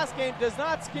offensive pass game does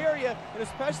not scare you, and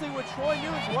especially with Troy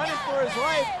Nunes running for his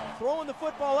life, throwing the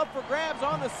football up for grabs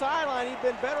on the sideline. He'd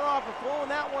been better off of throwing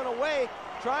that one away,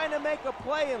 trying to make a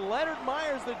play, and Leonard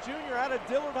Myers, the junior out of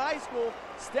Dillard High School,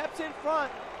 steps in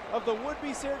front of the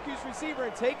would-be Syracuse receiver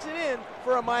and takes it in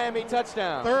for a Miami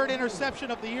touchdown. 3rd interception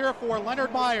of the year for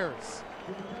Leonard Myers.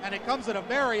 And it comes at a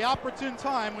very opportune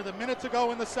time with a minute to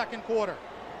go in the second quarter.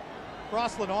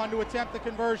 Crossland on to attempt the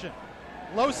conversion.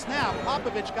 Low snap,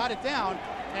 Popovich got it down,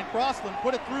 and Crossland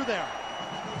put it through there.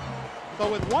 So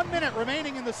with 1 minute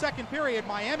remaining in the second period,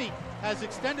 Miami has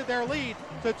extended their lead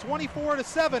to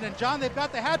 24-7. And John, they've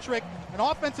got the hat trick, an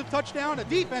offensive touchdown, a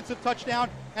defensive touchdown,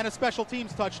 and a special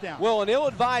teams touchdown. Well, an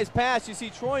ill-advised pass. You see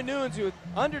Troy Nunes, who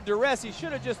under duress, he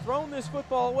should have just thrown this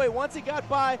football away once he got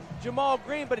by Jamal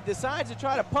Green, but he decides to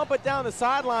try to pump it down the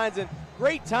sidelines, and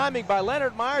great timing by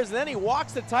Leonard Myers, and then he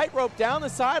walks the tightrope down the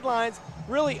sidelines,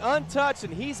 really untouched,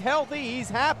 and he's healthy, he's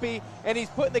happy, and he's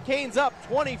putting the Canes up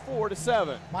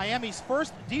 24-7. Miami's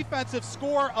first defensive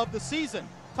score of the season,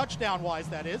 touchdown-wise,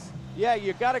 that is. Yeah,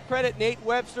 you got to credit Nate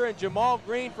Webster and Jamal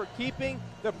Green for keeping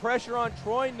the pressure on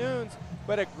Troy Nunes,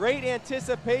 but a great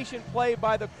anticipation play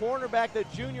by the cornerback, the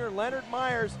junior Leonard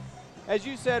Myers. As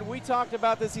you said, we talked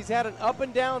about this. He's had an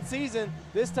up-and-down season.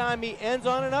 This time he ends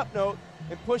on an up note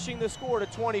and pushing the score to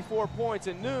 24 points.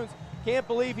 And Nunes can't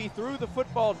believe he threw the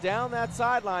football down that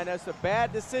sideline. That's a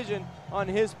bad decision on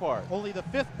his part. Only the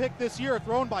 5th pick this year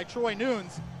thrown by Troy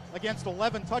Nunes against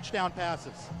 11 touchdown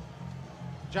passes.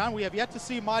 John, we have yet to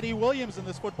see Monty Williams in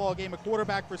this football game, a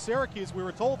quarterback for Syracuse. We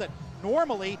were told that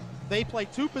normally they play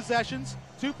 2 possessions,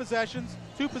 2 possessions,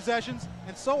 2 possessions,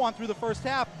 and so on through the first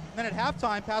half. And then at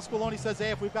halftime, Pasqualoni says,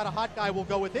 hey, if we've got a hot guy, we'll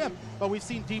go with him. But we've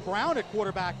seen D. Brown at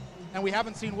quarterback, and we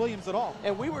haven't seen Williams at all.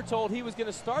 And we were told he was going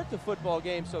to start the football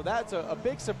game, so that's a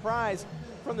big surprise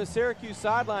from the Syracuse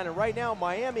sideline. And right now,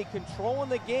 Miami controlling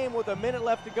the game with a minute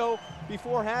left to go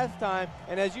before halftime.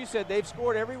 And as you said, they've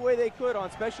scored every way they could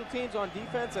on special teams, on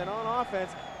defense, and on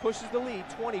offense. Pushes the lead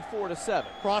 24-7.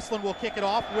 Crossland will kick it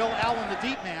off. Will Allen, the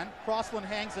deep man. Crossland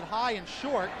hangs it high and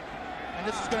short. And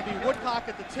this is going to be Woodcock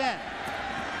at the 10.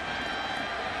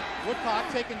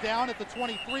 Woodcock taken down at the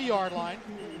 23-yard line.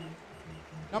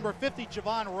 Number 50,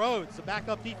 Javon Rhodes, the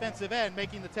backup defensive end,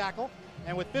 making the tackle.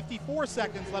 And with 54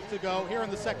 seconds left to go here in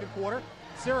the second quarter,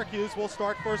 Syracuse will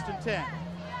start 1st and 10.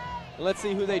 Let's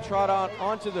see who they trot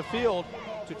onto the field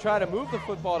to try to move the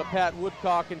football to Pat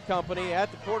Woodcock and company at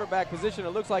the quarterback position. It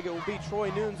looks like it will be Troy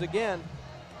Nunes again.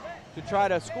 to try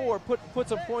to score, put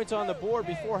some points on the board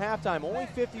before halftime. Only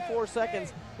 54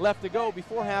 seconds left to go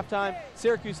before halftime.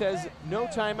 Syracuse has no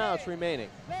timeouts remaining.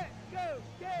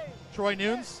 Troy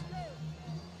Nunes,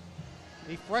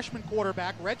 a freshman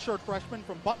quarterback, redshirt freshman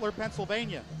from Butler,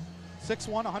 Pennsylvania. 6'1",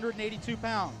 182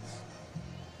 pounds.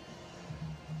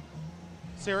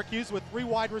 Syracuse with 3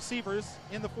 wide receivers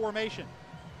in the formation.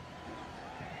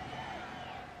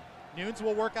 Nunes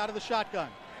will work out of the shotgun.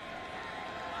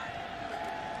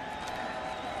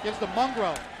 Gives to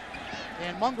Mungro.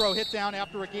 And Mungro hit down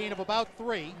after a gain of about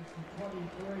 3.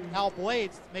 Al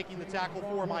Blades making the tackle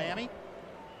for Miami.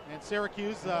 And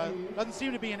Syracuse doesn't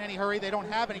seem to be in any hurry. They don't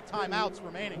have any timeouts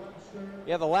remaining.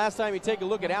 Yeah, the last time you take a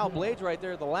look at Al Blades right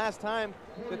there, the last time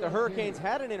that the Hurricanes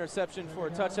had an interception for a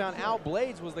touchdown, Al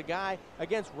Blades was the guy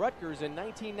against Rutgers in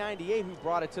 1998 who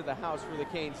brought it to the house for the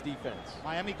Canes defense.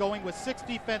 Miami going with 6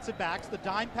 defensive backs, the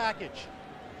dime package.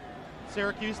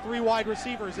 Syracuse 3 wide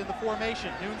receivers in the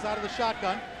formation. Nunes out of the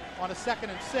shotgun on a 2nd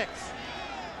and 6.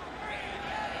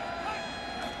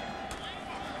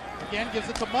 Again, gives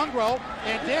it to Mungro,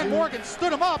 and Dan Morgan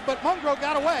stood him up, but Mungro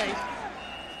got away.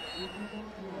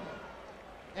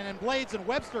 And then Blades and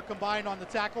Webster combined on the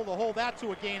tackle to hold that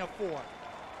to a gain of 4.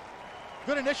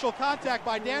 Good initial contact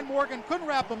by Dan Morgan, couldn't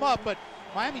wrap him up, but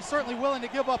Miami's certainly willing to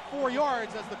give up 4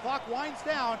 yards as the clock winds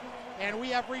down, and we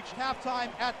have reached halftime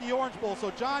at the Orange Bowl.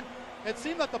 So, John, it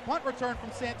seemed that the punt return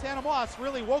from Santana Moss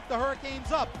really woke the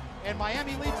Hurricanes up, and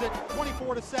Miami leads it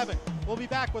 24-7. We'll be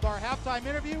back with our halftime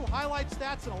interview, highlight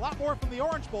stats, and a lot more from the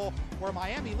Orange Bowl, where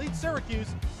Miami leads Syracuse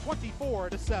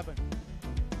 24-7.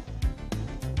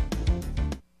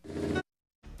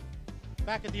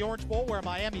 Back at the Orange Bowl, where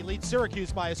Miami leads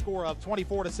Syracuse by a score of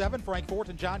 24-7. Frank Fort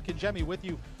and John Congemi with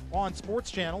you on Sports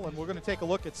Channel, and we're going to take a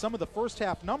look at some of the first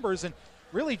half numbers. And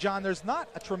really, John, there's not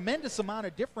a tremendous amount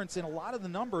of difference in a lot of the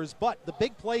numbers, but the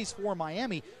big plays for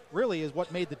Miami really is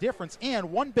what made the difference.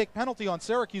 And one big penalty on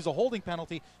Syracuse, a holding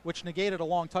penalty, which negated a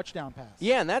long touchdown pass.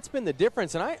 Yeah, and that's been the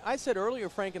difference. And I said earlier,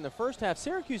 Frank, in the first half,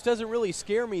 Syracuse doesn't really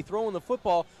scare me throwing the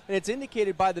football, and it's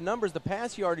indicated by the numbers. The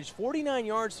pass yardage, 49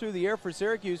 yards through the air for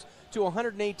Syracuse to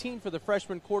 118 for the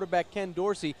freshman quarterback Ken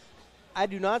Dorsey. I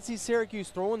do not see Syracuse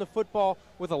throwing the football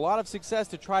with a lot of success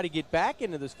to try to get back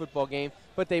into this football game,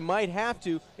 but they might have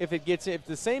to if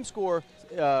the same score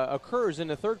occurs in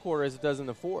the third quarter as it does in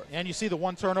the fourth. And you see the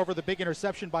one turnover, the big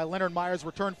interception by Leonard Myers,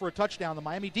 returned for a touchdown. The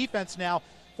Miami defense now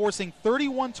forcing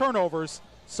 31 turnovers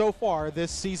so far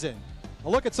this season. A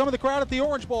look at some of the crowd at the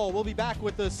Orange Bowl. We'll be back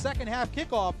with the second half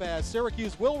kickoff as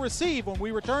Syracuse will receive when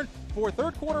we return for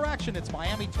third quarter action. It's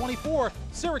Miami 24,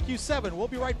 Syracuse 7. We'll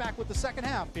be right back with the second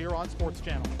half here on Sports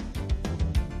Channel.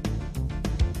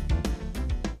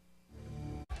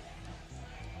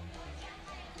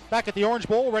 Back at the Orange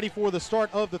Bowl, ready for the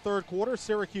start of the third quarter.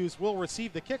 Syracuse will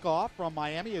receive the kickoff from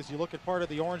Miami as you look at part of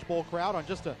the Orange Bowl crowd on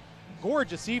just a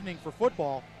gorgeous evening for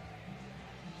football.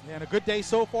 And a good day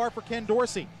so far for Ken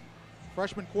Dorsey.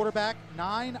 Freshman quarterback,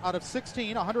 9 out of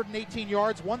 16, 118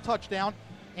 yards, 1 touchdown,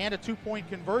 and a 2-point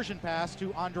conversion pass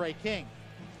to Andre King.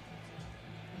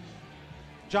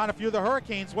 John, if you're the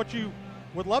Hurricanes, what you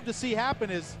would love to see happen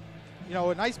is,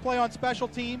 a nice play on special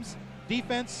teams,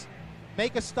 defense,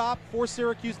 make a stop, force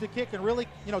Syracuse to kick, and really,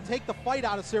 take the fight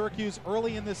out of Syracuse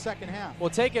early in this second half. Well,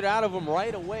 take it out of them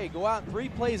right away. Go out 3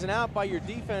 plays and out by your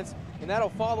defense, and that'll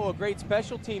follow a great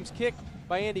special teams kick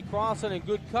by Andy Crossan and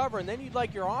good cover, and then you'd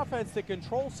like your offense to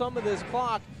control some of this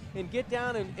clock and get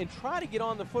down and try to get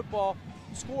on the football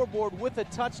scoreboard with a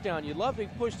touchdown. You'd love to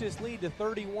push this lead to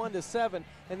 31-7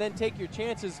 and then take your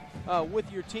chances with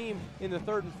your team in the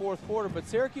third and fourth quarter. But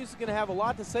Syracuse is going to have a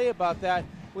lot to say about that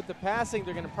with the passing.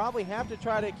 They're going to probably have to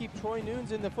try to keep Troy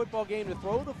Nunes in the football game to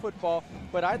throw the football,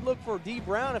 but I'd look for D.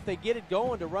 Brown if they get it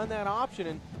going to run that option,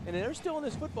 and they're still in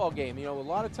this football game. A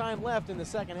lot of time left in the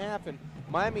second half, and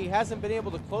Miami hasn't been able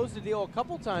to close the deal a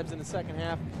couple times in the second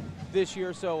half this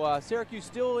year, so Syracuse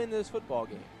still in this football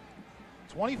game.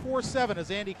 24-7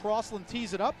 as Andy Crossan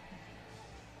tees it up.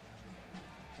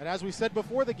 And as we said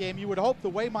before the game, you would hope the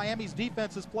way Miami's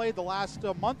defense has played the last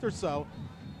month or so,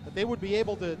 that they would be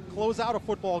able to close out a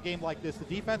football game like this. The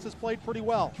defense has played pretty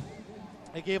well.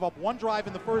 They gave up 1 drive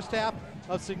in the first half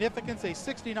of significance, a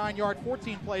 69-yard,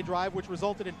 14-play drive, which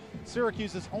resulted in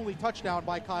Syracuse's only touchdown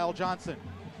by Kyle Johnson.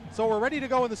 So we're ready to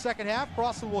go in the second half.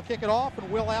 Crossan will kick it off, and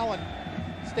Will Allen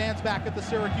stands back at the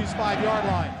Syracuse 5-yard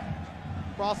line.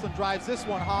 Crossan drives this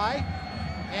one high,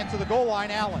 and to the goal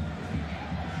line, Allen.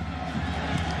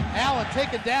 Allen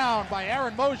taken down by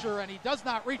Aaron Mosier, and he does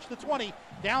not reach the 20,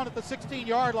 down at the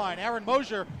 16-yard line. Aaron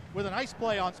Mosier with a nice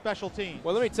play on special teams.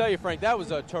 Well, let me tell you, Frank, that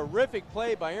was a terrific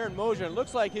play by Aaron Mosier. It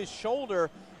looks like his shoulder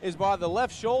is by the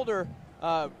left shoulder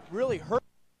really hurt.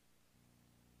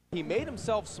 He made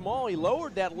himself small. He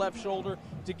lowered that left shoulder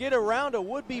to get around a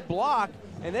would-be block,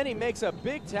 and then he makes a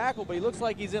big tackle, but he looks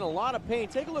like he's in a lot of pain.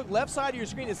 Take a look left side of your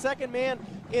screen, the second man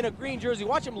in a green jersey.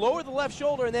 Watch him lower the left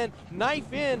shoulder and then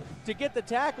knife in to get the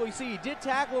tackle. You see he did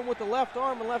tackle him with the left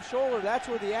arm and left shoulder. That's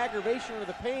where the aggravation or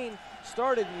the pain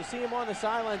started, and you see him on the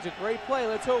sidelines. A great play.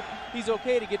 Let's hope he's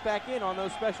okay to get back in on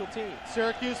those special teams.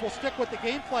 Syracuse will stick with the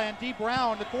game plan. D.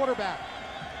 Brown, the quarterback.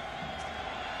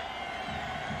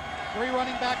 3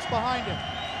 running backs behind him.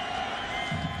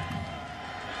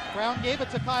 Brown gave it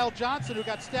to Kyle Johnson, who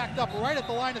got stacked up right at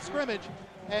the line of scrimmage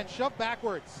and shoved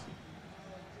backwards.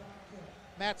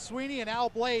 Matt Sweeney and Al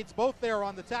Blades both there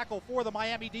on the tackle for the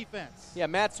Miami defense. Yeah,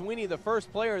 Matt Sweeney, the first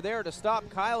player there to stop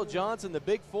Kyle Johnson, the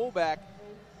big fullback.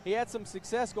 He had some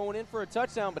success going in for a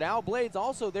touchdown, but Al Blades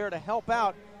also there to help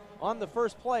out on the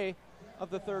first play of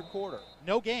the third quarter.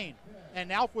 No gain. And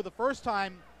now for the first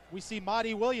time, we see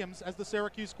Monty Williams as the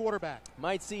Syracuse quarterback.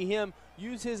 Might see him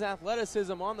use his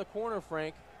athleticism on the corner,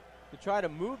 Frank, to try to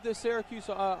move the Syracuse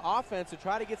offense, to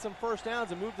try to get some first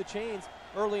downs and move the chains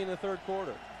early in the third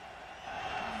quarter.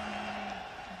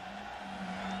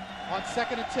 On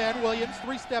 2nd and 10, Williams,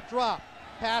 3-step drop.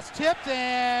 Pass tipped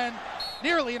and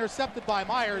nearly intercepted by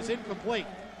Myers, incomplete.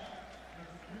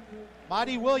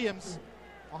 Monty Williams,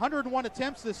 101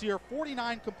 attempts this year,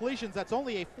 49 completions. That's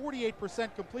only a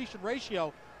 48% completion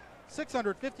ratio.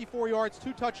 654 yards,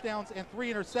 2 touchdowns, and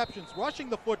 3 interceptions. Rushing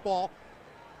the football,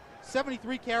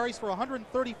 73 carries for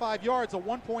 135 yards, a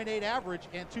 1.8 average,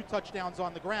 and 2 touchdowns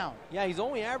on the ground. Yeah, he's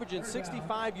only averaging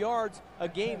 65 yards a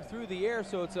game through the air,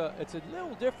 so it's a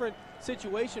little different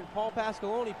situation. Paul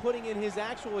Pasqualoni putting in his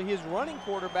running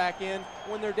quarterback in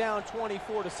when they're down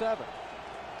 24-7.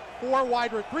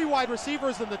 3 wide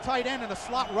receivers and the tight end and a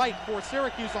slot right for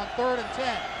Syracuse on 3rd and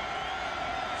 10.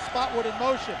 Spotwood in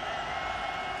motion.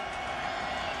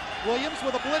 Williams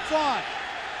with a blitz on.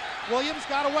 Williams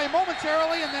got away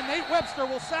momentarily, and then Nate Webster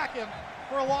will sack him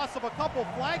for a loss of a couple.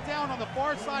 Flag down on the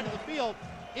far side of the field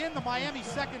in the Miami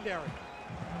secondary.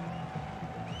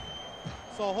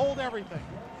 So hold everything.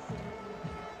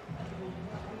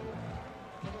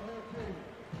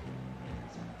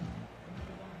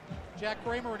 Jack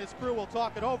Kramer and his crew will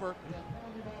talk it over.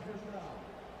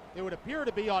 It would appear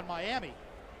to be on Miami.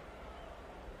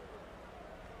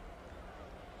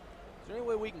 Is there any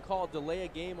way we can call delay a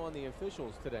game on the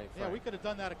officials today, Frank? Yeah, we could have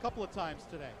done that a couple of times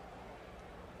today.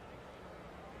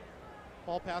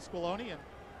 Paul Pasqualoni, and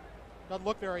doesn't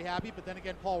look very happy, but then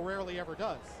again, Paul rarely ever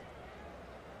does.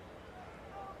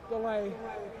 Delay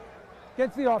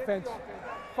against the offense.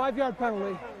 5-yard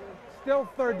penalty. Still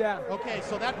 3rd down. Okay,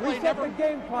 so that play Reset the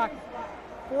game clock.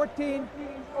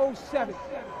 14:07.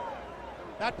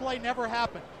 That play never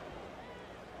happened.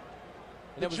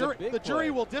 And The jury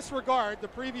will disregard the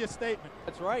previous statement.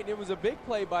 That's right, and it was a big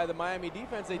play by the Miami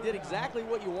defense. They did exactly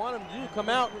what you want them to do, come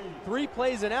out 3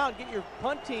 plays and out, get your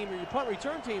punt team or your punt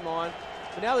return team on.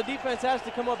 But now the defense has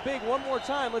to come up big one more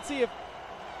time. Let's see if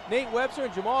Nate Webster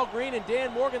and Jamal Green and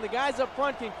Dan Morgan, the guys up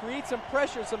front, can create some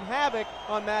pressure, some havoc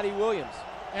on Matty Williams.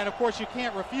 And of course, you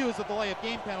can't refuse a delay of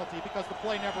game penalty because the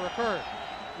play never occurred.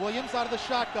 Williams out of the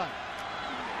shotgun.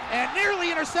 And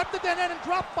nearly intercepted, then and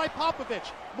dropped by Popovich.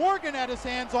 Morgan had his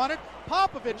hands on it.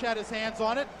 Popovich had his hands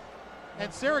on it.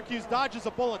 And Syracuse dodges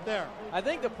a bullet there. I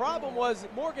think the problem was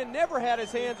Morgan never had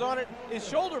his hands on it. His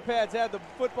shoulder pads had the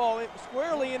football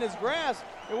squarely in his grasp.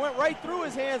 It went right through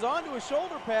his hands onto his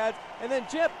shoulder pads. And then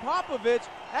Jeff Popovich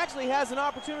actually has an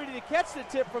opportunity to catch the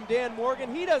tip from Dan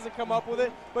Morgan. He doesn't come up with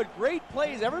it, but great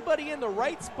plays. Everybody in the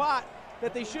right spot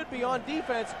that they should be on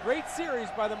defense. Great series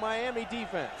by the Miami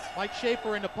defense. Mike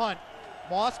Schaefer in the punt.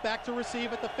 Moss back to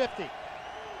receive at the 50.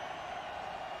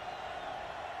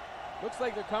 Looks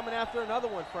like they're coming after another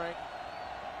one, Frank.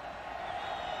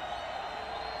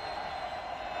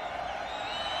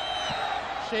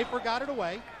 Schaefer got it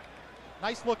away.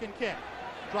 Nice looking kick.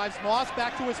 Drives Moss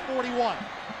back to his 41.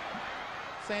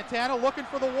 Santana looking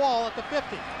for the wall at the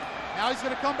 50. Now he's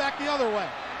going to come back the other way.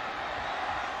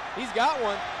 He's got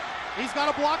one. He's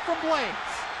got a block from Blades.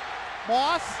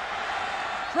 Moss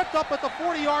tripped up at the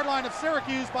 40-yard line of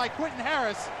Syracuse by Quentin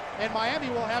Harris, and Miami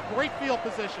will have great field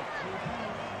position.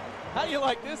 How do you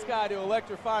like this guy to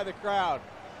electrify the crowd?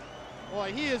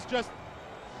 Boy, he is just,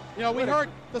 you know, we heard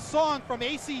the song from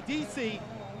AC/DC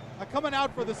coming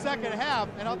out for the second half,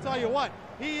 and I'll tell you what,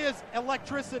 he is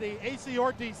electricity, AC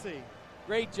or DC.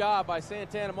 Great job by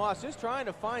Santana Moss, just trying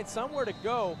to find somewhere to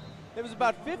go. It was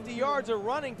about 50 yards of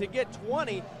running to get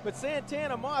 20, but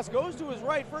Santana Moss goes to his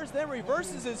right first, then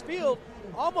reverses his field,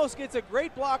 almost gets a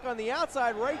great block on the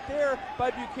outside right there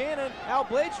by Buchanan. Al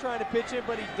Blades trying to pitch in,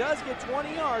 but he does get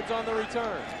 20 yards on the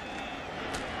return.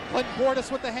 Clinton Portis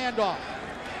with the handoff.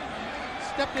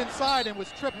 stepped inside and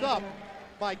was tripped up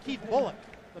by Keith Bullock,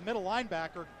 the middle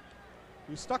linebacker,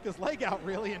 who stuck his leg out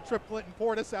really and tripped Clinton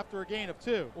Portis after a gain of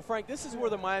 2. Well, Frank, this is where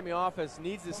the Miami offense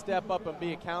needs to step up and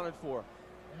be accounted for.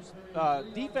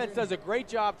 Defense does a great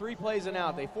job 3 plays and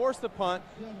out. They force the punt.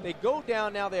 They go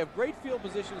down now. They have great field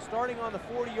position starting on the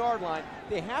 40-yard line.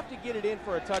 They have to get it in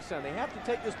for a touchdown. They have to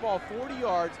take this ball 40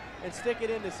 yards and stick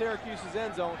it into Syracuse's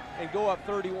end zone and go up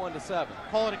 31-7.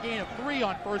 Call it a gain of 3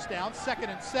 on first down, 2nd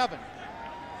and 7.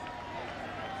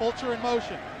 Fulcher in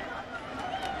motion.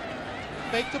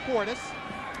 Fake to Portis.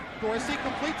 Dorsey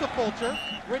complete to Fulcher.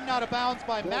 Ridden out of bounds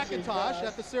by McIntosh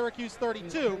at the Syracuse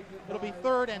 32. It'll be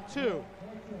 3rd and 2.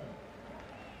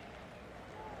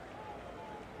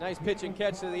 Nice pitch and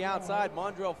catch to the outside.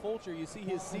 Mondrell Fulcher, you see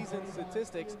his season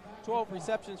statistics, 12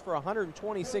 receptions for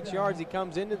 126 yards. He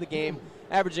comes into the game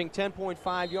averaging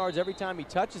 10.5 yards every time he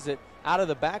touches it out of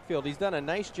the backfield. He's done a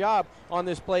nice job on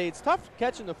this play. It's tough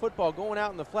catching the football, going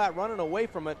out in the flat, running away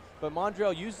from it, but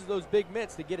Mondrell uses those big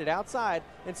mitts to get it outside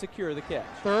and secure the catch.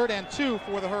 3rd and 2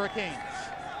 for the Hurricanes.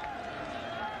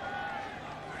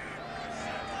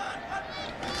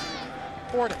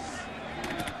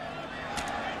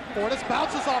 Portis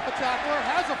bounces off a tackler,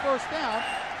 has a first down,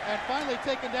 and finally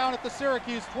taken down at the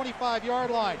Syracuse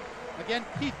 25-yard line. Again,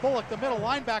 Keith Bullock, the middle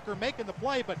linebacker, making the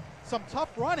play, but some tough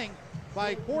running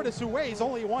by Portis, who weighs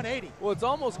only 180. Well, it's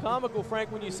almost comical,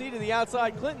 Frank, when you see to the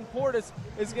outside, Clinton Portis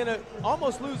is going to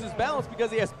almost lose his balance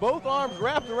because he has both arms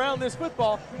wrapped around this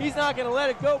football. He's not going to let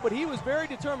it go, but he was very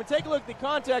determined. Take a look at the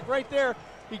contact right there.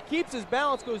 He keeps his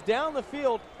balance, goes down the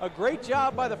field. A great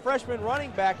job by the freshman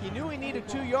running back. He knew he needed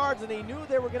 2 yards, and he knew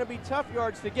they were going to be tough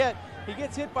yards to get. He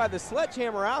gets hit by the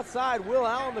sledgehammer outside. Will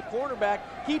Allen, the cornerback,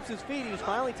 keeps his feet. He was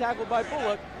finally tackled by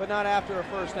Bullock, but not after a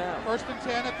first down. 1st and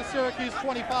 10 at the Syracuse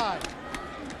 25.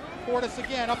 Portis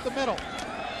again up the middle.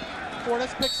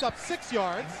 Portis picks up 6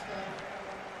 yards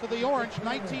to the orange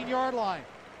 19-yard line.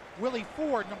 Willie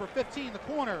Ford, number 15, the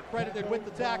corner, credited with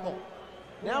the tackle.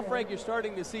 Now, Frank, you're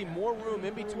starting to see more room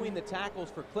in between the tackles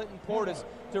for Clinton Portis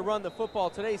to run the football.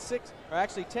 Today,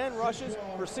 10 rushes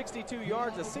for 62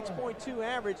 yards, a 6.2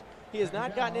 average. He has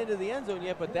not gotten into the end zone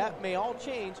yet, but that may all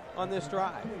change on this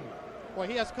drive. Well,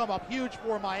 he has come up huge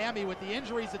for Miami with the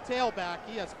injuries at tailback.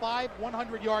 He has 5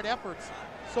 100-yard efforts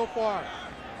so far.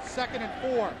 2nd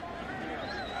and 4.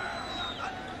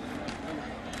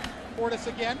 Portis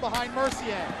again behind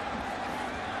Mercier.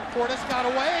 Portis got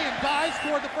away and dives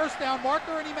toward the first down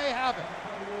marker, and he may have it.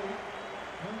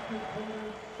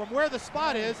 From where the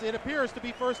spot is, it appears to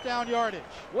be first down yardage.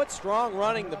 What strong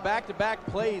running, the back-to-back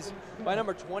plays by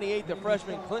number 28, the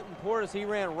freshman Clinton Portis. He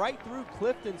ran right through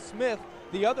Clifton Smith,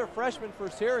 the other freshman for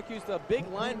Syracuse, the big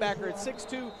linebacker at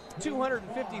 6'2",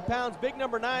 250 pounds, big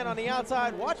number 9 on the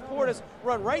outside. Watch Portis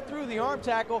run right through the arm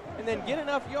tackle and then get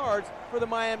enough yards for the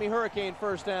Miami Hurricane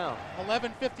first down.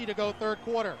 11:50 to go, third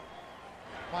quarter.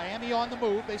 Miami on the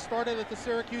move. They started at the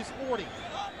Syracuse 40.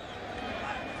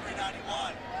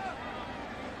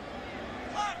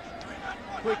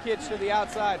 Quick hitch to the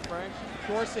outside, Frank.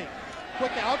 Dorsey,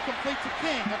 quick out, complete to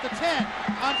King at the 10.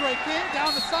 Andre King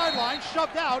down the sideline,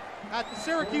 shoved out at the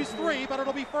Syracuse 3, but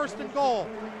it'll be 1st and goal.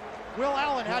 Will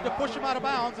Allen had to push him out of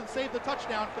bounds and save the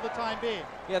touchdown for the time being.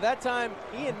 Yeah, that time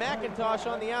Ian McIntosh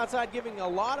on the outside giving a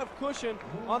lot of cushion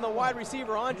on the wide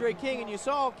receiver Andre King, and you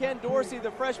saw Ken Dorsey,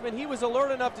 the freshman, he was alert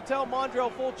enough to tell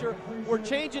Mondrell Fulcher, we're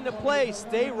changing the play,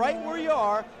 stay right where you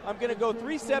are. I'm going to go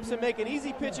 3 steps and make an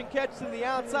easy pitch and catch to the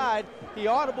outside. He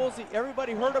audibles,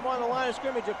 everybody heard him on the line of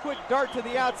scrimmage, a quick dart to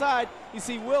the outside. You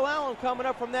see Will Allen coming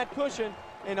up from that cushion.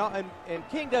 And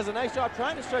King does a nice job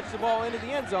trying to stretch the ball into the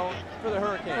end zone for the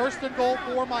Hurricanes. 1st and goal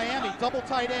for Miami, double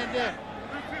tight end in.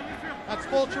 That's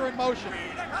Fulcher in motion.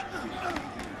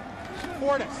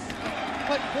 Portis,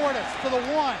 Clinton Portis to the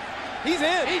 1. He's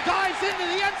in. He dives into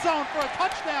the end zone for a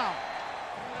touchdown.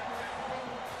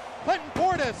 Clinton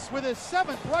Portis with his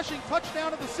 7th rushing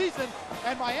touchdown of the season,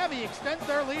 and Miami extends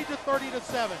their lead to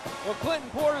 30-7. Well, Clinton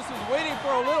Portis was waiting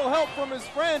for a little help from his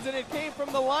friends, and it came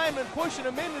from the lineman pushing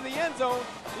him into the end zone.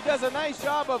 He does a nice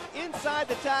job of inside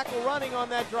the tackle running on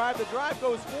that drive. The drive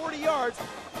goes 40 yards.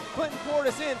 Clinton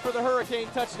Portis in for the Hurricane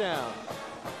touchdown.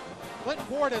 Clinton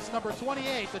Portis, number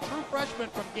 28, the true freshman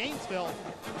from Gainesville.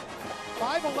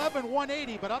 5'11",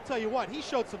 180, but I'll tell you what, he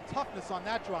showed some toughness on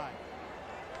that drive.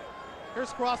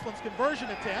 Here's Crossland's conversion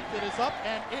attempt. It is up,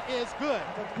 and it is good.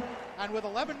 And with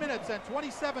 11 minutes and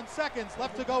 27 seconds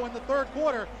left to go in the third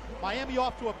quarter, Miami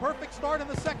off to a perfect start in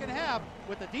the second half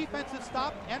with a defensive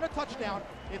stop and a touchdown.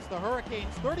 It's the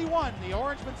Hurricanes 31, the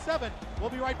Orangemen 7. We'll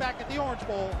be right back at the Orange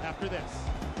Bowl after this.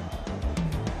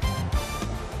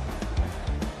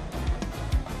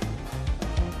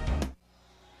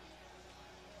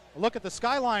 Look at the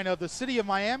skyline of the city of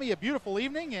Miami, a beautiful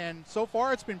evening, and so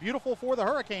far it's been beautiful for the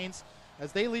Hurricanes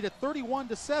as they lead at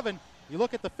 31-7. You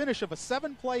look at the finish of a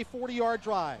 7-play, 40-yard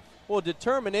drive. Well,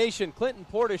 determination. Clinton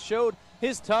Portis showed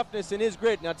his toughness and his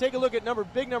grit. Now take a look at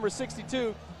big number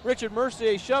 62, Richard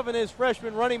Mercier, shoving his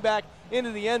freshman running back into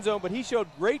the end zone, but he showed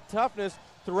great toughness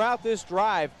throughout this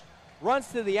drive. Runs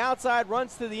to the outside,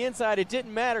 runs to the inside. It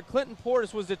didn't matter. Clinton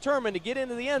Portis was determined to get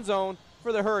into the end zone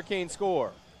for the Hurricane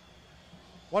score.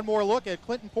 One more look at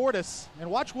Clinton Portis, and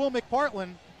watch Will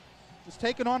McPartland just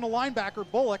taking on the linebacker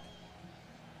Bullock.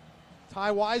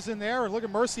 Ty Wise in there, and look at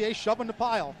Mercier shoving the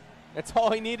pile. That's all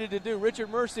he needed to do. Richard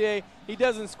Mercier, he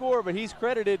doesn't score, but he's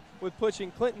credited with pushing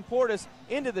Clinton Portis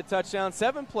into the touchdown.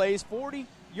 7 plays, 40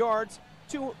 yards,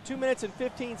 2 minutes and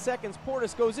 15 seconds.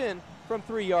 Portis goes in from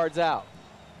 3 yards out.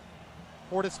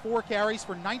 Portis 4 carries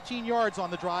for 19 yards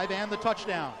on the drive and the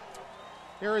touchdown.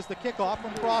 Here is the kickoff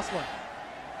from Crossland.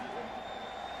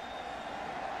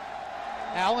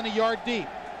 Allen a yard deep.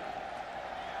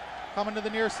 Coming to the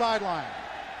near sideline.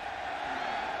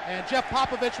 And Jeff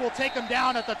Popovich will take him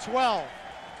down at the 12.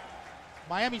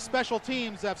 Miami special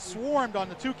teams have swarmed on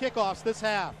the 2 kickoffs this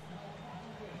half.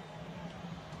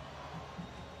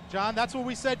 John, that's what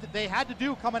we said that they had to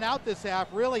do coming out this half,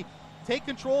 really take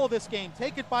control of this game.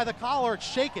 Take it by the collar and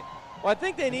shake it. Well, I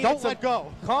think they needed some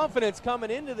go. confidence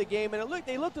coming into the game, and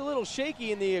they looked a little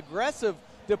shaky in the aggressive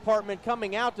department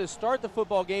coming out to start the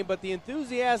football game, but the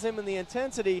enthusiasm and the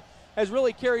intensity has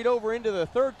really carried over into the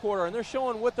third quarter, and they're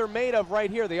showing what they're made of right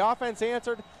here. The offense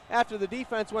answered after the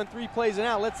defense went 3 plays and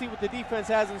out. Let's see what the defense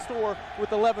has in store with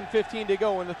 11:15 to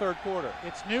go in the third quarter.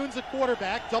 It's Nunes at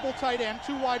quarterback, double tight end,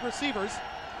 2 wide receivers,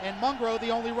 and Mungro the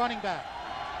only running back.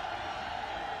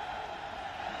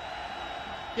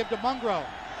 Give to Mungro.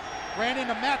 Ran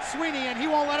into Matt Sweeney, and he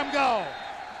won't let him go.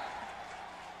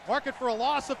 Mark it for a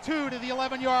loss of 2 to the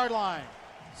 11-yard line.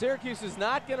 Syracuse is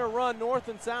not going to run north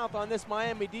and south on this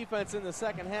Miami defense in the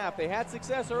second half. They had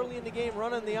success early in the game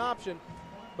running the option,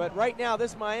 but right now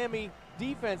this Miami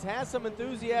defense has some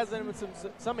enthusiasm and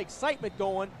some excitement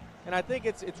going, and I think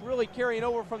it's really carrying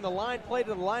over from the line play to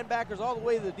the linebackers all the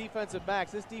way to the defensive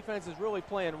backs. This defense is really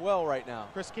playing well right now.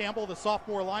 Chris Campbell, the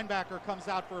sophomore linebacker, comes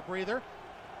out for a breather.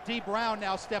 D. Brown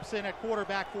now steps in at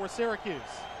quarterback for Syracuse.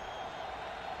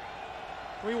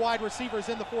 3 wide receivers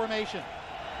in the formation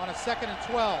on a 2nd and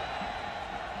 12.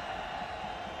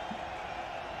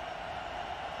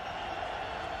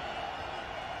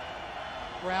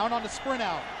 Brown on the sprint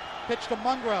out. Pitch to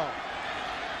Mungro.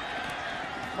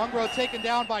 Mungro taken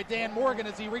down by Dan Morgan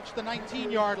as he reached the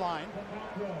 19-yard line.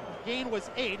 Gain was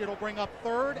 8. It'll bring up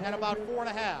 3rd and about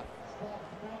 4.5.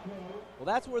 Well,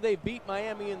 that's where they beat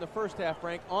Miami in the first half,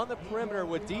 Frank, on the perimeter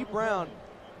with D. Brown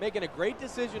making a great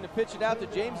decision to pitch it out to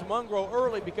James Mungro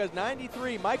early because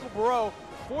 93, Michael Barreau,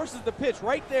 forces the pitch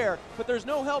right there, but there's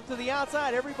no help to the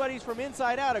outside. Everybody's from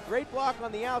inside out. A great block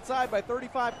on the outside by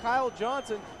 35, Kyle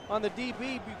Johnson on the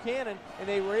DB, Buchanan, and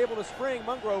they were able to spring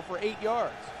Mungro for 8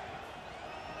 yards.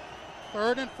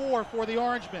 3rd and 4 for the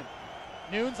Orangemen.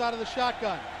 Nunes out of the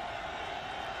shotgun.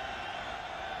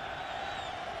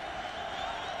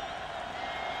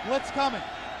 Blitz coming.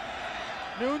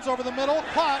 Nunes over the middle,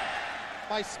 caught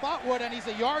by Spotwood, and he's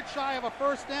a yard shy of a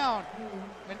first down.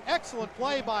 An excellent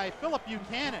play by Philip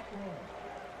Buchanan.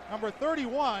 Number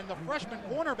 31, the freshman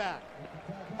cornerback,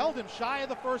 held him shy of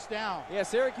the first down. Yeah,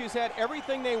 Syracuse had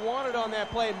everything they wanted on that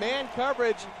play. Man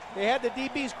coverage, they had the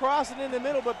DBs crossing in the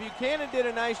middle, but Buchanan did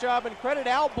a nice job, and credit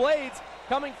Al Blades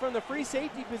coming from the free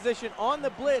safety position on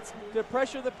the blitz to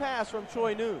pressure the pass from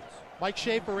Troy Nunes. Mike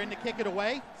Schaefer in to kick it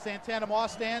away. Santana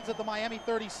Moss stands at the Miami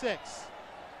 36.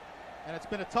 And it's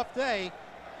been a tough day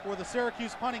for the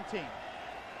Syracuse punting team.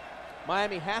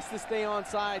 Miami has to stay on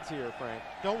sides here, Frank.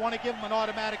 Don't want to give them an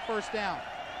automatic first down.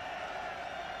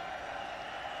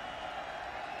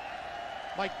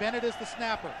 Mike Bennett is the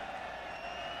snapper.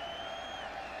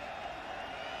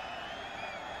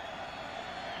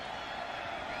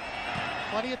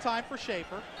 Plenty of time for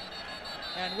Schaefer.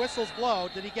 And whistles blow.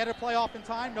 Did he get a play off in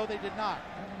time? No, they did not.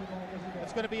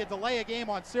 It's going to be a delay of game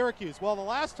on Syracuse. Well, the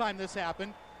last time this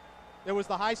happened, there was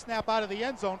the high snap out of the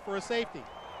end zone for a safety.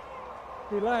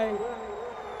 Delay.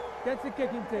 Gets the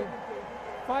kicking team.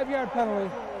 5-yard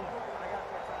penalty.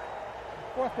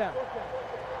 4th down.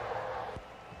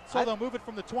 So they'll move it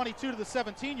from the 22 to the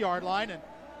 17-yard line, and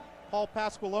Paul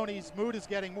Pasqualoni's mood is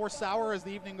getting more sour as the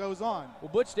evening goes on.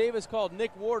 Well, Butch Davis called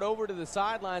Nick Ward over to the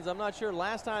sidelines. I'm not sure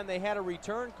last time they had a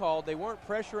return called. They weren't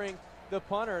pressuring the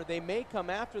punter. They may come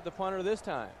after the punter this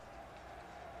time.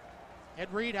 Ed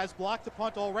Reed has blocked the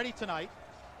punt already tonight.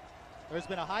 There's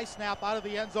been a high snap out of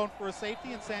the end zone for a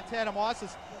safety, and Santana Moss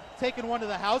has taken one to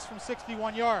the house from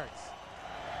 61 yards.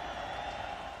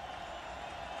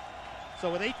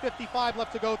 So with 8:55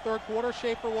 left to go, third quarter,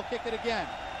 Schaefer will kick it again.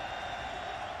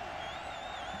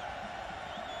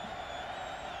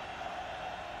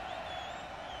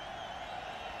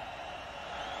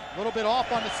 A little bit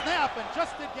off on the snap and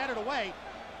just did get it away.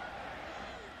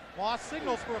 Moss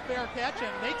signals for a fair catch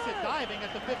and makes it diving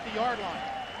at the 50-yard line.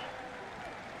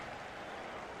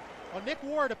 Well, Nick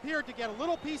Ward appeared to get a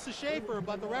little piece of Schaefer,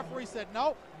 but the referee said,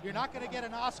 no, you're not going to get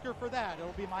an Oscar for that.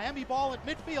 It'll be Miami ball at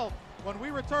midfield when we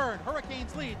return.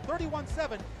 Hurricanes lead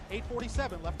 31-7,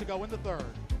 8:47 left to go in the third.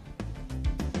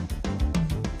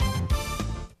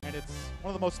 And it's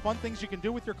one of the most fun things you can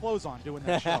do with your clothes on, doing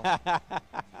that show.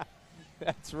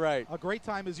 That's right. A great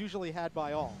time is usually had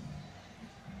by all.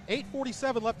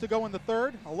 8:47 left to go in the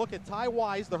third. A look at Ty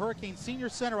Wise, the Hurricane senior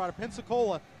center out of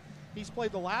Pensacola. He's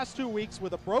played the last 2 weeks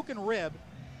with a broken rib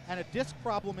and a disc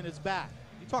problem in his back.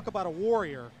 You talk about a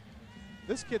warrior.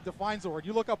 This kid defines the word.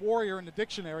 You look up warrior in the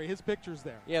dictionary, his picture's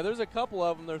there. Yeah, there's a couple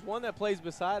of them. There's one that plays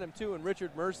beside him, too, and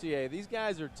Richard Mercier. These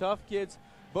guys are tough kids.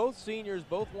 Both seniors,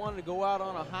 both wanted to go out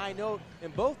on a high note,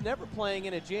 and both never playing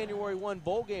in a January 1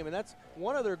 bowl game. And that's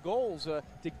one of their goals,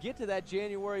 to get to that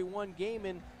January 1 game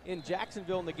in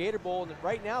Jacksonville in the Gator Bowl. And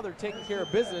right now they're taking care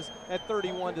of business at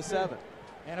 31-7.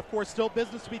 And, of course, still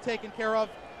business to be taken care of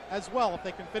as well. If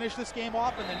they can finish this game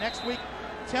off, and the next week,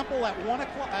 Temple at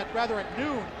at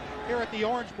noon here at the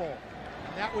Orange Bowl.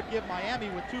 And that would give Miami,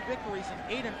 with 2 victories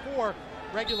and 8-4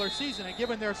 regular season, and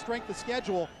given their strength of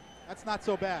schedule, that's not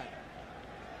so bad.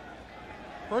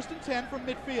 1st and 10 from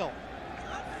midfield.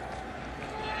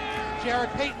 Jared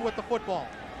Payton with the football.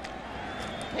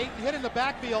 Payton hit in the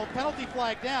backfield, penalty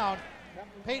flag down.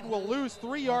 Payton will lose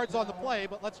 3 yards on the play,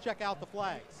 but let's check out the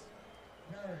flags.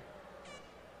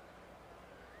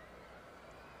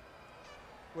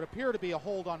 Would appear to be a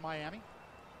hold on Miami,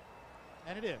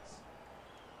 and it is.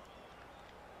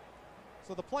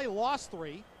 So the play lost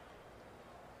 3,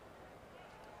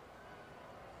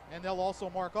 and they'll also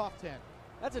mark off 10.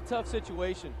 That's a tough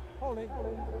situation. Holding.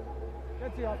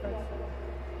 That's the offense.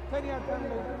 10-yard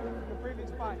penalty, the previous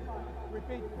spot.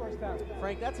 Repeat, first down.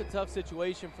 Frank, that's a tough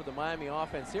situation for the Miami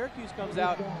offense. Syracuse comes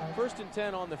out 1st and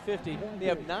 10 on the 50. They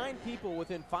have 9 people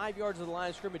within 5 yards of the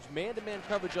line of scrimmage, man-to-man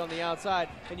coverage on the outside,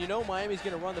 and you know Miami's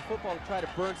going to run the football to try to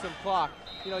burn some clock.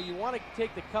 You know, you want to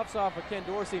take the cuffs off of Ken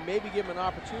Dorsey, maybe give him an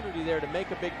opportunity there to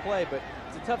make a big play, but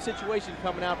it's a tough situation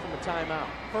coming out from a timeout.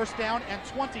 1st down and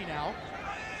 20 now.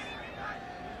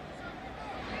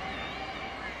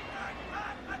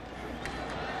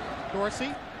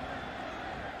 Dorsey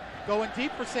going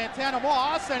deep for Santana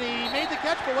Moss, and he made the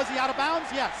catch, but was he out of bounds?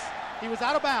 Yes, he was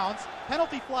out of bounds.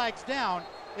 Penalty flags down.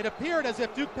 It appeared as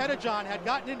if Duke Pettijohn had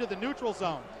gotten into the neutral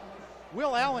zone.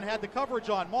 Will Allen had the coverage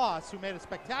on Moss, who made a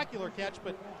spectacular catch,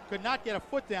 but could not get a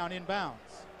foot down in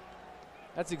bounds.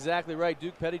 That's exactly right.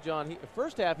 Duke Pettijohn,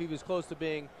 first half he was close to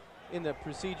being in the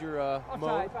procedure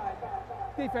mode.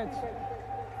 Defense,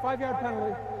 5-yard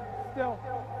penalty, still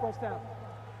first down.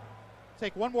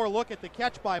 Take one more look at the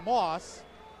catch by Moss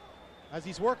as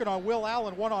he's working on Will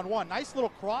Allen one-on-one. Nice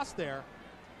little cross there.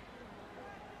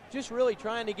 Just really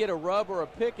trying to get a rub or a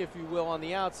pick, if you will, on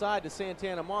the outside to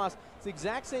Santana Moss. It's the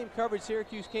exact same coverage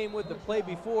Syracuse came with the play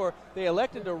before. They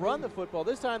elected to run the football.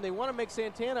 This time they want to make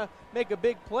Santana make a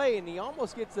big play, and he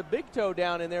almost gets the big toe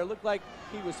down in there. Looked like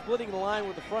he was splitting the line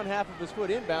with the front half of his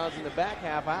foot inbounds and the back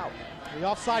half out. The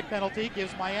offside penalty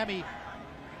gives Miami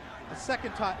a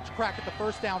second crack at the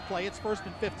first down play. It's 1st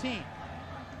and 15.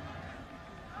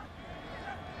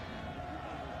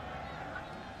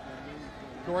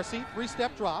 Dorsey,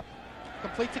 3-step drop,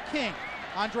 complete to King.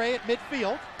 Andre at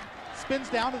midfield, spins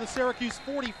down to the Syracuse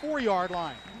 44-yard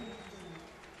line.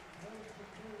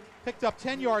 Picked up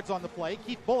 10 yards on the play.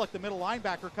 Keith Bullock, the middle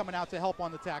linebacker, coming out to help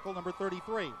on the tackle, number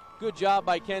 33. Good job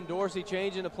by Ken Dorsey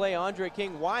changing the play. Andre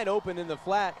King wide open in the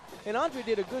flat. And Andre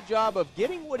did a good job of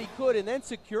getting what he could and then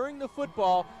securing the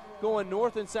football going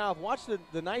north and south. Watch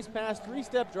the nice pass,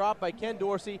 3-step drop by Ken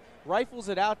Dorsey. Rifles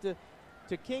it out to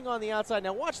King on the outside.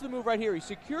 Now watch the move right here. He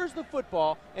secures the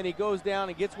football and he goes down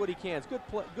and gets what he can. It's good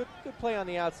play on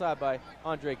the outside by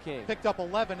Andre King. Picked up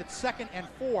 11. It's 2nd and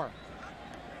 4.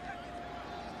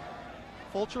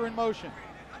 Fulcher in motion.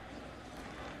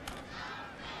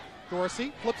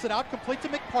 Dorsey flips it out, complete to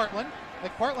McPartland.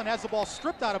 McPartland has the ball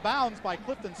stripped out of bounds by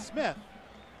Clifton Smith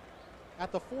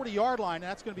at the 40-yard line, and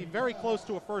that's going to be very close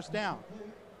to a first down.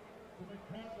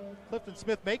 Clifton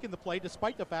Smith making the play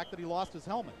despite the fact that he lost his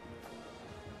helmet.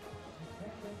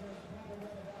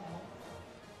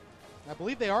 I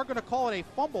believe they are going to call it a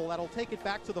fumble. That'll take it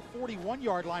back to the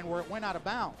 41-yard line where it went out of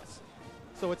bounds.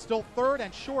 So it's still 3rd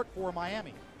and short for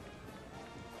Miami.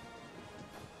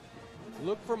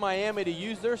 Look for Miami to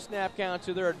use their snap count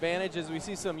to their advantage as we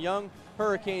see some young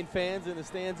Hurricane fans in the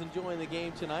stands enjoying the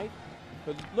game tonight.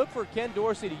 But look for Ken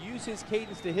Dorsey to use his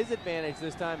cadence to his advantage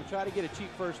this time and try to get a cheap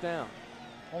first down.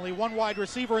 Only one wide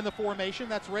receiver in the formation.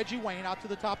 That's Reggie Wayne out to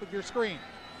the top of your screen.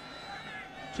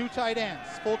 Two tight ends,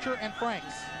 Fulcher and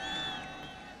Franks.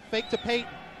 Fake to Peyton.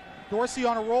 Dorsey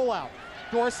on a rollout.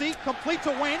 Dorsey complete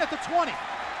to Wayne at the 20.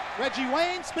 Reggie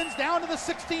Wayne spins down to the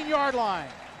 16-yard line.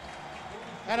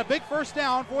 And a big first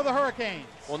down for the Hurricanes.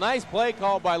 Well, nice play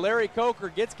call by Larry Coker.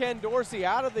 Gets Ken Dorsey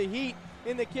out of the heat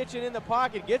in the kitchen, in the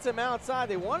pocket, gets him outside.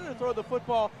 They wanted to throw the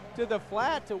football to the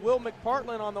flat to Will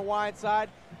McPartland on the wide side.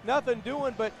 Nothing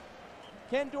doing, but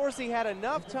Ken Dorsey had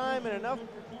enough time and enough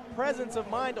presence of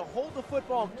mind to hold the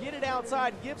football, get it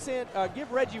outside,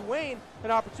 give Reggie Wayne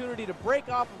an opportunity to break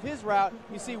off of his route.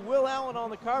 You see Will Allen on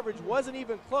the coverage, wasn't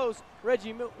even close.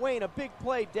 Reggie Wayne, a big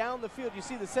play down the field. You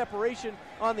see the separation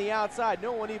on the outside.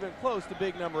 No one even close to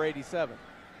big number 87.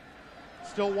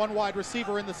 Still one wide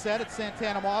receiver in the set. It's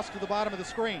Santana Moss to the bottom of the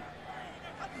screen.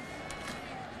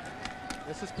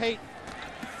 This is Peyton.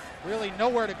 Really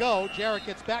nowhere to go. Jarrett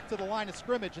gets back to the line of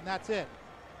scrimmage, and that's it.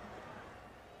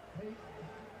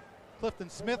 Clifton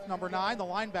Smith, number 9, the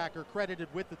linebacker, credited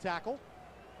with the tackle.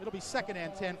 It'll be 2nd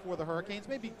and 10 for the Hurricanes,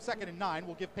 maybe 2nd and 9.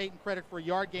 We'll give Peyton credit for a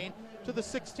yard gain to the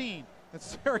 16. And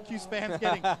Syracuse fans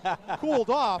getting cooled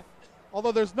off,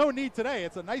 although there's no need today.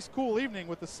 It's a nice cool evening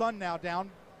with the sun now down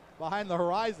behind the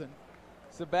horizon.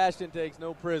 Sebastian takes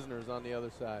no prisoners on the other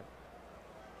side.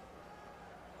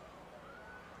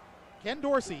 Ken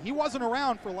Dorsey, he wasn't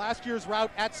around for last year's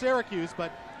route at Syracuse,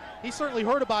 but he certainly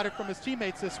heard about it from his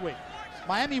teammates this week.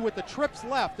 Miami with the trips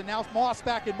left, and now Moss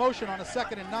back in motion on a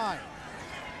 2nd and 9.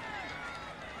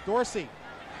 Dorsey,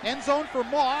 end zone for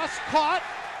Moss, caught,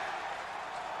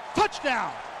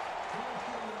 touchdown.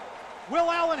 Will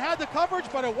Allen had the coverage,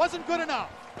 but it wasn't good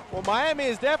enough. Well, Miami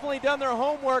has definitely done their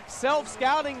homework,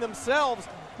 self-scouting themselves.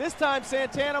 This time,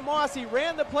 Santana Moss, he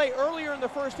ran the play earlier in the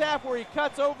first half where he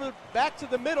cuts over back to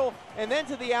the middle and then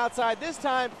to the outside. This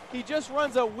time, he just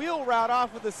runs a wheel route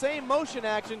off of the same motion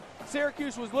action.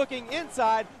 Syracuse was looking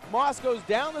inside. Moss goes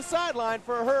down the sideline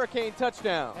for a Hurricane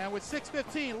touchdown. And with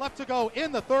 6:15 left to go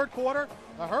in the third quarter,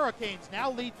 the Hurricanes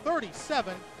now lead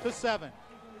 37-7.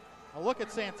 A look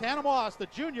at Santana Moss, the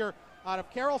junior out of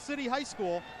Carroll City High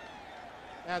School,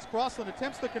 as Crossland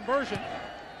attempts the conversion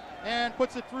and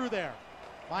puts it through there.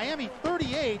 Miami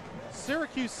 38,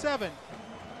 Syracuse 7.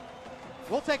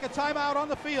 We'll take a timeout on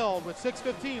the field with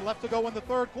 6:15 left to go in the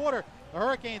third quarter. The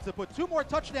Hurricanes have put 2 more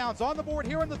touchdowns on the board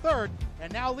here in the third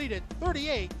and now lead it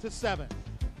 38-7.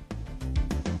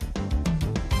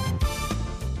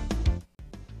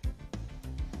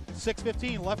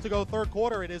 .6:15 left to go third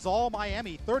quarter. It is all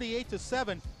Miami,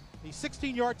 38-7. The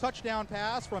 16-yard touchdown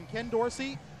pass from Ken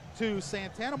Dorsey to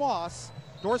Santana Moss.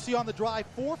 Dorsey on the drive,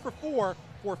 4 for 4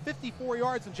 for 54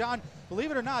 yards. And John,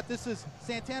 believe it or not, this is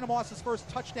Santana Moss's first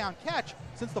touchdown catch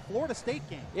since the Florida State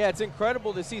game. Yeah, it's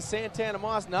incredible to see Santana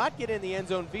Moss not get in the end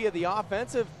zone via the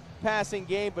offensive passing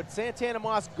game, but Santana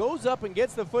Moss goes up and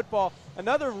gets the football.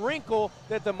 Another wrinkle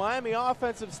that the Miami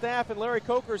offensive staff and Larry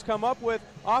Coker has come up with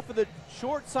off of the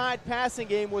short side passing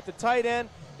game with the tight end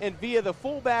and via the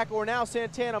fullback, or now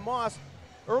Santana Moss.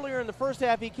 Earlier in the first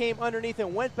half, he came underneath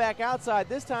and went back outside.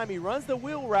 This time, he runs the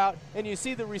wheel route, and you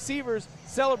see the receivers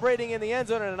celebrating in the end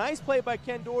zone. And a nice play by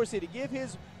Ken Dorsey to give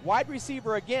his wide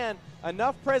receiver, again,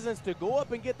 enough presence to go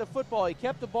up and get the football. He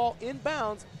kept the ball in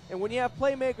bounds, and when you have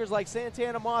playmakers like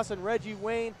Santana Moss and Reggie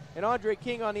Wayne and Andre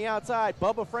King on the outside,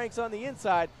 Bubba Franks on the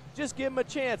inside, just give him a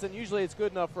chance, and usually it's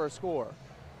good enough for a score.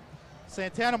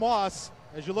 Santana Moss,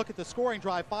 as you look at the scoring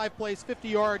drive, 5 plays, 50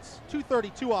 yards,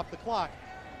 2:32 off the clock.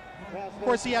 Of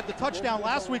course, he had the touchdown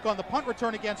last week on the punt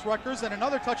return against Rutgers and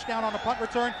another touchdown on a punt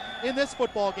return in this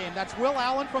football game. That's Will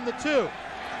Allen from the 2.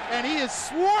 And he is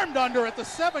swarmed under at the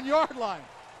 7-yard line.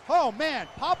 Oh, man,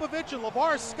 Popovich and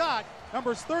LeVar Scott,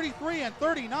 numbers 33 and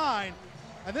 39.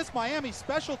 And this Miami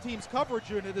special teams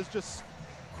coverage unit is just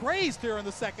crazed here in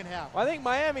the second half. Well, I think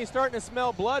Miami's starting to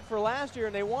smell blood for last year,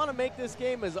 and they want to make this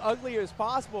game as ugly as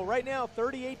possible. Right now,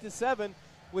 38-7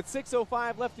 with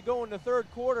 6:05 left to go in the third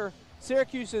quarter.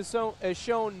 Syracuse has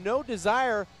shown no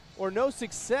desire or no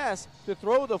success to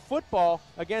throw the football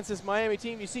against this Miami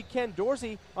team. You see Ken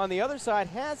Dorsey on the other side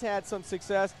has had some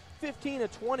success, 15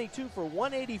 of 22 for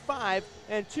 185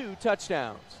 and 2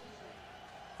 touchdowns.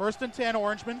 1st and 10,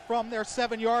 Orangemen from their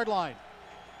 7-yard line.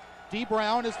 D.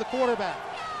 Brown is the quarterback.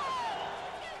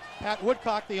 Pat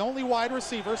Woodcock, the only wide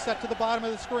receiver, set to the bottom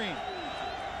of the screen.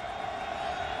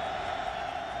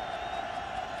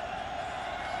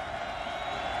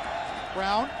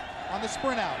 Brown on the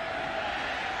sprint out.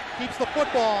 Keeps the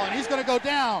football, and he's going to go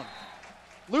down.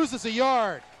 loses a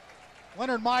yard.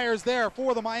 Leonard Myers there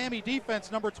for the Miami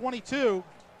defense, number 22,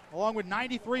 along with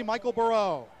 93, Michael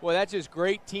Burrow. Well, that's just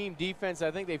great team defense.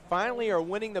 I think they finally are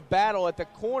winning the battle at the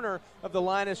corner of the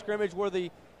line of scrimmage where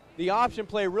the option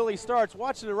play really starts.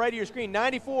 Watch to the right of your screen.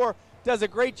 94 does a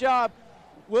great job.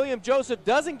 William Joseph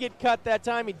doesn't get cut that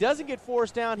time. He doesn't get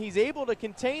forced down. He's able to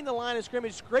contain the line of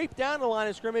scrimmage, scrape down the line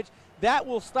of scrimmage. That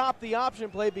will stop the option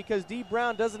play because D.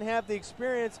 Brown doesn't have the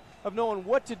experience of knowing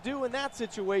what to do in that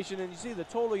situation. And you see the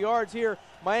total yards here,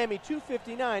 Miami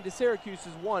 259 to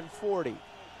Syracuse's 140.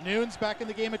 Nunes back in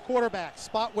the game at quarterback.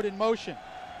 Spotwood in motion.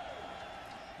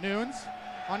 Nunes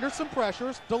under some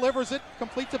pressures, delivers it,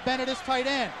 complete to Bennett as tight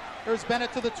end. There's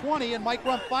Bennett to the 20, and Mike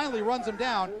Rump finally runs him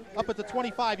down up at the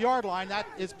 25-yard line. That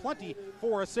is plenty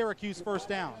for a Syracuse first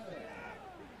down.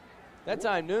 That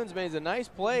time Nunes made a nice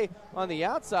play on the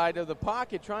outside of the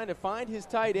pocket trying to find his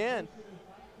tight end.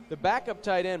 The backup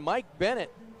tight end, Mike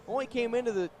Bennett, only came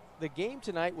into the game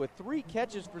tonight with 3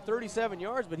 catches for 37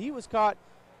 yards, but he was caught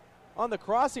on the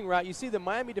crossing route. You see the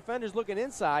Miami defenders looking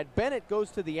inside. Bennett goes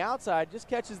to the outside, just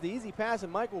catches the easy pass,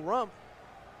 and Michael Rump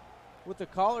with the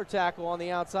collar tackle on the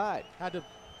outside. Had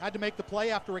to make the play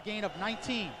after a gain of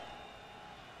 19.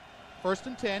 First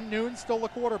and 10, Nunes still the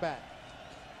quarterback.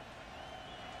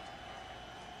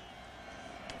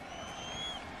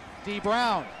 D.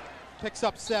 Brown picks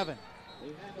up 7.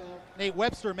 Nate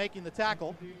Webster making the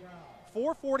tackle.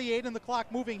 4:48 in the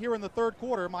clock moving here in the third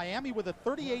quarter. Miami with a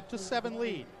 38-7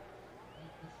 lead.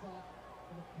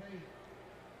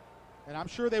 And I'm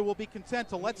sure they will be content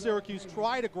to let Syracuse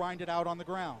try to grind it out on the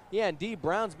ground. Yeah, and D.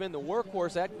 Brown's been the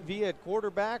workhorse via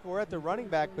quarterback or at the running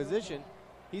back position.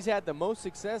 He's had the most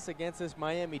success against this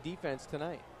Miami defense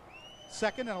tonight.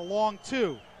 Second and a long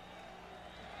 2.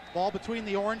 Ball between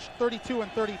the orange 32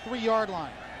 and 33-yard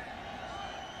line.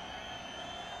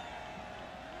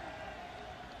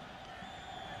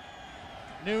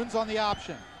 Nunes on the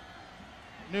option.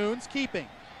 Nunes keeping.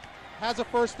 Has a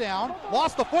first down.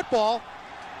 Lost the football.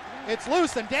 It's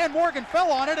loose, and Dan Morgan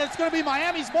fell on it, and it's going to be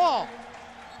Miami's ball.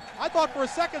 I thought for a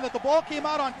second that the ball came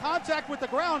out on contact with the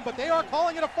ground, but they are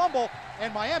calling it a fumble,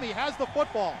 and Miami has the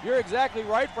football. You're exactly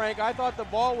right, Frank. I thought the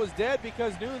ball was dead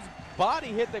because Nunes' body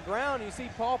hit the ground. You see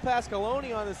Paul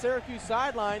Pascaloni on the Syracuse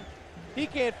sideline. He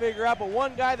can't figure out, but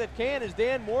one guy that can is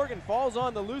Dan Morgan. Falls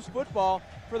on the loose football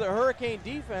for the Hurricane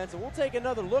defense, and we'll take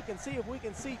another look and see if we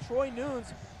can see Troy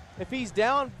Nunes, if he's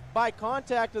down by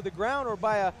contact of the ground or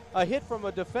by a hit from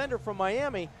a defender from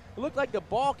Miami. It looked like the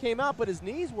ball came out, but his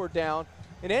knees were down.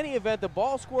 In any event, the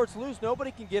ball squirts loose.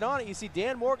 Nobody can get on it. You see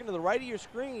Dan Morgan to the right of your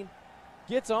screen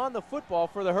gets on the football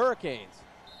for the Hurricanes.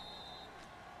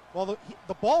 Well,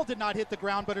 the ball did not hit the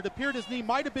ground, but it appeared his knee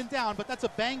might have been down, but that's a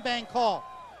bang-bang call.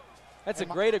 That's a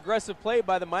great aggressive play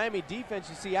by the Miami defense.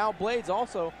 You see Al Blades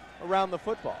also around the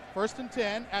football. First and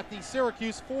 10 at the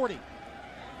Syracuse 40.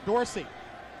 Dorsey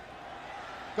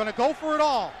going to go for it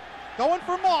all. Going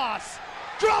for Moss.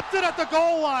 Dropped it at the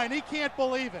goal line. He can't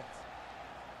believe it.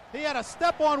 He had a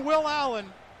step on Will Allen,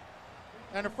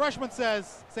 and a freshman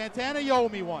says, Santana, you owe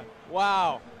me one.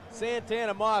 Wow.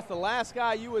 Santana Moss, the last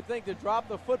guy you would think to drop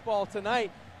the football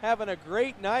tonight, having a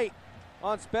great night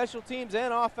on special teams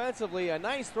and offensively. A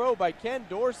nice throw by Ken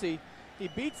Dorsey. He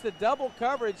beats the double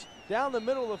coverage down the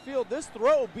middle of the field. This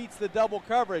throw beats the double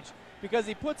coverage because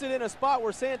he puts it in a spot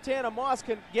where Santana Moss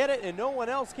can get it and no one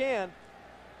else can.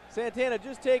 Santana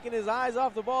just taking his eyes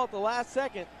off the ball at the last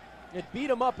second. It beat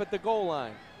him up at the goal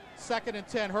line. Second and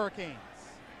 10, Hurricanes.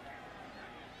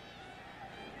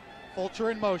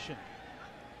 Fulcher in motion.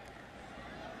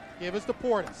 Give us to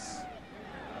Portis.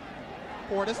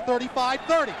 Portis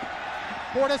 35-30.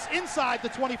 Portis inside the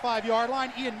 25-yard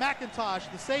line. Ian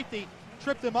McIntosh, the safety,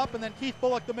 tripped him up, and then Keith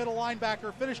Bullock, the middle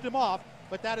linebacker, finished him off.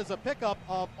 But that is a pickup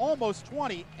of almost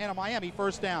 20 and a Miami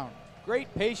first down.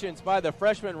 Great patience by the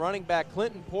freshman running back,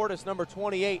 Clinton Portis, number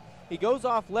 28. He goes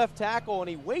off left tackle, and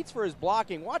he waits for his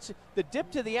blocking. Watch the dip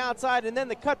to the outside, and then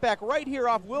the cutback right here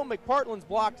off Will McPartland's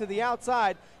block to the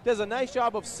outside. Does a nice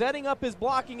job of setting up his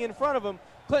blocking in front of him.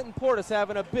 Clinton Portis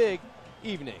having a big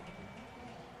evening.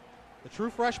 The true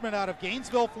freshman out of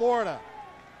Gainesville, Florida.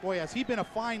 Boy, has he been a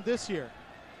find this year.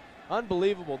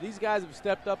 Unbelievable. These guys have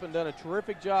stepped up and done a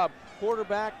terrific job.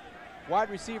 Quarterback, wide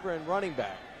receiver, and running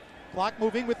back. Clock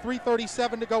moving with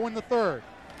 3:37 to go in the third.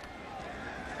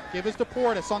 Give us to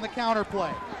Portis on the counter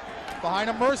play. Behind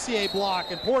a Mercier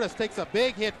block, and Portis takes a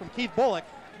big hit from Keith Bullock,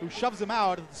 who shoves him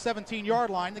out at the 17-yard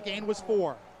line. The gain was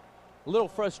 4. A little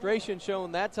frustration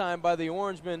shown that time by the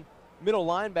Orangeman middle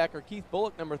linebacker, Keith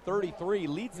Bullock, number 33,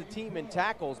 leads the team in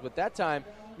tackles, but that time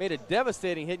made a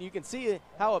devastating hit. And you can see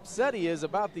how upset he is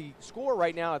about the score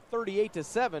right now at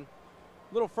 38-7.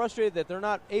 a little frustrated that they're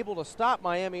not able to stop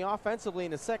Miami offensively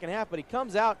in the second half, but he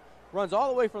comes out, runs all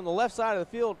the way from the left side of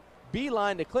the field,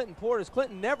 beeline to Clinton Portis.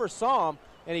 Clinton never saw him,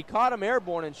 and he caught him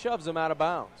airborne and shoves him out of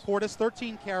bounds. Portis,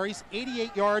 13 carries,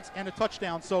 88 yards, and a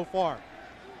touchdown so far.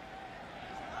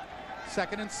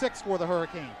 2nd and 6 for the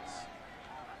Hurricanes.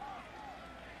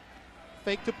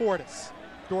 Fake to Portis.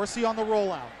 Dorsey on the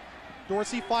rollout.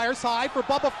 Dorsey fires high for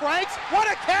Bubba Franks. What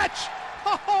a catch!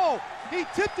 Oh, he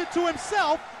tipped it to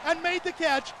himself and made the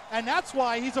catch, and that's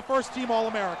why he's a first-team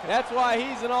All-American. That's why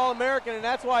he's an All-American, and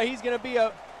that's why he's going to be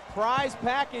a prize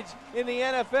package in the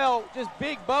NFL. Just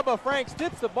big Bubba Franks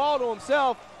tips the ball to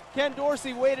himself. Ken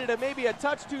Dorsey waited maybe a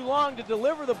touch too long to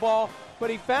deliver the ball, but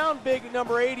he found big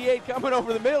number 88 coming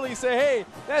over the middle. He said, hey,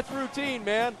 that's routine,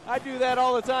 man. I do that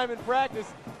all the time in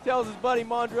practice, tells his buddy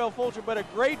Mondrell Fulcher. But a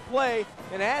great play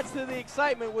and adds to the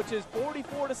excitement, which is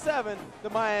 44-7, the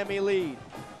Miami lead.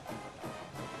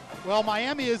 Well,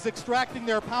 Miami is extracting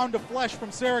their pound of flesh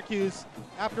from Syracuse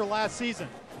after last season.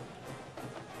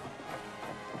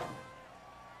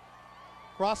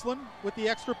 Crossland with the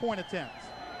extra point attempt.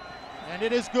 And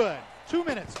it is good. 2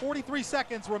 minutes, 43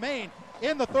 seconds remain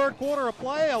in the third quarter of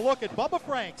play. A look at Bubba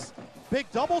Franks, big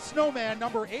double snowman,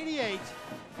 number 88,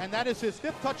 and that is his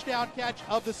 5th touchdown catch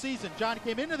of the season. John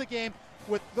came into the game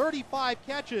with 35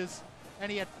 catches,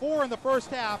 and he had 4 in the first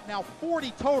half, now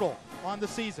 40 total on the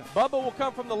season. Bubba will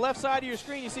come from the left side of your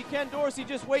screen. You see Ken Dorsey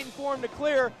just waiting for him to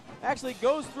clear. Actually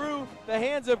goes through the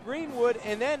hands of Greenwood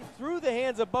and then through the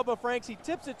hands of Bubba Franks. He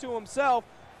tips it to himself.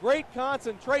 Great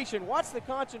concentration. Watch the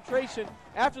concentration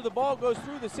after the ball goes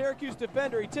through the Syracuse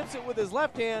defender. He tips it with his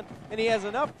left hand, and he has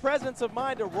enough presence of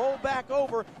mind to roll back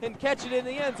over and catch it in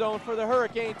the end zone for the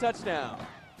Hurricane touchdown.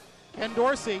 Ken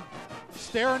Dorsey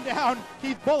staring down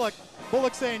Keith Bullock.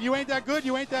 Bullock saying, you ain't that good,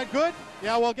 you ain't that good?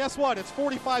 Yeah, well, guess what? It's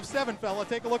 45-7, fella.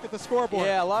 Take a look at the scoreboard.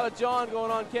 Yeah, a lot of John going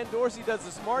on. Ken Dorsey does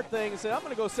the smart thing and said, I'm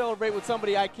going to go celebrate with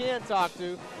somebody I can talk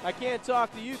to. I can't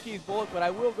talk to you, Keith Bullock, but I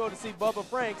will go to see Bubba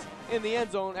Franks in the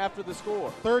end zone after the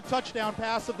score. 3rd touchdown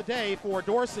pass of the day for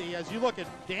Dorsey as you look at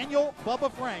Daniel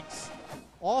Bubba Franks,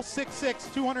 all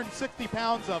 6'6", 260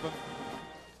 pounds of him,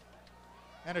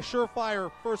 and a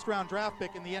surefire first-round draft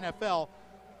pick in the NFL.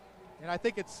 And I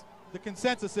think the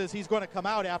consensus is he's going to come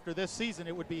out after this season.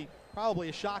 It would be probably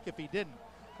a shock if he didn't.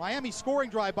 Miami's scoring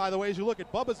drive, by the way, as you look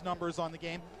at Bubba's numbers on the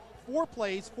game, 4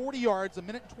 plays, 40 yards, a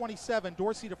minute and 27,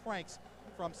 Dorsey to Franks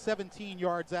from 17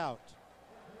 yards out.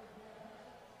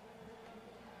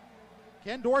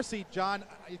 Ken Dorsey, John,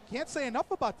 I can't say enough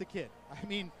about the kid. I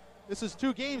mean, this is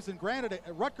 2 games, and granted,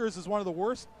 Rutgers is one of the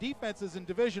worst defenses in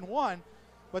Division I,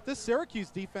 but this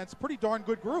Syracuse defense, pretty darn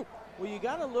good group. Well, you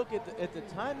got to look at the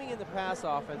timing in the pass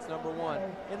offense, number one,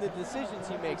 and the decisions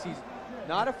he makes. He's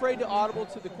not afraid to audible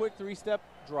to the quick 3-step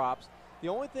drops. The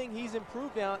only thing he's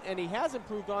improved on, and he has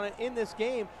improved on it in this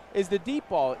game, is the deep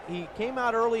ball. He came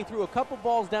out early, threw a couple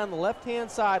balls down the left-hand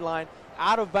sideline,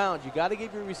 out of bounds. You got to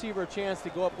give your receiver a chance to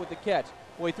go up with the catch.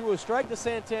 Well, he threw a strike to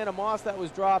Santana Moss that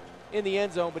was dropped in the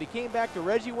end zone, but he came back to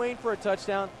Reggie Wayne for a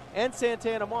touchdown, and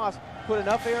Santana Moss put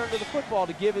enough air into the football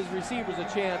to give his receivers a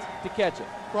chance to catch it.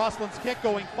 Crossland's kick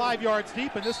going 5 yards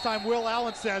deep, and this time Will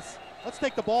Allen says, let's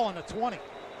take the ball on the 20.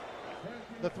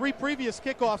 The 3 previous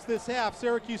kickoffs this half,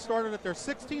 Syracuse started at their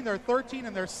 16, their 13,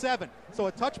 and their 7. So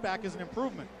a touchback is an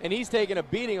improvement. And he's taking a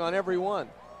beating on every one.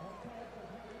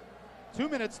 2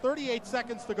 minutes, 38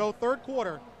 seconds to go, third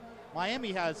quarter.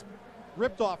 Miami has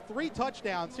ripped off 3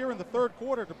 touchdowns here in the third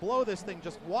quarter to blow this thing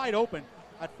just wide open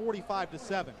at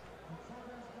 45-7.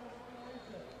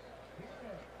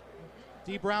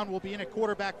 D. Brown will be in at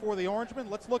quarterback for the Orangemen.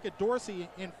 Let's look at Dorsey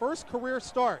in first career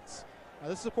starts. Now,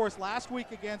 this is, of course, last week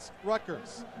against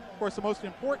Rutgers. Of course, the most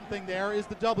important thing there is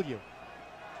the W.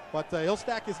 But he'll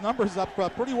stack his numbers up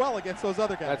pretty well against those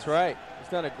other guys. That's right. He's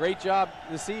done a great job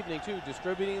this evening, too,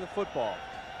 distributing the football.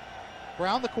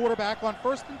 Brown, the quarterback, on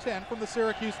 1st and 10 from the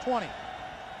Syracuse 20.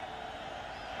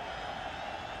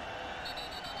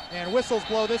 And whistles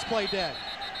blow this play dead.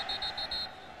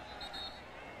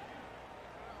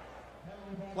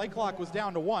 Play clock was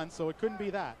down to 1, so it couldn't be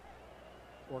that.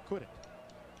 Or could it?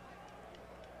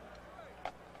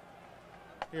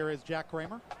 Here is Jack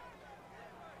Kramer.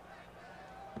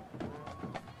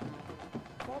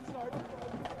 False start.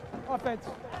 Offense.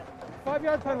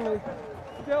 5-yard penalty.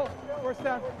 Still, first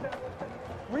down.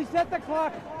 Reset the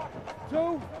clock.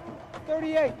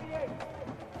 2:38.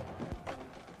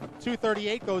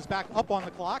 2:38 goes back up on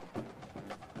the clock.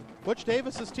 Butch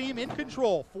Davis's team in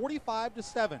control,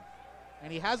 45-7.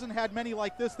 And he hasn't had many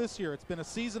like this year. It's been a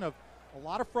season of a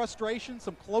lot of frustration,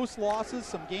 some close losses,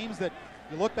 some games that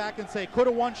you look back and say could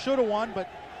have won, should have won, but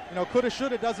coulda,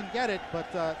 shoulda, doesn't get it,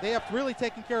 but they have really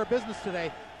taken care of business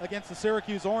today against the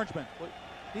Syracuse Orangemen. Well,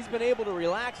 he's been able to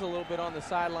relax a little bit on the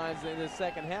sidelines in the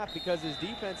second half because his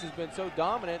defense has been so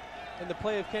dominant in the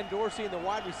play of Ken Dorsey and the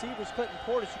wide receivers. Clinton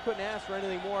Portis, you couldn't ask for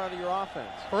anything more out of your offense.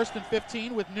 1st and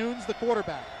 15 with Nunes, the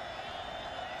quarterback.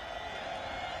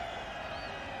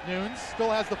 Nunes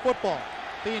still has the football,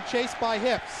 being chased by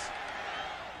Hips.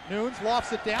 Nunes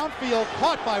lofts it downfield,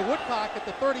 caught by Woodcock at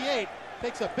the 38.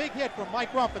 Takes a big hit from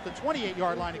Mike Rumpf at the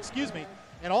 28-yard line,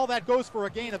 and all that goes for a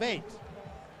gain of 8.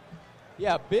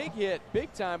 Yeah, big hit,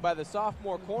 big time by the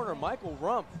sophomore corner, Michael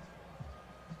Rumpf.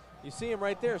 You see him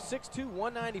right there, 6'2",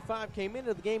 195, came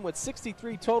into the game with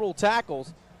 63 total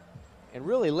tackles and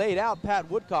really laid out Pat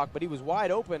Woodcock, but he was wide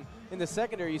open in the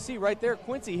secondary. You see right there,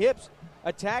 Quincy Hips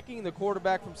attacking the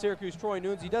quarterback from Syracuse, Troy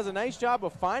Nunes. He does a nice job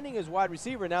of finding his wide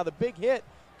receiver. Now the big hit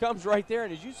comes right there,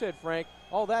 and as you said, Frank,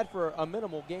 all that for a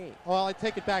minimal gain. Well, I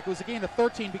take it back. It was a gain of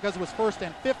 13 because it was 1st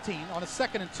and 15. On a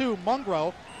 2nd and 2,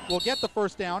 Mungro will get the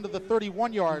first down to the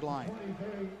 31-yard line.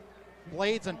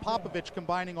 Blades and Popovich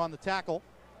combining on the tackle,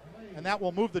 and that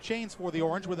will move the chains for the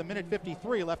Orange with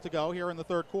 1:53 left to go here in the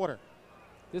 3rd quarter.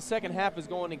 This second half is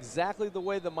going exactly the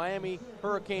way the Miami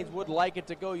Hurricanes would like it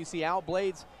to go. You see Al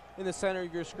Blades in the center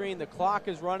of your screen. The clock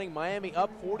is running. Miami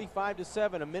up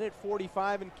 45-7,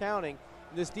 1:45 and counting.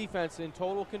 This defense in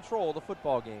total control of the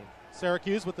football game.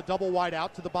 Syracuse with the double wide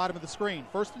out to the bottom of the screen.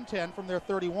 1st and 10 from their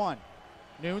 31.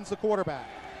 Nunes, the quarterback.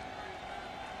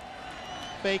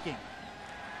 Faking.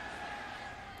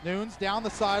 Nunes down the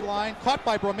sideline, caught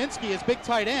by Brominski, his big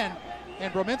tight end,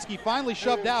 and Brominski finally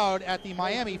shoved out at the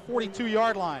Miami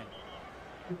 42-yard line.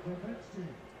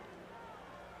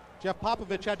 Jeff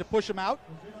Popovich had to push him out,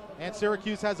 and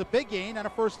Syracuse has a big gain and a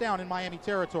first down in Miami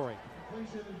territory.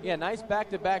 Yeah, nice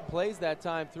back-to-back plays that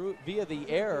time through via the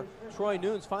air. Troy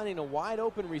Nunes finding a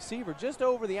wide-open receiver just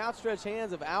over the outstretched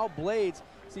hands of Al Blades.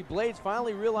 See, Blades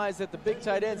finally realized that the big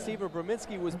tight end, Steven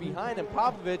Brominski, was behind him.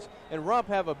 Popovich and Rumpf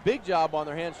have a big job on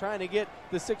their hands trying to get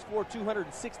the 6'4",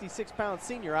 266-pound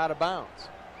senior out of bounds.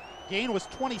 Gain was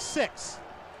 26.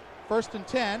 1st and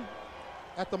 10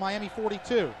 at the Miami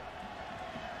 42.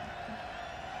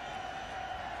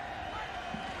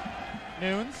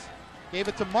 Nunes gave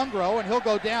it to Mungro, and he'll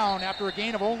go down after a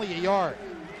gain of only a yard.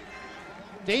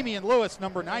 Damian Lewis,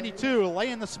 number 92,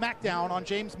 laying the smackdown on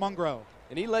James Mungro.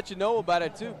 And he let you know about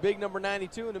it, too. Big number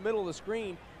 92 in the middle of the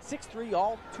screen. 6'3",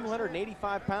 all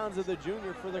 285 pounds of the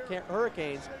junior for the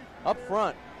Hurricanes up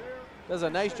front. Does a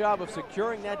nice job of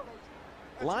securing that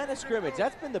line of scrimmage.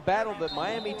 That's been the battle that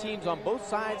Miami teams on both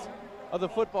sides of the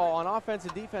football on offense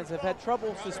and defense have had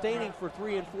trouble sustaining for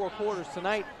 3 and 4 quarters.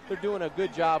 Tonight, they're doing a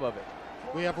good job of it.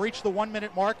 We have reached the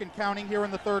 1-minute mark and counting here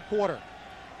in the 3rd quarter.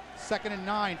 2nd and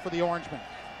 9 for the Orangemen.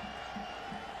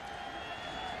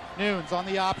 Nunes on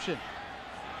the option.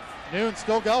 Nunes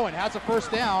still going, has a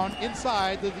first down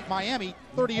inside the Miami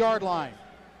 30-yard line.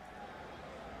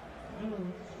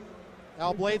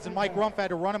 Al Blades and Mike Rumpf had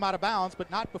to run him out of bounds, but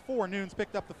not before Nunes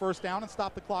picked up the first down and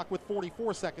stopped the clock with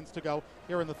 44 seconds to go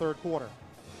here in the 3rd quarter.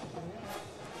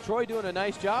 Troy doing a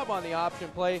nice job on the option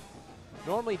play.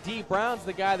 Normally, D. Brown's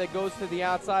the guy that goes to the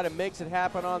outside and makes it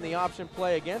happen on the option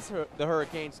play against the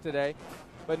Hurricanes today.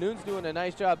 But Nunes doing a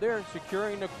nice job there,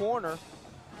 securing the corner,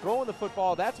 throwing the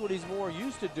football. That's what he's more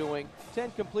used to doing.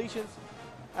 10 completions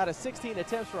out of 16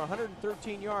 attempts for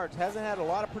 113 yards. Hasn't had a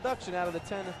lot of production out of the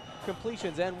 10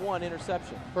 completions and 1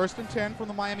 interception. 1st and 10 from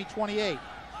the Miami 28.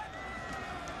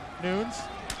 Nunes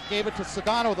gave it to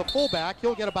Sagano, the fullback.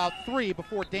 He'll get about 3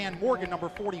 before Dan Morgan, number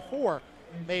 44,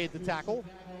 made the tackle.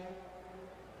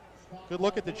 Good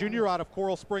look at the junior out of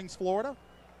Coral Springs, Florida.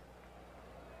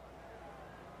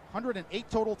 108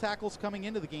 total tackles coming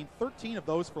into the game, 13 of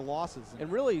those for losses.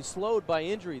 And really slowed by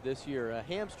injury this year. A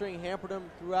hamstring hampered him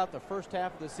throughout the first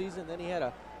half of the season. Then he had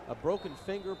a broken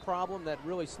finger problem that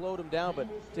really slowed him down.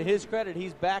 But to his credit,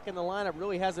 he's back in the lineup,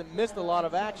 really hasn't missed a lot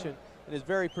of action, and is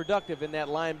very productive in that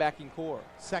linebacking core.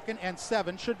 2nd and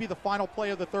 7 should be the final play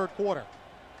of the 3rd quarter.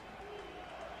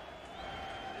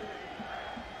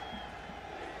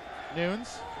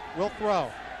 Nunes will throw.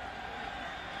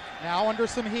 Now under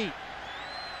some heat.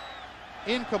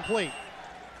 Incomplete.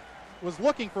 Was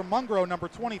looking for Mungro, number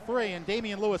 23, and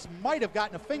Damian Lewis might have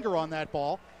gotten a finger on that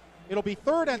ball. It'll be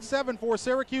 3rd and 7 for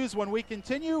Syracuse when we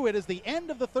continue. It is the end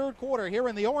of the 3rd quarter here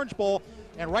in the Orange Bowl,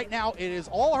 and right now it is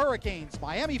all Hurricanes.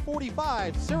 Miami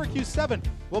 45, Syracuse 7.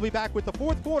 We'll be back with the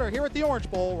 4th quarter here at the Orange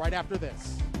Bowl right after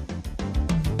this.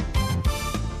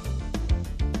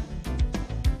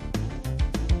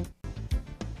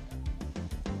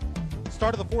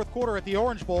 Start of the 4th quarter at the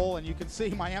Orange Bowl, and you can see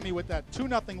Miami with that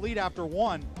 2-0 lead after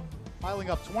 1,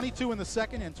 piling up 22 in the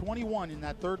 2nd and 21 in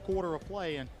that 3rd quarter of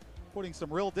play. And putting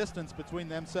some real distance between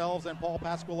themselves and Paul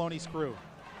Pasqualoni's crew.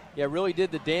 Yeah, really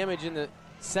did the damage in the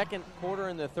second quarter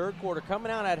and the third quarter.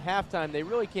 Coming out at halftime, they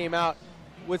really came out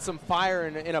with some fire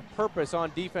and a purpose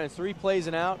on defense. 3 plays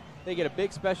and out. They get a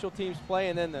big special teams play,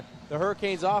 and then the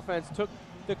Hurricanes offense took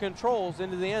the controls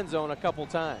into the end zone a couple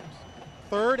times.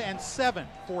 3rd and 7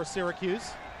 for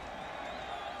Syracuse.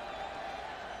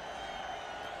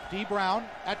 D. Brown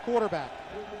at quarterback.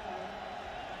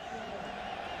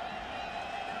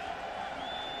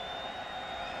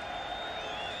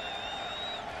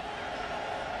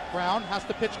 Brown has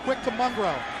to pitch quick to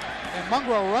Mungro. And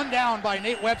Mungro run down by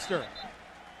Nate Webster.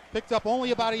 Picked up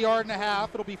only about 1.5 yards.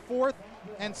 It'll be 4th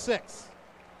and 6.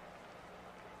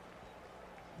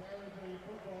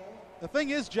 The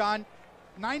thing is, John,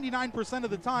 99% of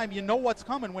the time you know what's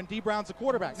coming when D. Brown's a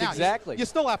quarterback. Now, exactly. You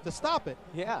still have to stop it.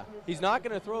 Yeah, he's not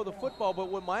going to throw the football, but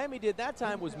what Miami did that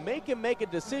time was make him make a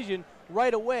decision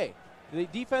right away. The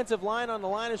defensive line on the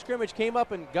line of scrimmage came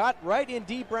up and got right in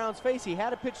D. Brown's face. He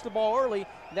had to pitch the ball early,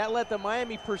 and that let the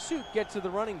Miami pursuit get to the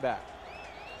running back.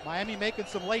 Miami making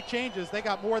some late changes. They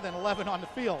got more than 11 on the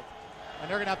field, and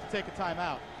they're going to have to take a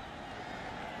timeout.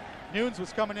 Nunes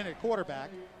was coming in at quarterback,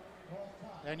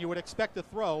 and you would expect a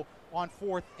throw on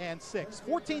 4th and 6.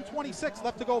 14:26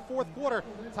 left to go, 4th quarter.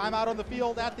 Timeout on the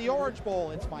field at the Orange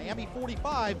Bowl. It's Miami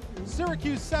 45,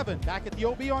 Syracuse 7. Back at the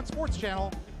OB on Sports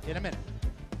Channel in a minute.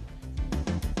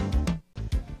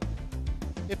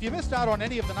 If you missed out on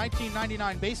any of the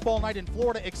 1999 Baseball Night in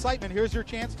Florida excitement, here's your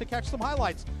chance to catch some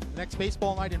highlights. The next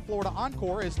Baseball Night in Florida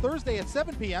encore is Thursday at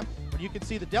 7 p.m. when you can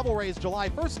see the Devil Rays July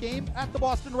 1st game at the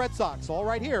Boston Red Sox, all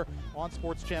right here on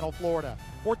Sports Channel Florida.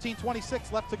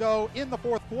 14:26 left to go in the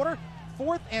 4th quarter.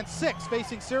 4th and 6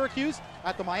 facing Syracuse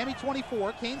at the Miami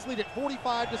 24. Canes lead at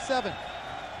 45-7.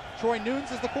 Troy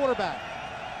Nunes is the quarterback.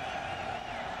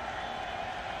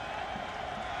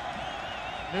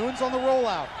 Nunes on the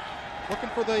rollout. Looking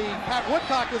for the Pat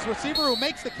Woodcock, his receiver, who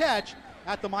makes the catch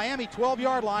at the Miami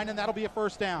 12-yard line, and that'll be a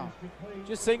 1st down.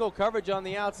 Just single coverage on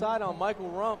the outside on Michael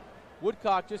Rump.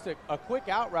 Woodcock just a quick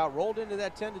out route, rolled into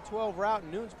that 10-12 route,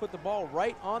 and Nunes put the ball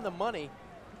right on the money.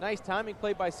 Nice timing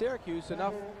play by Syracuse,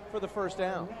 enough for the 1st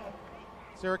down.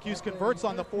 Syracuse converts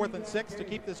on the 4th and 6 to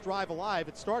keep this drive alive.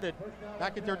 It started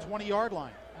back at their 20-yard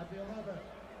line.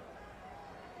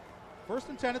 1st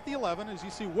and 10 at the 11 as you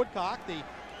see Woodcock, the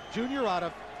junior out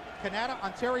of Canada,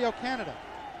 Ontario, Canada.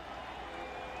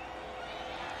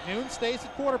 Nunes stays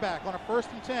at quarterback on a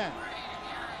 1st and 10.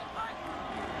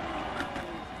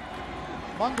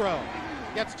 Mungro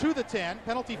gets to the 10.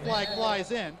 Penalty flag flies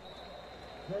in.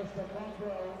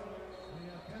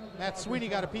 Matt Sweeney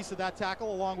got a piece of that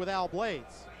tackle along with Al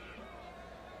Blades.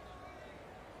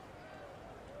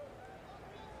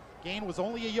 Gain was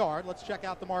only 1 yard. Let's check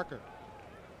out the marker.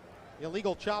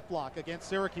 Illegal chop block against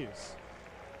Syracuse.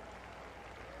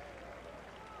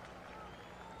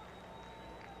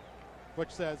 Which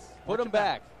says, put him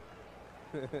back.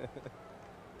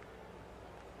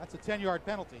 That's a 10-yard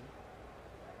penalty.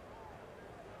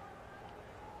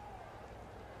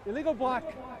 Illegal block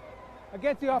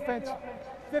against the offense.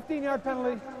 15-yard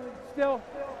penalty. Still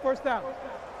 1st down.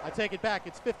 I take it back.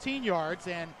 It's 15 yards,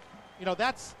 and you know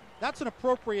that's an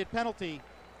appropriate penalty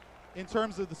in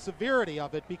terms of the severity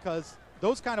of it, because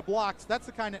those kind of blocks, that's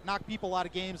the kind that knock people out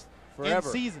of games forever.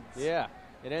 In seasons. Yeah,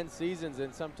 it ends seasons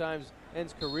and sometimes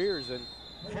ends careers, and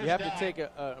you have to take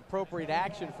appropriate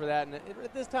action for that. And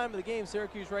at this time of the game,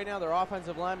 Syracuse right now, their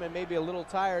offensive linemen may be a little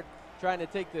tired, trying to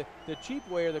take the cheap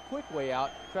way or the quick way out,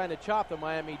 trying to chop the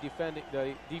Miami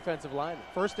defensive lineman.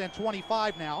 1st and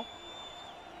 25 now.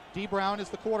 D. Brown is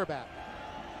the quarterback.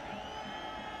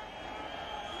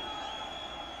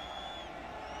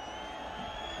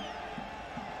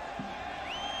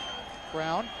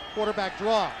 Brown, quarterback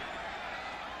draw.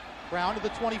 Brown to the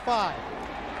 25.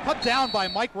 Cut down by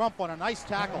Mike Rumpf on a nice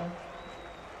tackle.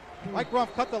 Mike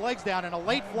Rumpf cut the legs down, and a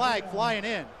late flag flying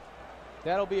in.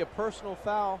 That'll be a personal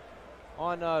foul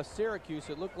on Syracuse.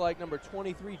 It looked like number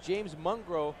 23, James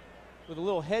Mungro, with a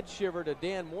little head shiver to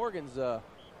Dan Morgan's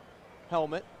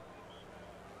helmet.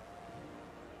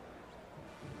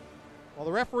 Well,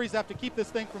 the referees have to keep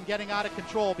this thing from getting out of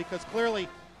control, because clearly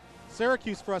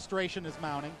Syracuse frustration is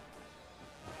mounting.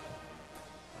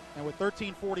 And with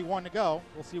 13:41 to go,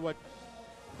 we'll see what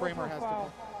Kramer has to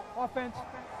do. Offense,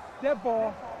 dead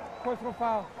ball, personal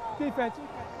foul. Defense,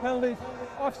 penalties,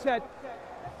 offset,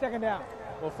 2nd down.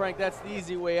 Well, Frank, that's the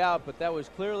easy way out, but that was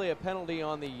clearly a penalty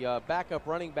on the backup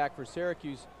running back for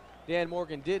Syracuse. Dan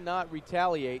Morgan did not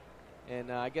retaliate, and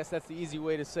I guess that's the easy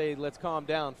way to say, let's calm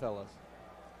down, fellas.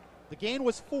 The gain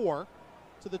was 4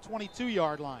 to the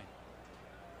 22-yard line.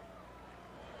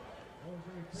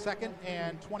 2nd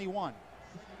and 21.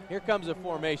 Here comes a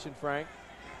formation, Frank.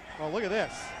 Oh, look at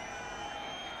this.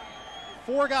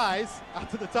 4 guys out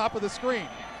to the top of the screen.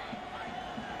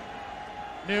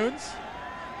 Nunes.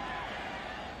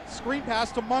 Screen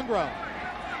pass to Mungro.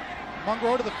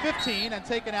 Mungro to the 15 and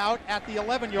taken out at the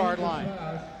 11-yard line.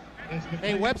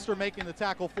 Nate Webster making the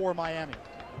tackle for Miami.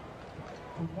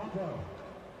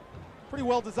 Pretty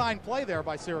well-designed play there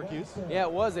by Syracuse. Yeah,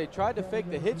 it was. They tried to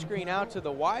fake the hit screen out to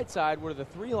the wide side where the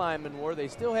 3 linemen were. They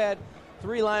still had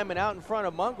 3 linemen out in front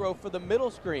of Mungro for the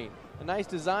middle screen. A nice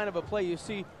design of a play. You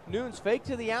see Nunes fake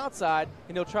to the outside,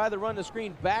 and he'll try to run the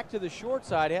screen back to the short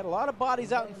side. He had a lot of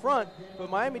bodies out in front, but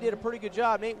Miami did a pretty good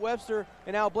job. Nate Webster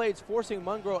and Al Blades forcing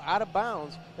Mungro out of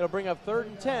bounds. It'll bring up 3rd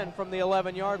and 10 from the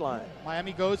 11-yard line.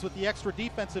 Miami goes with the extra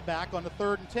defensive back on the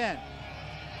 3rd and 10.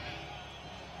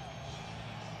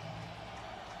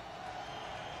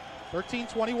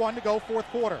 $13:21 to go, 4th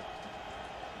quarter.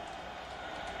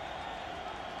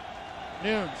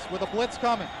 Nunes with a blitz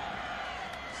coming.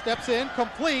 Steps in,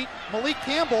 complete. Malik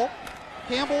Campbell.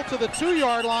 Campbell to the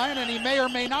 2-yard line, and he may or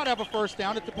may not have a first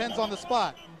down. It depends on the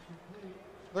spot.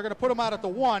 They're going to put him out at the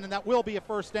 1, and that will be a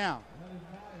first down.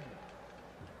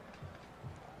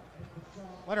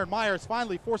 Leonard Myers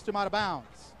finally forced him out of bounds.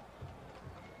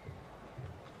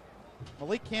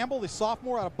 Malik Campbell, the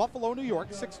sophomore out of Buffalo, New York,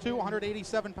 6'2",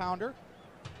 187-pounder.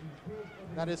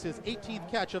 That is his 18th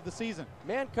catch of the season.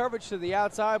 Man coverage to the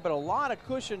outside, but a lot of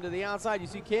cushion to the outside. You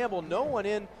see Campbell, no one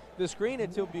in the screen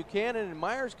until Buchanan and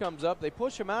Myers comes up. They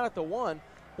push him out at the 1,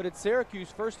 but it's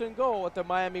Syracuse 1st and goal at the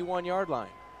Miami 1-yard line.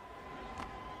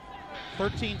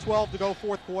 13:12 to go,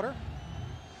 4th quarter.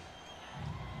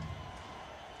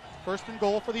 1st and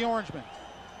goal for the Orangemen.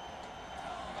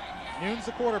 Nunes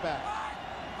the quarterback.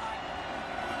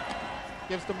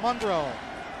 Gives to Mungro.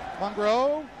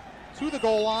 Mungro to the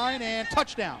goal line and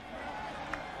touchdown.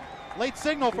 Late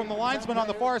signal from the linesman on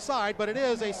the far side, but it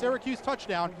is a Syracuse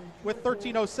touchdown with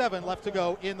 13:07 left to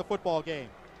go in the football game.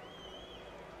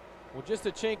 Well, just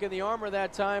a chink in the armor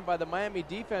that time by the Miami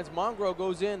defense. Mungro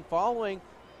goes in following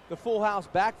the full house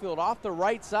backfield off the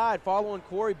right side, following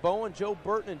Corey Bowen, Joe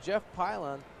Burton, and Jeff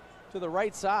Pylon to the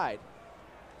right side.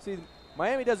 See,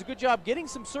 Miami does a good job getting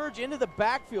some surge into the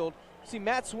backfield. See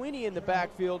Matt Sweeney in the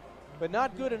backfield, but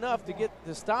not good enough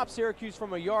to stop Syracuse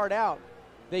from a yard out.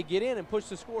 They get in and push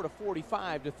the score to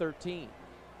 45-13.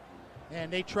 And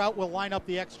Nate Trout will line up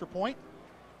the extra point.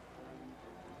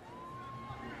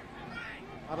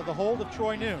 Out of the hold of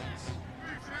Troy Nunes.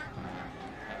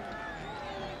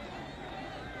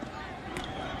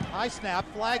 High snap,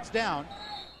 flags down,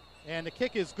 and the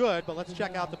kick is good, but let's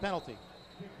check out the penalty.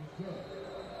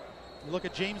 You look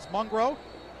at James Mungro,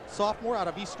 sophomore out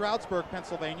of East Stroudsburg,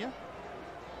 Pennsylvania.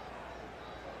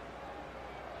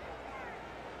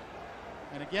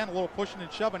 And again, a little pushing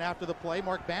and shoving after the play.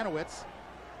 Mark Banowitz,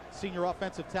 senior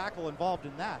offensive tackle, involved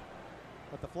in that.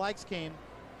 But the flags came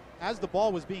as the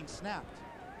ball was being snapped.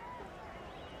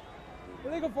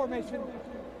 Illegal formation.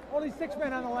 Only 6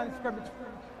 men on the line of scrimmage.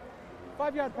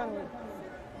 5-yard penalty.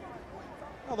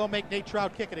 Well, they'll make Nate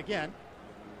Trout kick it again.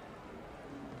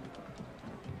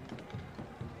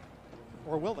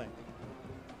 Or will they?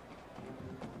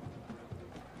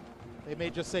 They may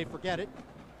just say, forget it,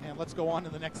 and let's go on to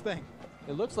the next thing.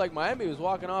 It looks like Miami was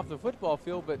walking off the football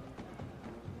field, but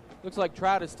looks like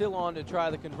Trout is still on to try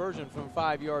the conversion from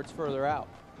 5 yards further out.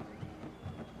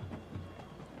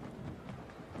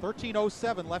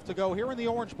 13:07 left to go here in the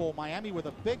Orange Bowl. Miami with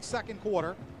a big second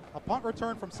quarter. A punt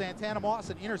return from Santana Moss,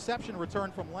 an interception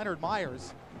return from Leonard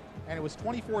Myers. And it was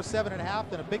 24-7 at half,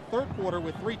 then a big third quarter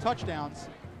with 3 touchdowns.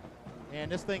 And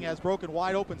this thing has broken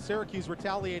wide open. Syracuse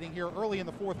retaliating here early in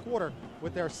the 4th quarter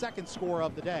with their second score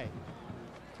of the day.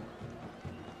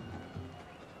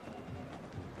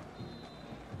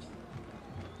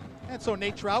 And so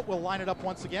Nate Trout will line it up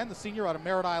once again, the senior out of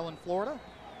Merritt Island, Florida.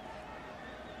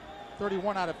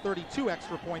 31 out of 32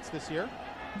 extra points this year.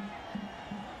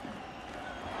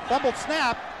 Fumbled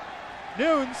snap.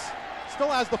 Nunes still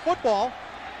has the football.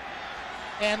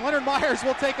 And Leonard Myers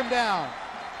will take him down.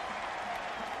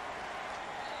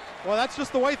 Well, that's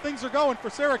just the way things are going for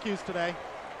Syracuse today.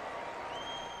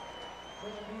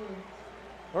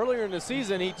 Earlier in the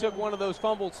season, he took one of those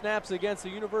fumbled snaps against the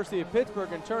University of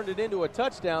Pittsburgh and turned it into a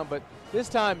touchdown, but this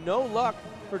time no luck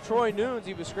for Troy Nunes.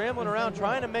 He was scrambling around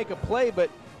trying to make a play, but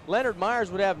Leonard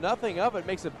Myers would have nothing of it.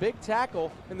 Makes a big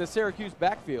tackle in the Syracuse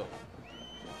backfield.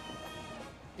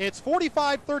 It's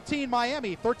 45-13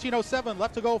 Miami, 13:07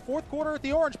 left to go, 4th quarter at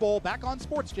the Orange Bowl. Back on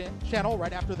Sports Channel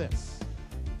right after this.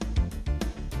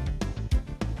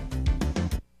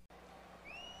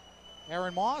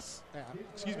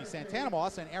 Santana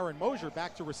Moss and Aaron Mosier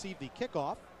back to receive the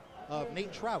kickoff of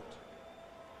Nate Trout.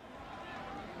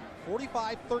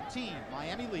 45-13.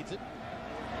 Miami leads it.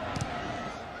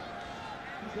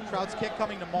 Trout's kick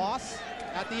coming to Moss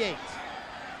at the 8.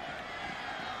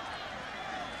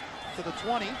 To the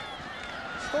 20.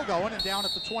 Still going and down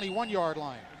at the 21-yard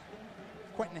line.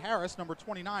 Quentin Harris, number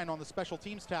 29, on the special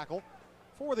teams tackle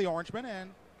for the Orangemen,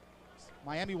 and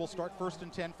Miami will start 1st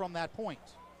and 10 from that point.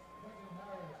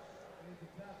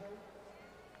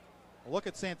 A look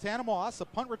at Santana Moss, a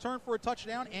punt return for a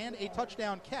touchdown and a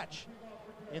touchdown catch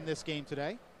in this game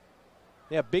today.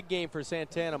 Yeah, big game for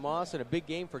Santana Moss and a big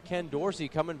game for Ken Dorsey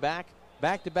coming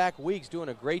back-to-back weeks, doing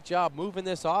a great job moving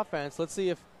this offense. Let's see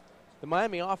if the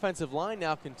Miami offensive line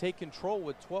now can take control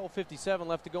with 12:57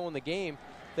 left to go in the game.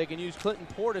 They can use Clinton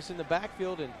Portis in the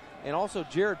backfield and also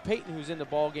Jared Payton, who's in the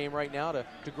ball game right now, to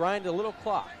grind a little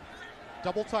clock.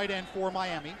 Double tight end for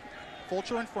Miami.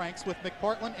 Fulcher and Franks with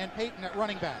McPartland and Payton at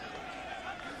running back.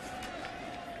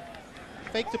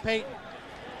 Fake to Payton.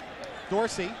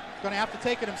 Dorsey going to have to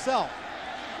take it himself.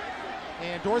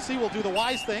 And Dorsey will do the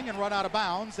wise thing and run out of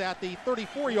bounds at the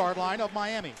 34-yard line of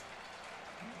Miami.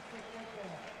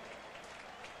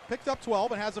 Picked up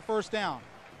 12 and has a first down.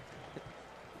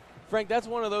 Frank, that's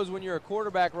one of those when you're a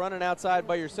quarterback running outside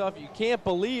by yourself, you can't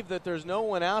believe that there's no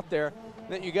one out there,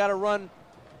 that you got to run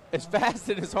as fast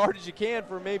and as hard as you can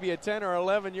for maybe a 10 or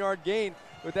 11-yard gain,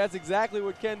 but that's exactly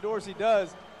what Ken Dorsey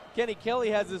does. Kenny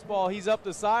Kelly has this ball. He's up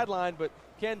the sideline, but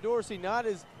Ken Dorsey not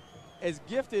as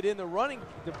gifted in the running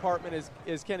department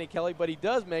as Kenny Kelly, but he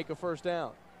does make a first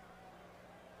down.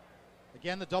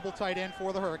 Again, the double tight end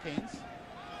for the Hurricanes.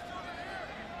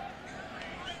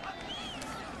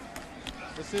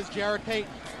 This is Jared Payton.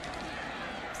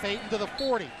 Payton to the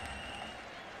 40.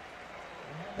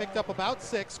 Picked up about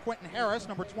 6. Quentin Harris,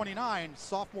 number 29,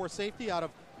 sophomore safety out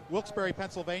of Wilkes-Barre,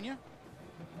 Pennsylvania.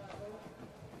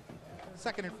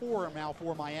 2nd and 4 now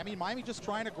for Miami. Miami just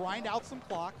trying to grind out some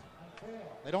clock.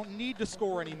 They don't need to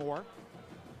score anymore.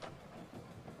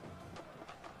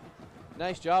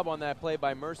 Nice job on that play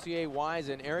by Mercier Wise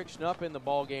and Eric Schnupp in the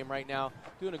ball game right now.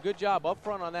 Doing a good job up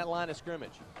front on that line of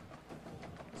scrimmage.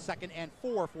 2nd and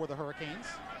 4 for the Hurricanes.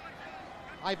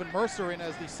 Ivan Mercer in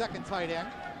as the second tight end.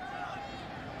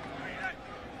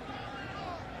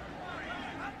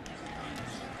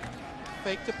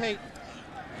 Fake to Payton.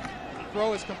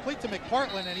 Throw is complete to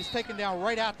McPartland, and he's taken down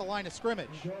right at the line of scrimmage.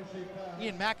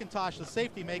 Ian McIntosh, the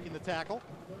safety, making the tackle.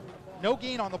 No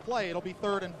gain on the play. It'll be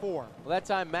 3rd and 4. Well, that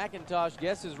time McIntosh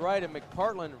guesses right, and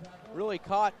McPartland really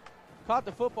caught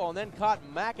the football and then caught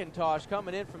McIntosh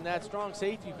coming in from that strong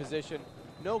safety position.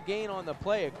 No gain on the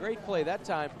play. A great play that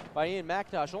time by Ian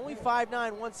McIntosh. Only 5'9",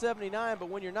 179, but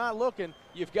when you're not looking,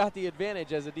 you've got the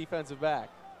advantage as a defensive back.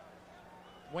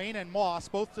 Wayne and Moss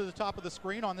both to the top of the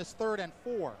screen on this 3rd and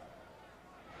 4.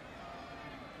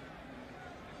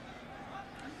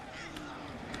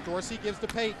 Dorsey gives to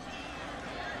Payton.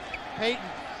 Payton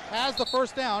has the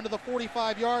first down to the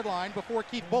 45-yard line before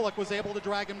Keith Bullock was able to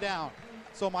drag him down.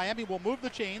 So Miami will move the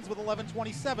chains with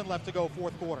 11:27 left to go,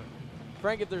 4th quarter.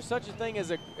 Frank, if there's such a thing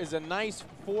as a nice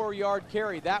 4-yard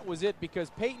carry, that was it, because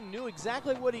Payton knew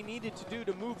exactly what he needed to do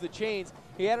to move the chains.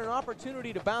 He had an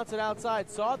opportunity to bounce it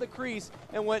outside, saw the crease,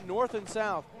 and went north and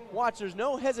south. Watch, there's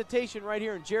no hesitation right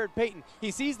here in Jared Payton. He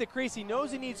sees the crease, he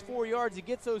knows he needs 4 yards, he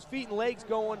gets those feet and legs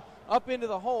going up into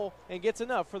the hole and gets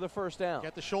enough for the first down.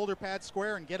 Get the shoulder pad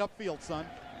square and get upfield, son.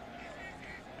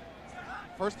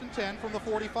 1st and 10 from the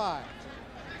 45.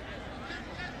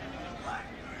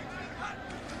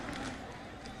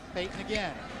 Payton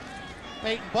again.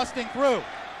 Payton busting through.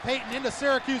 Payton into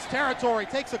Syracuse territory,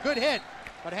 takes a good hit,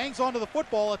 but hangs onto the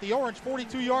football at the Orange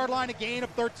 42-yard line, a gain of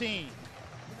 13.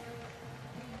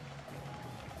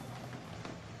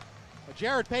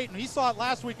 Jared Payton, he saw it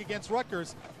last week against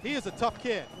Rutgers. He is a tough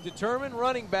kid. Determined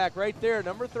running back right there,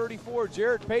 number 34,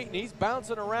 Jared Payton. He's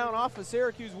bouncing around off of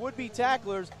Syracuse would-be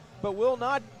tacklers, but will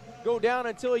not go down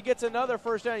until he gets another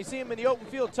first down. You see him in the open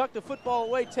field, tuck the football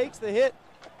away, takes the hit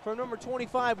from number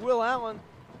 25, Will Allen,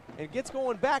 and gets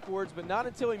going backwards, but not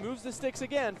until he moves the sticks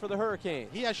again for the Hurricanes.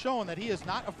 He has shown that he is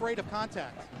not afraid of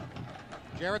contact.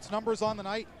 Jarrett's numbers on the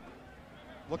night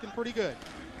looking pretty good.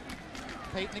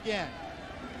 Payton again.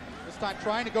 This time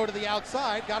trying to go to the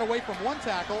outside, got away from one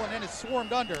tackle and then is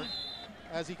swarmed under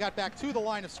as he got back to the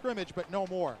line of scrimmage, but no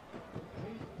more.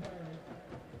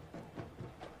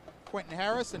 Quentin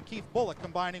Harris and Keith Bullock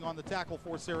combining on the tackle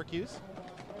for Syracuse.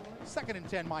 2nd and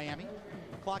 10 Miami.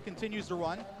 Clock continues to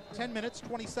run. 10 minutes,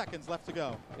 20 seconds left to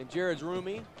go. And Jared's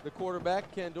roomy, the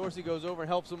quarterback, Ken Dorsey, goes over and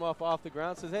helps him off the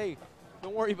ground, says, hey,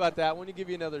 don't worry about that. We'll give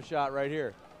you another shot right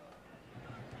here.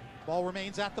 Ball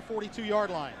remains at the 42-yard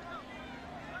line.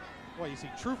 Well, you see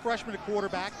true freshman at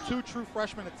quarterback, 2 true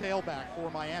freshmen at tailback for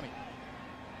Miami.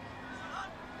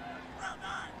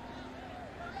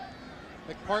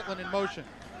 McPartland in motion.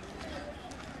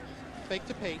 Fake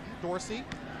to Payton. Dorsey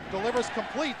delivers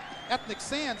complete. Ethnic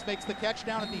Sands makes the catch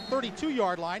down at the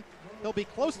 32-yard line. He'll be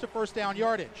close to first down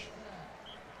yardage.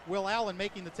 Will Allen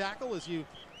making the tackle as you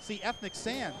see Ethnic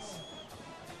Sands,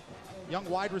 young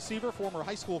wide receiver, former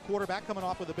high school quarterback, coming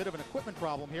off with a bit of an equipment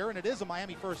problem here, and it is a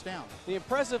Miami first down. The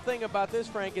impressive thing about this,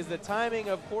 Frank, is the timing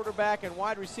of quarterback and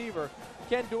wide receiver.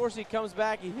 Ken Dorsey comes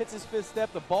back, he hits his fifth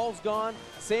step, the ball's gone.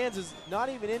 Sands is not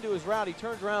even into his route. He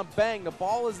turns around, bang, the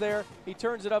ball is there. He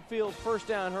turns it upfield, first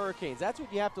down Hurricanes. That's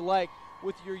what you have to like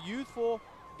with your youthful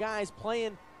guys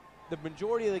playing the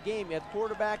majority of the game. At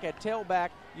quarterback, at tailback,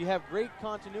 you have great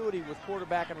continuity with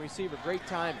quarterback and receiver, great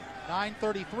timing.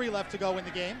 9:33 left to go in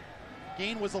the game.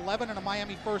 Gain was 11 and a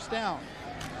Miami first down.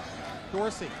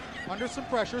 Dorsey under some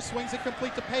pressure, swings it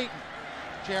complete to Payton.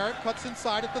 Jarrett cuts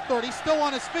inside at the 30, still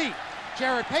on his feet.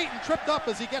 Jarrett Payton tripped up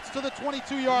as he gets to the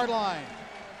 22-yard line.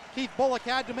 Keith Bullock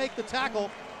had to make the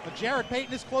tackle, but Jarrett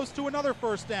Payton is close to another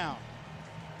first down.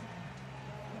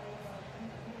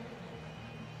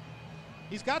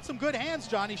 He's got some good hands,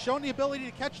 John. He's shown the ability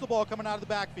to catch the ball coming out of the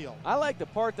backfield. I like the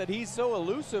part that he's so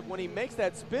elusive when he makes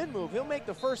that spin move. He'll make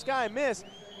the first guy miss.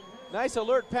 Nice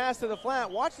alert pass to the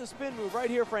flat. Watch the spin move right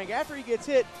here, Frank. After he gets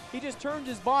hit, he just turns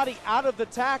his body out of the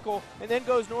tackle and then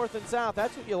goes north and south.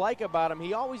 That's what you like about him.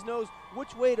 He always knows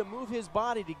which way to move his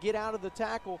body to get out of the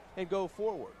tackle and go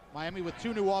forward. Miami with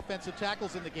two new offensive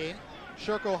tackles in the game.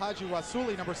 Sherko Haji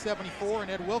Rasuli, number 74,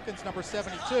 and Ed Wilkins, number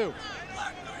 72.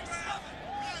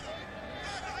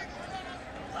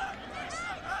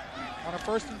 On a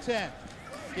 1st and 10,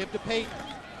 give to Payton.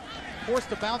 Forced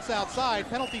to bounce outside,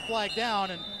 penalty flag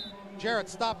down, and Jarrett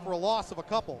stopped for a loss of a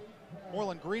couple.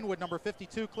 Moreland Greenwood, number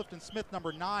 52, Clifton Smith,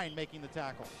 number 9, making the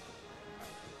tackle.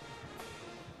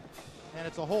 And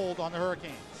it's a hold on the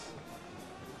Hurricanes.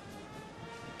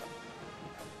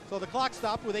 So the clock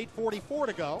stopped with 8:44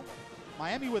 to go.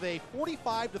 Miami with a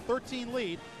 45-13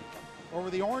 lead over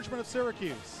the Orangemen of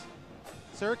Syracuse.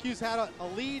 Syracuse had a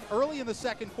lead early in the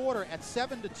second quarter at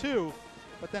 7-2,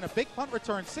 but then a big punt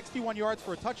return, 61 yards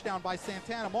for a touchdown by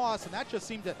Santana Moss, and that just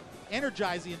seemed to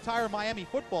energize the entire Miami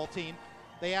football team.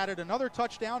 They added another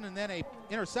touchdown and then a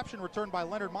interception return by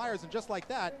Leonard Myers, and just like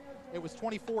that, it was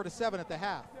 24-7 at the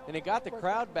half. And it got the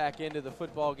crowd back into the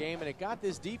football game, and it got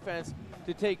this defense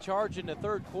to take charge in the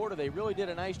third quarter. They really did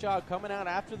a nice job coming out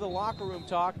after the locker room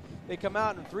talk. They come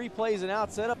out in 3 plays and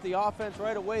out, set up the offense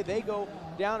right away. They go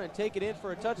down and take it in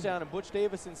for a touchdown. And Butch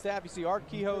Davis and staff, you see Art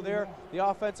Kehoe there, the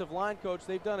offensive line coach.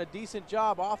 They've done a decent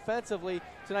job offensively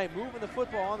tonight, moving the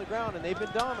football on the ground, and they've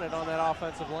been dominant on that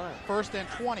offensive line. 1st and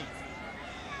 20.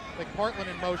 McPartland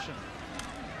in motion.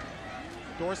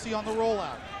 Dorsey on the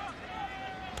rollout.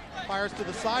 Fires to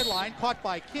the sideline, caught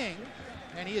by King,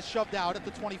 and he is shoved out at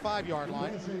the 25-yard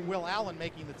line. Will Allen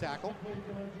making the tackle.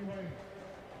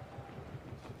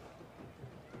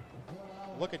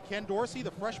 Look at Ken Dorsey,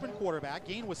 the freshman quarterback.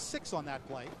 Gain was 6 on that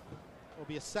play. It'll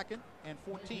be a 2nd and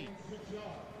 14.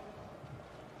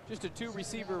 Just a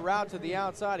 2-receiver route to the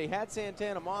outside. He had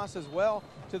Santana Moss as well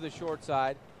to the short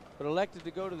side, but elected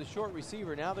to go to the short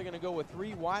receiver. Now they're going to go with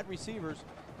 3 wide receivers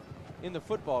in the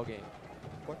football game.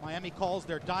 What Miami calls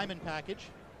their diamond package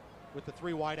with the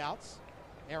 3 wideouts.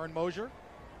 Aaron Mosier,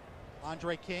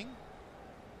 Andre King,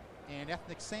 and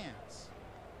Ethnic Sands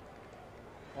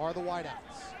are the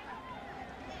wideouts.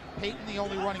 Payton the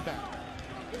only running back.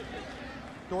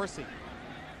 Dorsey.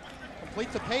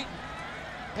 Complete to Payton.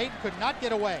 Payton could not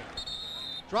get away.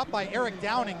 Dropped by Eric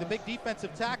Downing, the big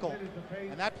defensive tackle,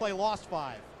 and that play lost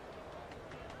 5.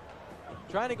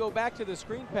 Trying to go back to the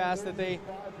screen pass that they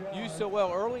used so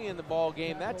well early in the ball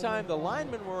game. That time the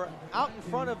linemen were out in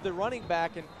front of the running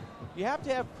back, and you have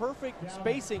to have perfect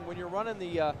spacing when you're running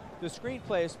the screen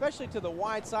play, especially to the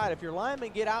wide side. If your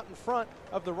linemen get out in front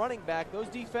of the running back, those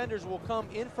defenders will come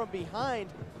in from behind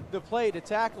the play to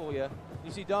tackle you.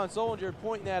 You see Don Solinger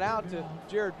pointing that out to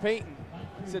Jared Payton.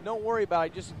 He said, don't worry about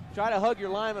it. Just try to hug your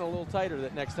lineman a little tighter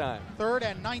that next time. 3rd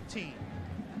and 19.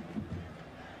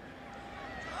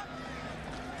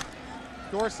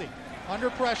 Dorsey under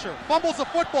pressure, fumbles the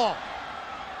football.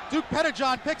 Duke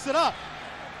Pettijohn picks it up.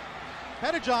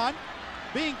 Pettijohn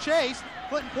being chased.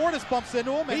 Clinton Portis bumps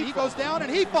into him, and he goes down,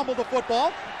 and he fumbled the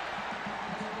football.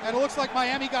 And it looks like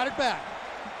Miami got it back.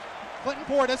 Clinton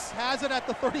Portis has it at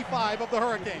the 35 of the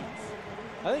Hurricanes.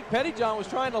 I think Pettijohn was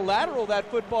trying to lateral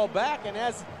that football back, and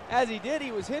as he did,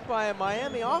 he was hit by a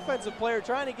Miami offensive player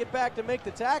trying to get back to make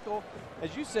the tackle.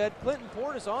 As you said, Clinton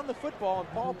Portis on the football, and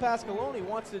Paul Pasqualoni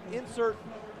wants to insert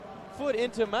foot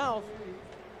into mouth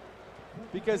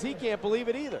because he can't believe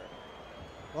it either.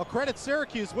 Well, credit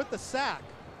Syracuse with the sack.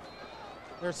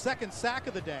 Their 2nd sack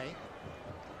of the day.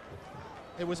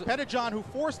 It was Pettijohn who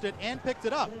forced it and picked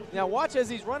it up. Now watch as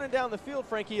he's running down the field,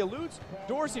 Frank. He eludes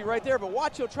Dorsey right there, but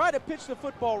watch, he'll try to pitch the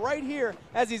football right here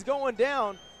as he's going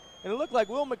down. And it looked like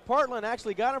Will McPartland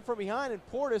actually got him from behind, and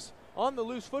Portis on the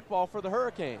loose football for the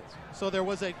Hurricanes. So there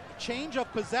was a change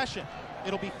of possession.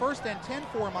 It'll be 1st and 10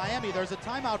 for Miami. There's a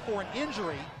timeout for an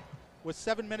injury with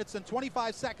 7 minutes and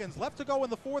 25 seconds left to go in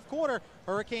the 4th quarter.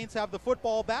 Hurricanes have the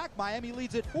football back. Miami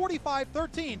leads it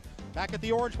 45-13. Back at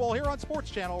the Orange Bowl here on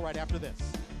Sports Channel right after this.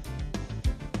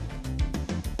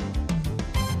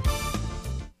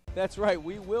 That's right,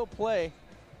 we will play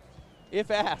if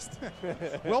asked.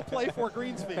 We'll play for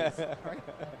Greensfields. Right?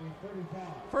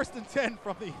 1st and 10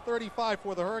 from the 35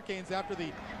 for the Hurricanes after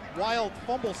the wild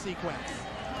fumble sequence.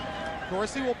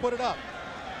 Dorsey will put it up.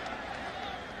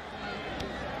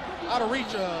 Out of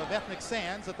reach of Ethnic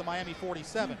Sands at the Miami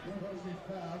 47.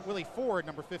 Willie Ford,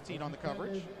 number 15, on the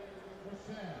coverage.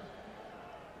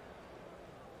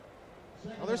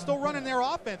 Well, they're still running their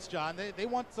offense, John. They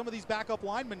want some of these backup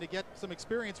linemen to get some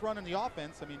experience running the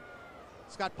offense. I mean,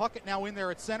 Scott Puckett now in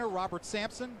there at center, Robert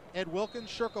Sampson, Ed Wilkins,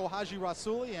 Shirko Haji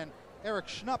Rasuli, and Eric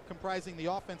Schnupp comprising the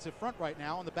offensive front right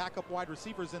now, and the backup wide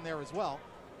receivers in there as well.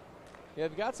 Yeah,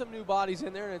 they've got some new bodies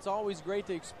in there, and it's always great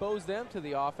to expose them to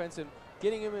the offense and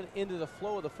getting them into the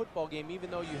flow of the football game, even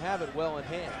though you have it well in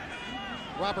hand.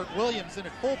 Robert Williams in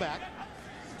at fullback.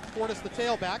 Portis the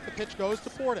tailback. The pitch goes to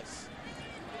Portis.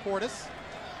 Portis,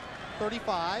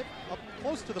 35, up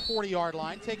close to the 40-yard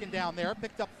line, taken down there,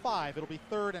 picked up 5. It'll be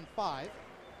 3rd and 5.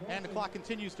 And the clock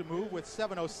continues to move with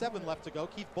 7:07 left to go.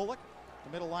 Keith Bullock,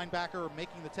 the middle linebacker,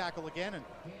 making the tackle again and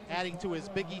adding to his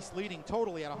Big East leading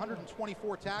total. He had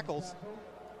 124 tackles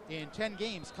in 10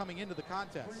 games coming into the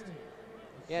contest.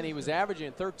 Yeah, and he was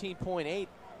averaging 13.8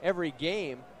 every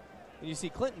game. And you see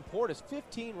Clinton Portis,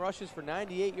 15 rushes for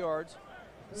 98 yards,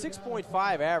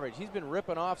 6.5 average. He's been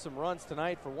ripping off some runs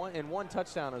tonight for one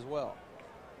touchdown as well.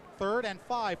 3rd and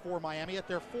 5 for Miami at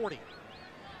their 40.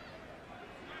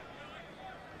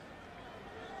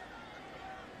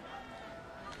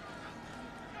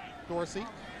 Dorsey.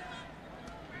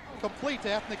 Complete to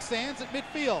Ethnic Sands at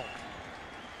midfield.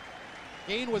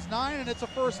 Gain was 9, and it's a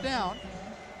 1st down.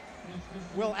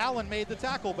 Will Allen made the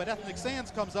tackle, but Ethnic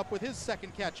Sands comes up with his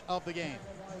 2nd catch of the game.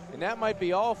 And that might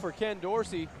be all for Ken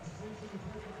Dorsey,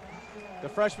 the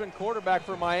freshman quarterback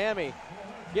for Miami.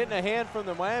 Getting a hand from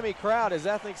the Miami crowd as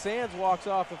Ethnic Sands walks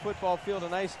off the football field. A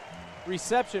nice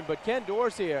reception, but Ken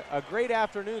Dorsey, a great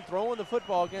afternoon throwing the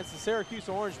football against the Syracuse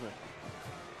Orangemen.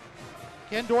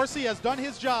 Ken Dorsey has done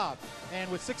his job,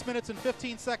 and with 6 minutes and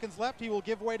 15 seconds left, he will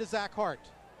give way to Zach Hart.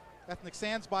 Ethnic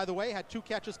Sands, by the way, had 2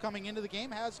 catches coming into the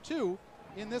game, has 2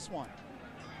 in this one.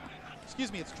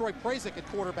 Excuse me, it's Troy Prazik at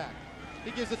quarterback.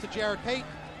 He gives it to Jared Payton.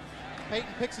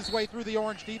 Payton picks his way through the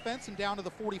Orange defense and down to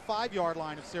the 45-yard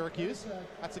line of Syracuse.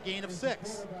 That's a gain of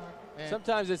 6. And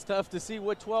sometimes it's tough to see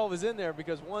what 12 is in there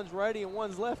because one's righty and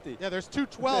one's lefty. yeah, there's 2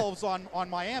 12s on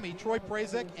Miami, Troy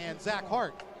Prazik and Zach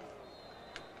Hart.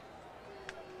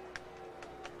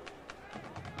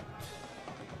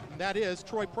 And that is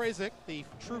Troy Prazik, the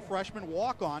true freshman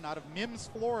walk-on out of Mims,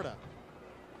 Florida.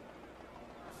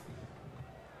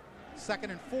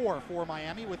 2nd and 4 for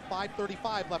Miami with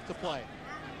 5:35 left to play.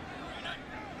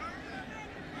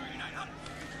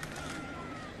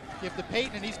 Give to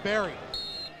Payton, and he's buried.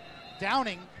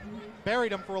 Downing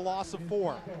buried him for a loss of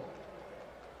 4. Well,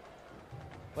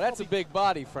 that's a big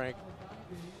body, Frank.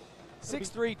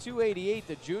 6'3", 288,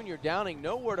 the junior. Downing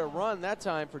nowhere to run that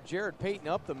time for Jared Payton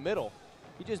up the middle.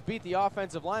 He just beat the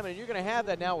offensive lineman, and you're going to have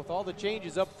that now with all the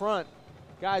changes up front.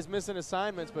 Guys missing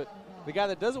assignments, but the guy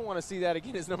that doesn't want to see that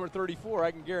again is number 34. I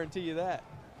can guarantee you that.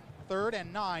 3rd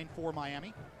and 9 for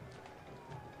Miami.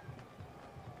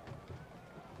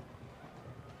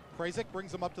 Prazik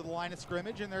brings them up to the line of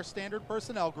scrimmage in their standard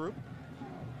personnel group.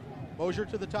 Mosier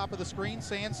to the top of the screen.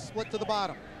 Sands split to the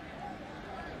bottom.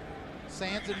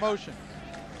 Sands in motion.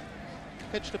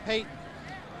 Pitch to Payton.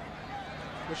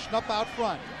 With Schnupp out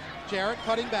front. Jarrett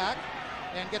cutting back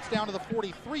and gets down to the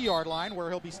 43-yard line where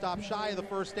he'll be stopped shy of the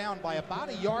 1st down by about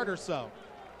a yard or so.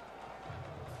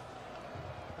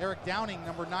 Eric Downing,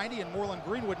 number 90, and Moreland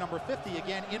Greenwood, number 50,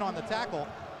 again in on the tackle.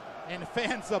 And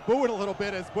fans booing a little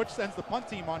bit as Butch sends the punt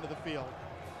team onto the field.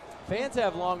 Fans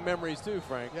have long memories too,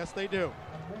 Frank. Yes, they do.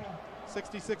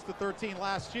 66-13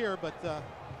 last year, but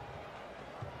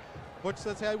Butch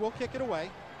says, hey, we'll kick it away.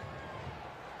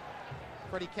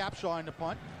 Freddie Capshaw in the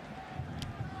punt.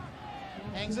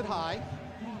 Hangs it high.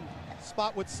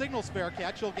 Spot with signals fair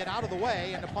catch. He'll get out of the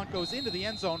way, and the punt goes into the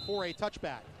end zone for a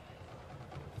touchback.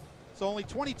 So only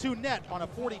 22 net on a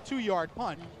 42-yard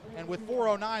punt. And with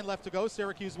 4:09 left to go,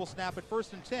 Syracuse will snap at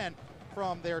 1st and 10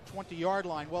 from their 20-yard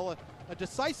line. Well, a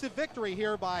decisive victory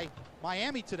here by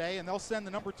Miami today, and they'll send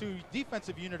the number 2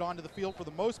 defensive unit onto the field for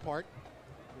the most part.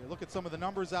 You look at some of the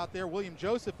numbers out there. William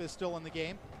Joseph is still in the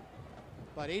game,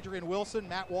 but Adrian Wilson,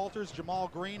 Matt Walters, Jamal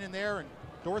Green in there, and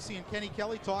Dorsey and Kenny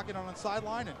Kelly talking on the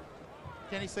sideline, and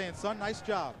Kenny saying, son, nice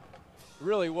job. It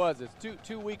really was. It's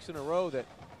two weeks in a row that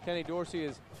Kenny Dorsey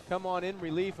has come on in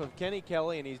relief of Kenny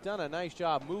Kelly, and he's done a nice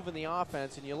job moving the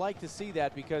offense, and you like to see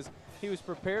that because he was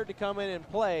prepared to come in and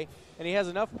play, and he has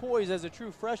enough poise as a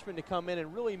true freshman to come in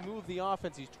and really move the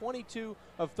offense. He's 22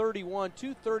 of 31,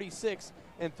 236,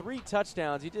 and 3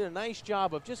 touchdowns. He did a nice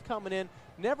job of just coming in,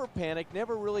 never panicked,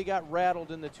 never really got rattled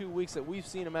in the 2 weeks that we've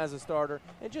seen him as a starter,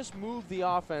 and just moved the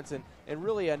offense, and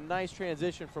really a nice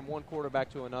transition from one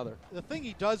quarterback to another. The thing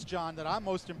he does, John, that I'm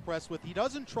most impressed with, he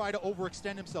doesn't try to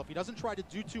overextend himself. He doesn't try to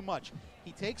do too much.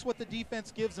 He takes what the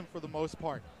defense gives him for the most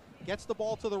part. Gets the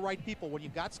ball to the right people. When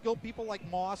you've got skilled people like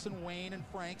Moss and Wayne and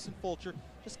Franks and Fulcher,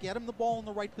 just get him the ball in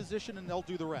the right position and they'll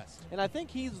do the rest. And I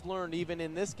think he's learned even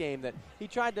in this game that he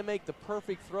tried to make the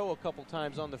perfect throw a couple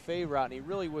times on the fade route, and he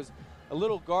really was a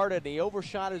little guarded, and he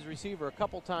overshot his receiver a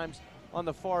couple times on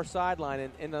the far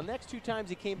sideline. And the next 2 times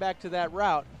he came back to that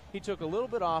route, he took a little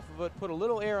bit off of it, put a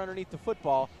little air underneath the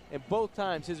football, and both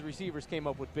times his receivers came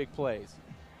up with big plays.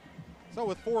 So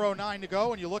with 4:09 to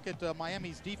go, and you look at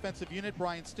Miami's defensive unit,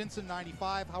 Brian Stinson,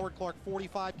 95, Howard Clark,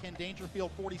 45, Ken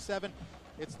Dangerfield, 47.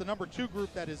 It's the number 2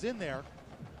 group that is in there.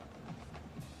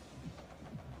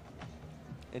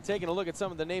 And taking a look at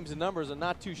some of the names and numbers, a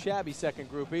not too shabby second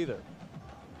group either.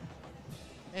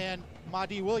 And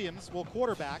Mahdi Williams will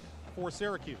quarterback for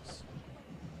Syracuse.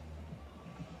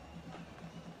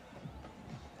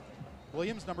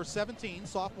 Williams, number 17,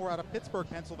 sophomore out of Pittsburgh,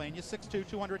 Pennsylvania, 6'2",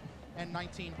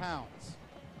 219 pounds.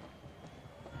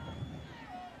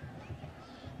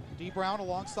 D. Brown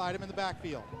alongside him in the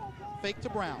backfield. Fake to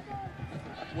Brown.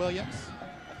 Williams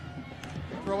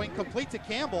throwing complete to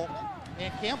Campbell,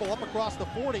 and Campbell up across the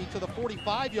 40 to the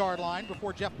 45-yard line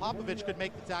before Jeff Popovich could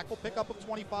make the tackle. Pickup of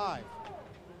 25.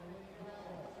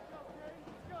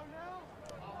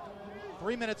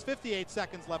 3 minutes, 58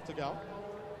 seconds left to go.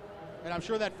 And I'm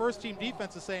sure that first-team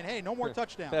defense is saying, hey, no more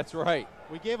touchdowns. That's right.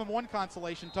 We gave him 1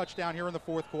 consolation touchdown here in the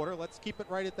 4th quarter. Let's keep it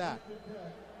right at that.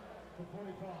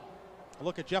 A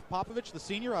look at Jeff Popovich, the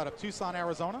senior out of Tucson,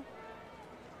 Arizona.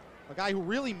 A guy who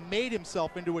really made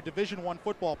himself into a Division I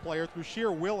football player through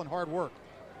sheer will and hard work.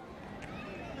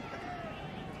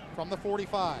 From the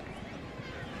 45.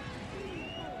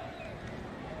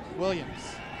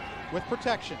 Williams with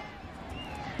protection.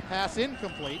 Pass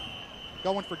incomplete.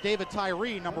 Going for David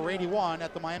Tyree, number 81,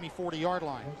 at the Miami 40-yard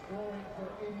line.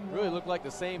 Really looked like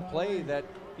the same play that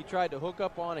he tried to hook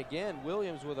up on again.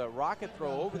 Williams with a rocket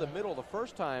throw over the middle the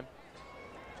first time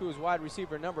to his wide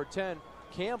receiver, number 10,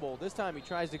 Campbell. This time he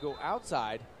tries to go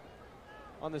outside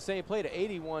on the same play to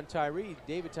 81, Tyree,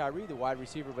 David Tyree, the wide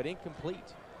receiver, but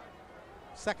incomplete.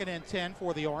 2nd and 10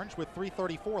 for the Orange with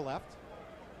 3:34 left.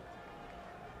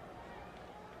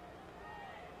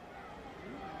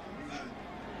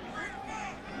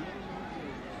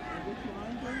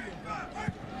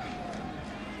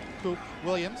 Coop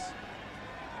Williams.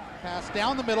 Pass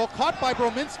down the middle, caught by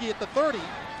Brominski at the 30.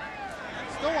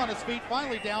 Still on his feet,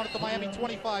 finally down at the Miami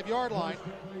 25-yard line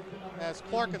as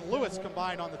Clark and Lewis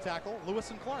combined on the tackle.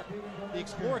 Lewis and Clark, the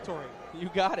exploratory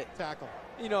You got it. tackle.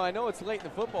 You know, I know it's late in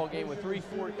the football game with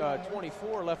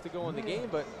 3:24 left to go in the game,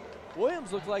 but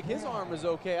Williams looks like his arm is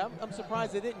okay. I'm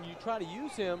surprised they didn't try to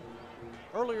use him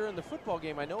earlier in the football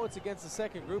game. I know it's against the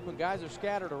second group and guys are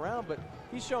scattered around, but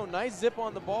he's shown nice zip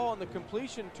on the ball and the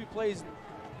completion 2 plays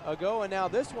ago, and now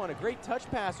this one, a great touch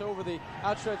pass over the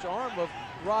outstretched arm of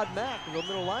Rod Mack, the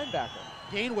middle linebacker.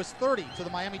 Gain was 30 to the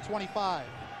Miami 25.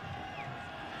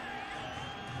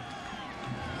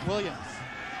 Williams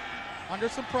under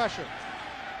some pressure.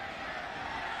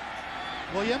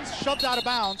 Williams shoved out of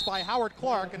bounds by Howard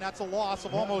Clark, and that's a loss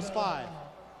of almost 5.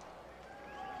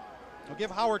 We'll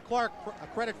give Howard Clark a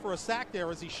credit for a sack there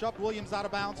as he shoved Williams out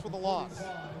of bounds for the loss.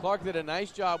 Clark did a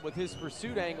nice job with his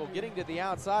pursuit angle, getting to the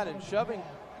outside and shoving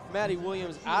Matty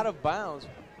Williams out of bounds.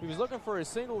 He was looking for a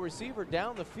single receiver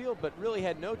down the field, but really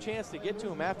had no chance to get to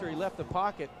him after he left the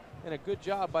pocket, and a good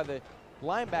job by the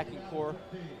linebacking core.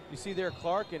 You see there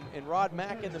Clark and Rod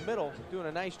Mack in the middle doing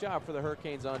a nice job for the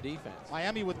Hurricanes on defense.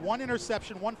 Miami with 1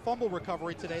 interception, 1 fumble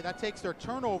recovery today. That takes their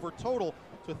turnover total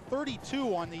to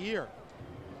 32 on the year.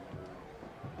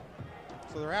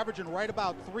 So they're averaging right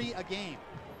about 3 a game.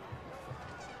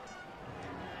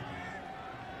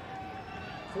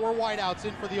 4 wideouts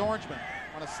in for the Orangemen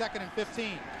on a 2nd and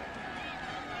 15.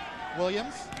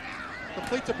 Williams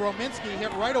complete to Brominski,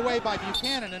 hit right away by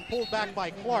Buchanan and pulled back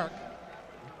by Clark.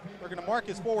 They're going to mark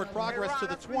his forward progress to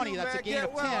the 20. That's a gain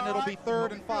of 10. It'll be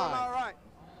 3rd and 5. All right.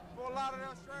 For a lot of them,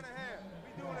 Stranahan.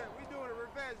 We doing it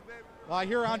revenge, baby. Well, I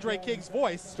hear Andre King's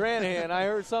voice. Stranahan, I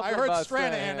heard something I heard about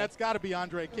Stranahan. That's got to be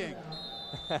Andre King.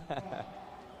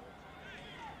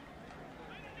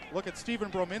 Look at Stephen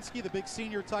Brominski, the big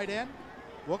senior tight end.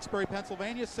 Wilkes-Barre,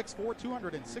 Pennsylvania, 6'4",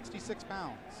 266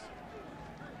 pounds.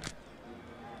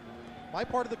 My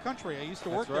part of the country. I used to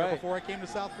work there before I came to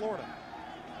South Florida.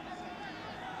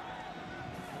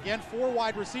 Again, 4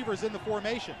 wide receivers in the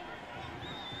formation.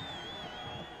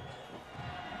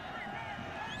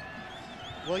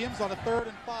 Williams on a 3rd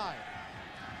and 5.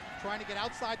 Trying to get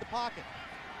outside the pocket.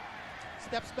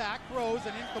 Steps back, throws,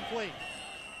 and incomplete.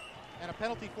 And a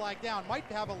penalty flag down. Might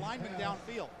have a lineman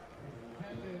downfield.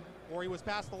 Or he was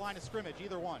past the line of scrimmage,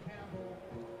 either one.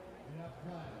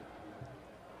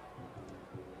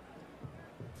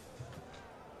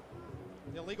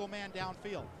 The illegal man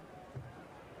downfield.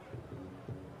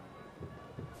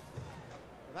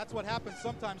 That's what happens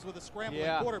sometimes with a scrambling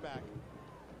quarterback.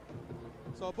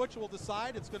 So Butch will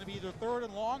decide it's going to be either 3rd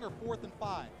and long or 4th and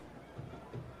 5.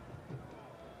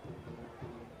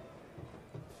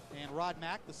 And Rod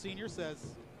Mack, the senior, says,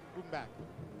 move him back.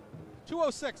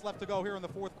 2:06 left to go here in the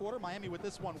 4th quarter. Miami with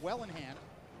this one well in hand.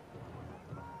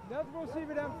 Nothing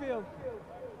receiver downfield.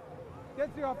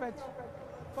 Gets the offense.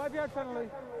 5-yard penalty.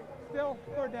 Still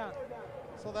 3rd down.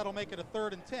 So that'll make it a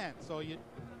 3rd and 10. So you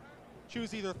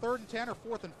choose either 3rd and 10 or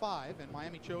 4th and 5, and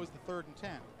Miami chose the 3rd and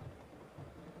 10.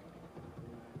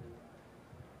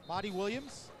 Monty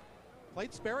Williams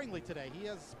played sparingly today. He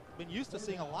has been used to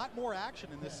seeing a lot more action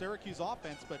in this Syracuse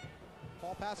offense, but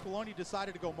Paul Pasqualoni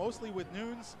decided to go mostly with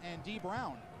Nunes and D.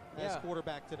 Brown as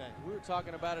quarterback today. We were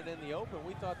talking about it in the open.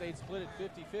 We thought they'd split it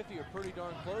 50-50 or pretty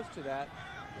darn close to that.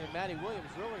 And Matty Williams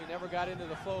really never got into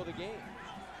the flow of the game.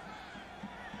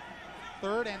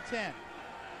 3rd and 10.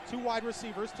 2 wide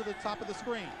receivers to the top of the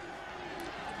screen.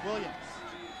 Williams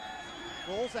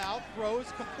rolls out,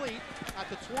 throws complete at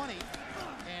the 20,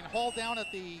 and hauled down at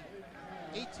the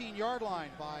 18-yard line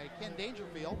by Ken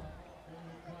Dangerfield.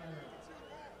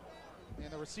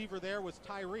 And the receiver there was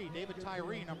David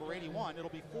Tyree, number 81. It'll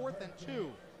be 4th and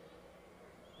 2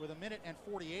 with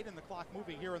 1:48 and the clock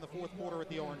moving here in the 4th quarter at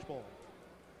the Orange Bowl.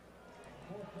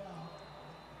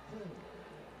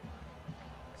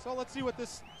 So let's see what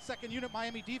this second unit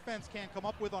Miami defense can come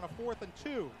up with on a 4th and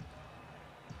 2.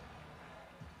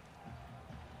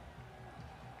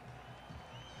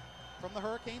 From the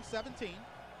Hurricane 17.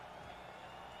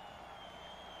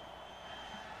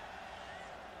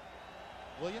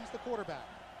 Williams the quarterback.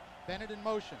 Bennett in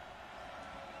motion.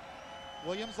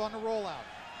 Williams on the rollout.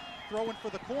 Throwing for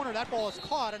the corner. That ball is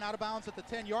caught and out of bounds at the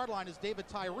 10-yard line is David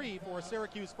Tyree for a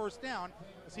Syracuse 1st down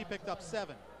as he picked up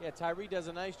 7. Yeah, Tyree does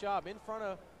a nice job in front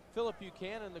of Philip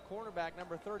Buchanan, the cornerback,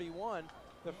 number 31,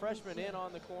 the freshman in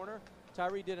on the corner.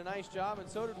 Tyree did a nice job, and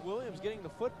so did Williams, getting the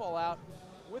football out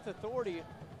with authority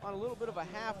on a little bit of a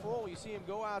half roll. You see him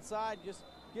go outside, just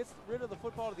gets rid of the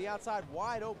football to the outside,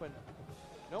 wide open.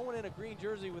 No one in a green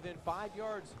jersey within 5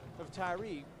 yards of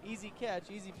Tyree. Easy catch,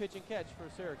 easy pitch and catch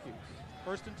for Syracuse.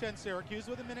 1st and 10 Syracuse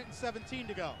with 1:17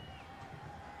 to go.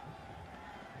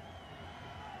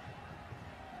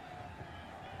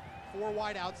 Four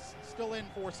wideouts still in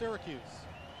for Syracuse.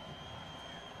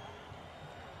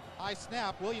 High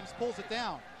snap, Williams pulls it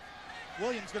down.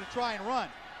 Williams going to try and run.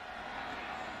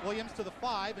 Williams to the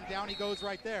 5, and down he goes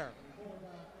right there.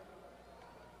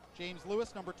 James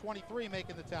Lewis, number 23,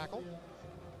 making the tackle,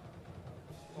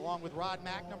 along with Rod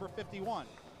Mack, number 51.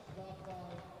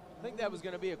 I think that was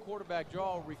going to be a quarterback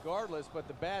draw regardless, but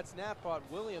the bad snap brought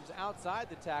Williams outside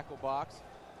the tackle box.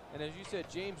 And as you said,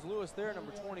 James Lewis there,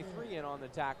 number 23, in on the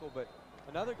tackle, but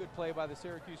another good play by the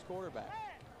Syracuse quarterback.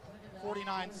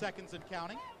 49 seconds and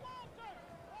counting.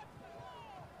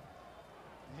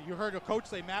 You heard a coach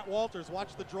say, Matt Walters,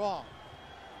 watch the draw.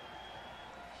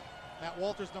 Matt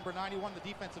Walters, number 91, the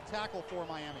defensive tackle for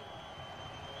Miami.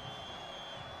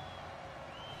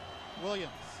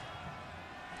 Williams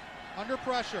under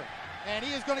pressure, and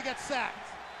he is going to get sacked.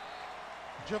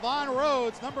 Javon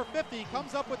Rhodes, number 50,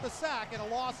 comes up with the sack and a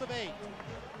loss of 8.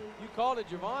 You called it.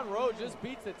 Javon Rhodes just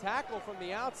beats the tackle from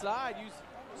the outside. Used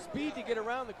speed to get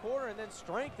around the corner and then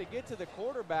strength to get to the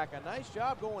quarterback. A nice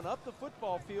job going up the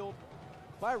football field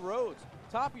by Rhodes.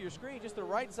 Top of your screen, just the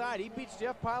right side. He beats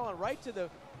Jeff Pilon right to the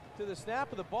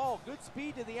snap of the ball. Good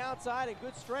speed to the outside and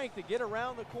good strength to get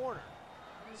around the corner.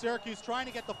 Syracuse trying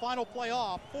to get the final play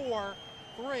off. 4,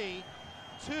 3,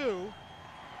 2.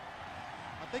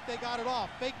 I think they got it off.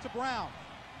 Fake to Brown.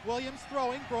 Williams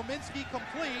throwing. Brominski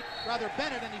complete. Rather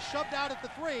Bennett, and he shoved out at the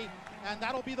 3, and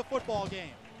that'll be the football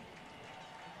game.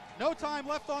 No time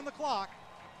left on the clock.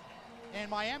 and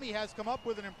Miami has come up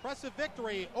with an impressive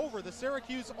victory over the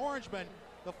Syracuse Orangemen.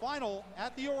 The final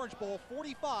at the Orange Bowl,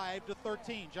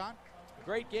 45-13. John?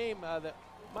 Great game. The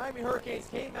Miami Hurricanes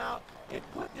came out and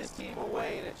put this team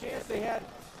away, and a chance they had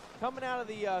coming out of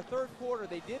the third quarter.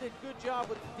 They did a good job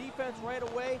with the defense right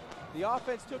away. The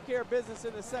offense took care of business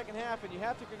in the second half, and you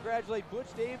have to congratulate Butch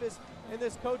Davis and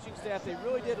this coaching staff. They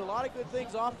really did a lot of good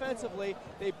things offensively.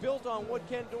 They built on what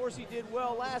Ken Dorsey did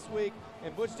well last week,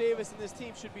 and Butch Davis and this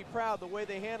team should be proud the way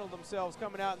they handled themselves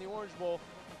coming out in the Orange Bowl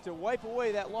to wipe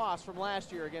away that loss from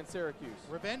last year against Syracuse.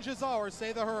 Revenge is ours,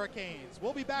 say the Hurricanes.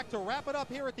 We'll be back to wrap it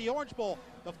up here at the Orange Bowl.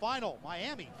 The final,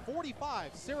 Miami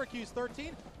 45, Syracuse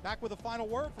 13. Back with a final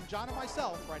word from John and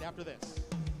myself right after this.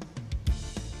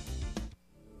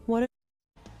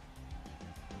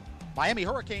 Miami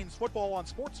Hurricanes football on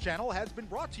Sports Channel has been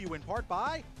brought to you in part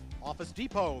by Office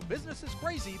Depot. Business is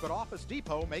crazy, but Office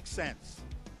Depot makes sense.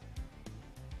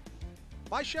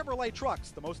 By Chevrolet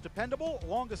Trucks, the most dependable,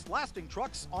 longest-lasting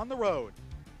trucks on the road.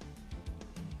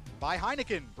 By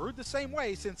Heineken, brewed the same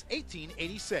way since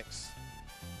 1886.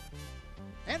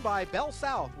 And by Bell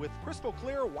South, with crystal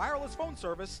clear wireless phone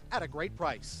service at a great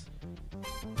price.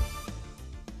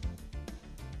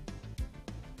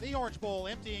 The Orange Bowl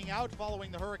emptying out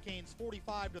following the Hurricanes'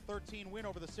 45-13 win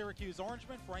over the Syracuse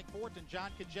Orangemen. Frank Fort and John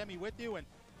Kajemi with you. And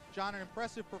John, an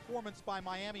impressive performance by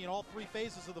Miami in all three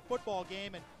phases of the football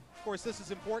game. And of course, this is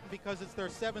important because it's their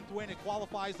 7th win. It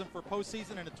qualifies them for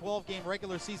postseason and a 12-game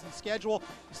regular season schedule.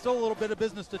 Still a little bit of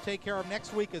business to take care of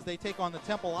next week as they take on the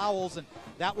Temple Owls, and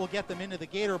that will get them into the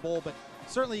Gator Bowl. But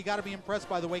certainly you got to be impressed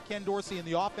by the way Ken Dorsey and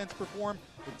the offense performed.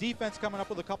 The defense coming up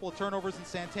with a couple of turnovers, and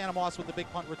Santana Moss with the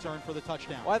big punt return for the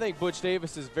touchdown. Well, I think Butch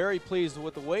Davis is very pleased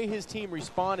with the way his team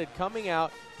responded coming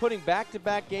out, putting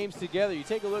back-to-back games together. You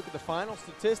take a look at the final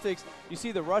statistics, you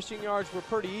see the rushing yards were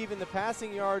pretty even, the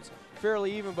passing yards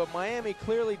fairly even, but Miami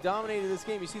clearly dominated this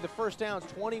game. You see the first downs,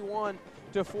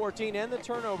 21-14, and the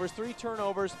turnovers, 3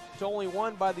 turnovers to only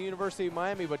 1 by the University of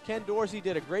Miami. But Ken Dorsey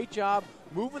did a great job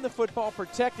moving the football,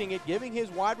 protecting it, giving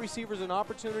his wide receivers an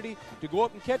opportunity to go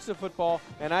up and catch the football,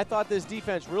 and I thought this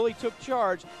defense really took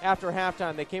charge after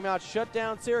halftime. They came out, shut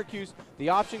down Syracuse. The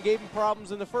option gave them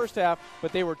problems in the first half,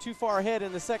 but they were too far ahead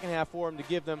in the second half for them to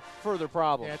give them further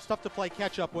problems. Yeah, it's tough to play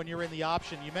catch-up when you're in the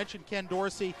option. You mentioned Ken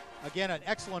Dorsey. Again, an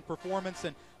excellent performance,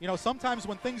 and you know, sometimes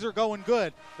when things are going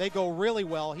good, they go really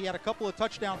well. He had a couple of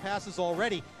touchdown passes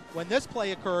already. When this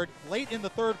play occurred late in the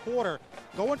third quarter,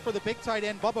 going for the big tight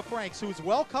end, Bubba Franks, who is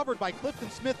well covered by Clifton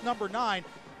Smith, number 9.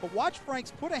 But watch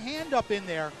Franks put a hand up in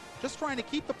there, just trying to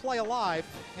keep the play alive,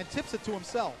 and tips it to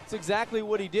himself. That's exactly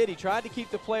what he did. He tried to keep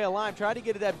the play alive, tried to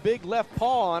get that big left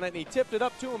paw on it, and he tipped it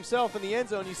up to himself in the end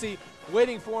zone. You see,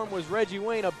 waiting for him was Reggie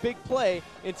Wayne, a big play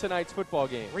in tonight's football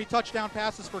game. 3 touchdown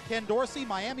passes for Ken Dorsey.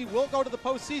 Miami will go to the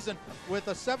postseason with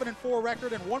a 7-4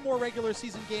 record and 1 more regular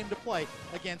season game to play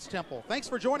against Temple. Thanks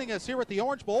for joining us here at the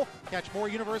Orange Bowl. Catch more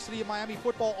University of Miami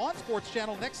football on Sports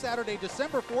Channel next Saturday,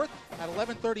 December 4th at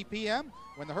 11:30 p.m.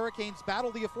 when the Hurricanes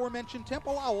battle the aforementioned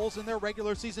Temple Owls in their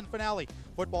regular season finale.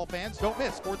 Football fans, don't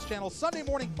miss Sports Channel's Sunday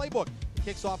morning playbook. It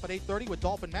kicks off at 8:30 with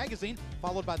Dolphin Magazine,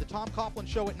 followed by the Tom Coughlin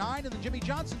Show at 9 and the Jimmy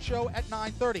Johnson Show at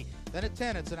 9:30. Then at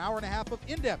 10, it's an hour and a half of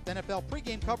in-depth NFL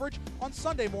pregame coverage on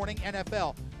Sunday morning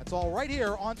NFL. That's all right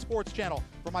here on Sports Channel.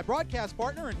 For my broadcast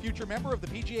partner and future member of the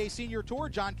PGA Senior Tour,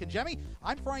 John Kajemi,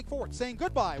 I'm Frank Fort saying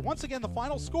goodbye. Once again, the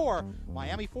final score,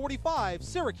 Miami 45,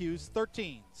 Syracuse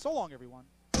 13. So long, everyone.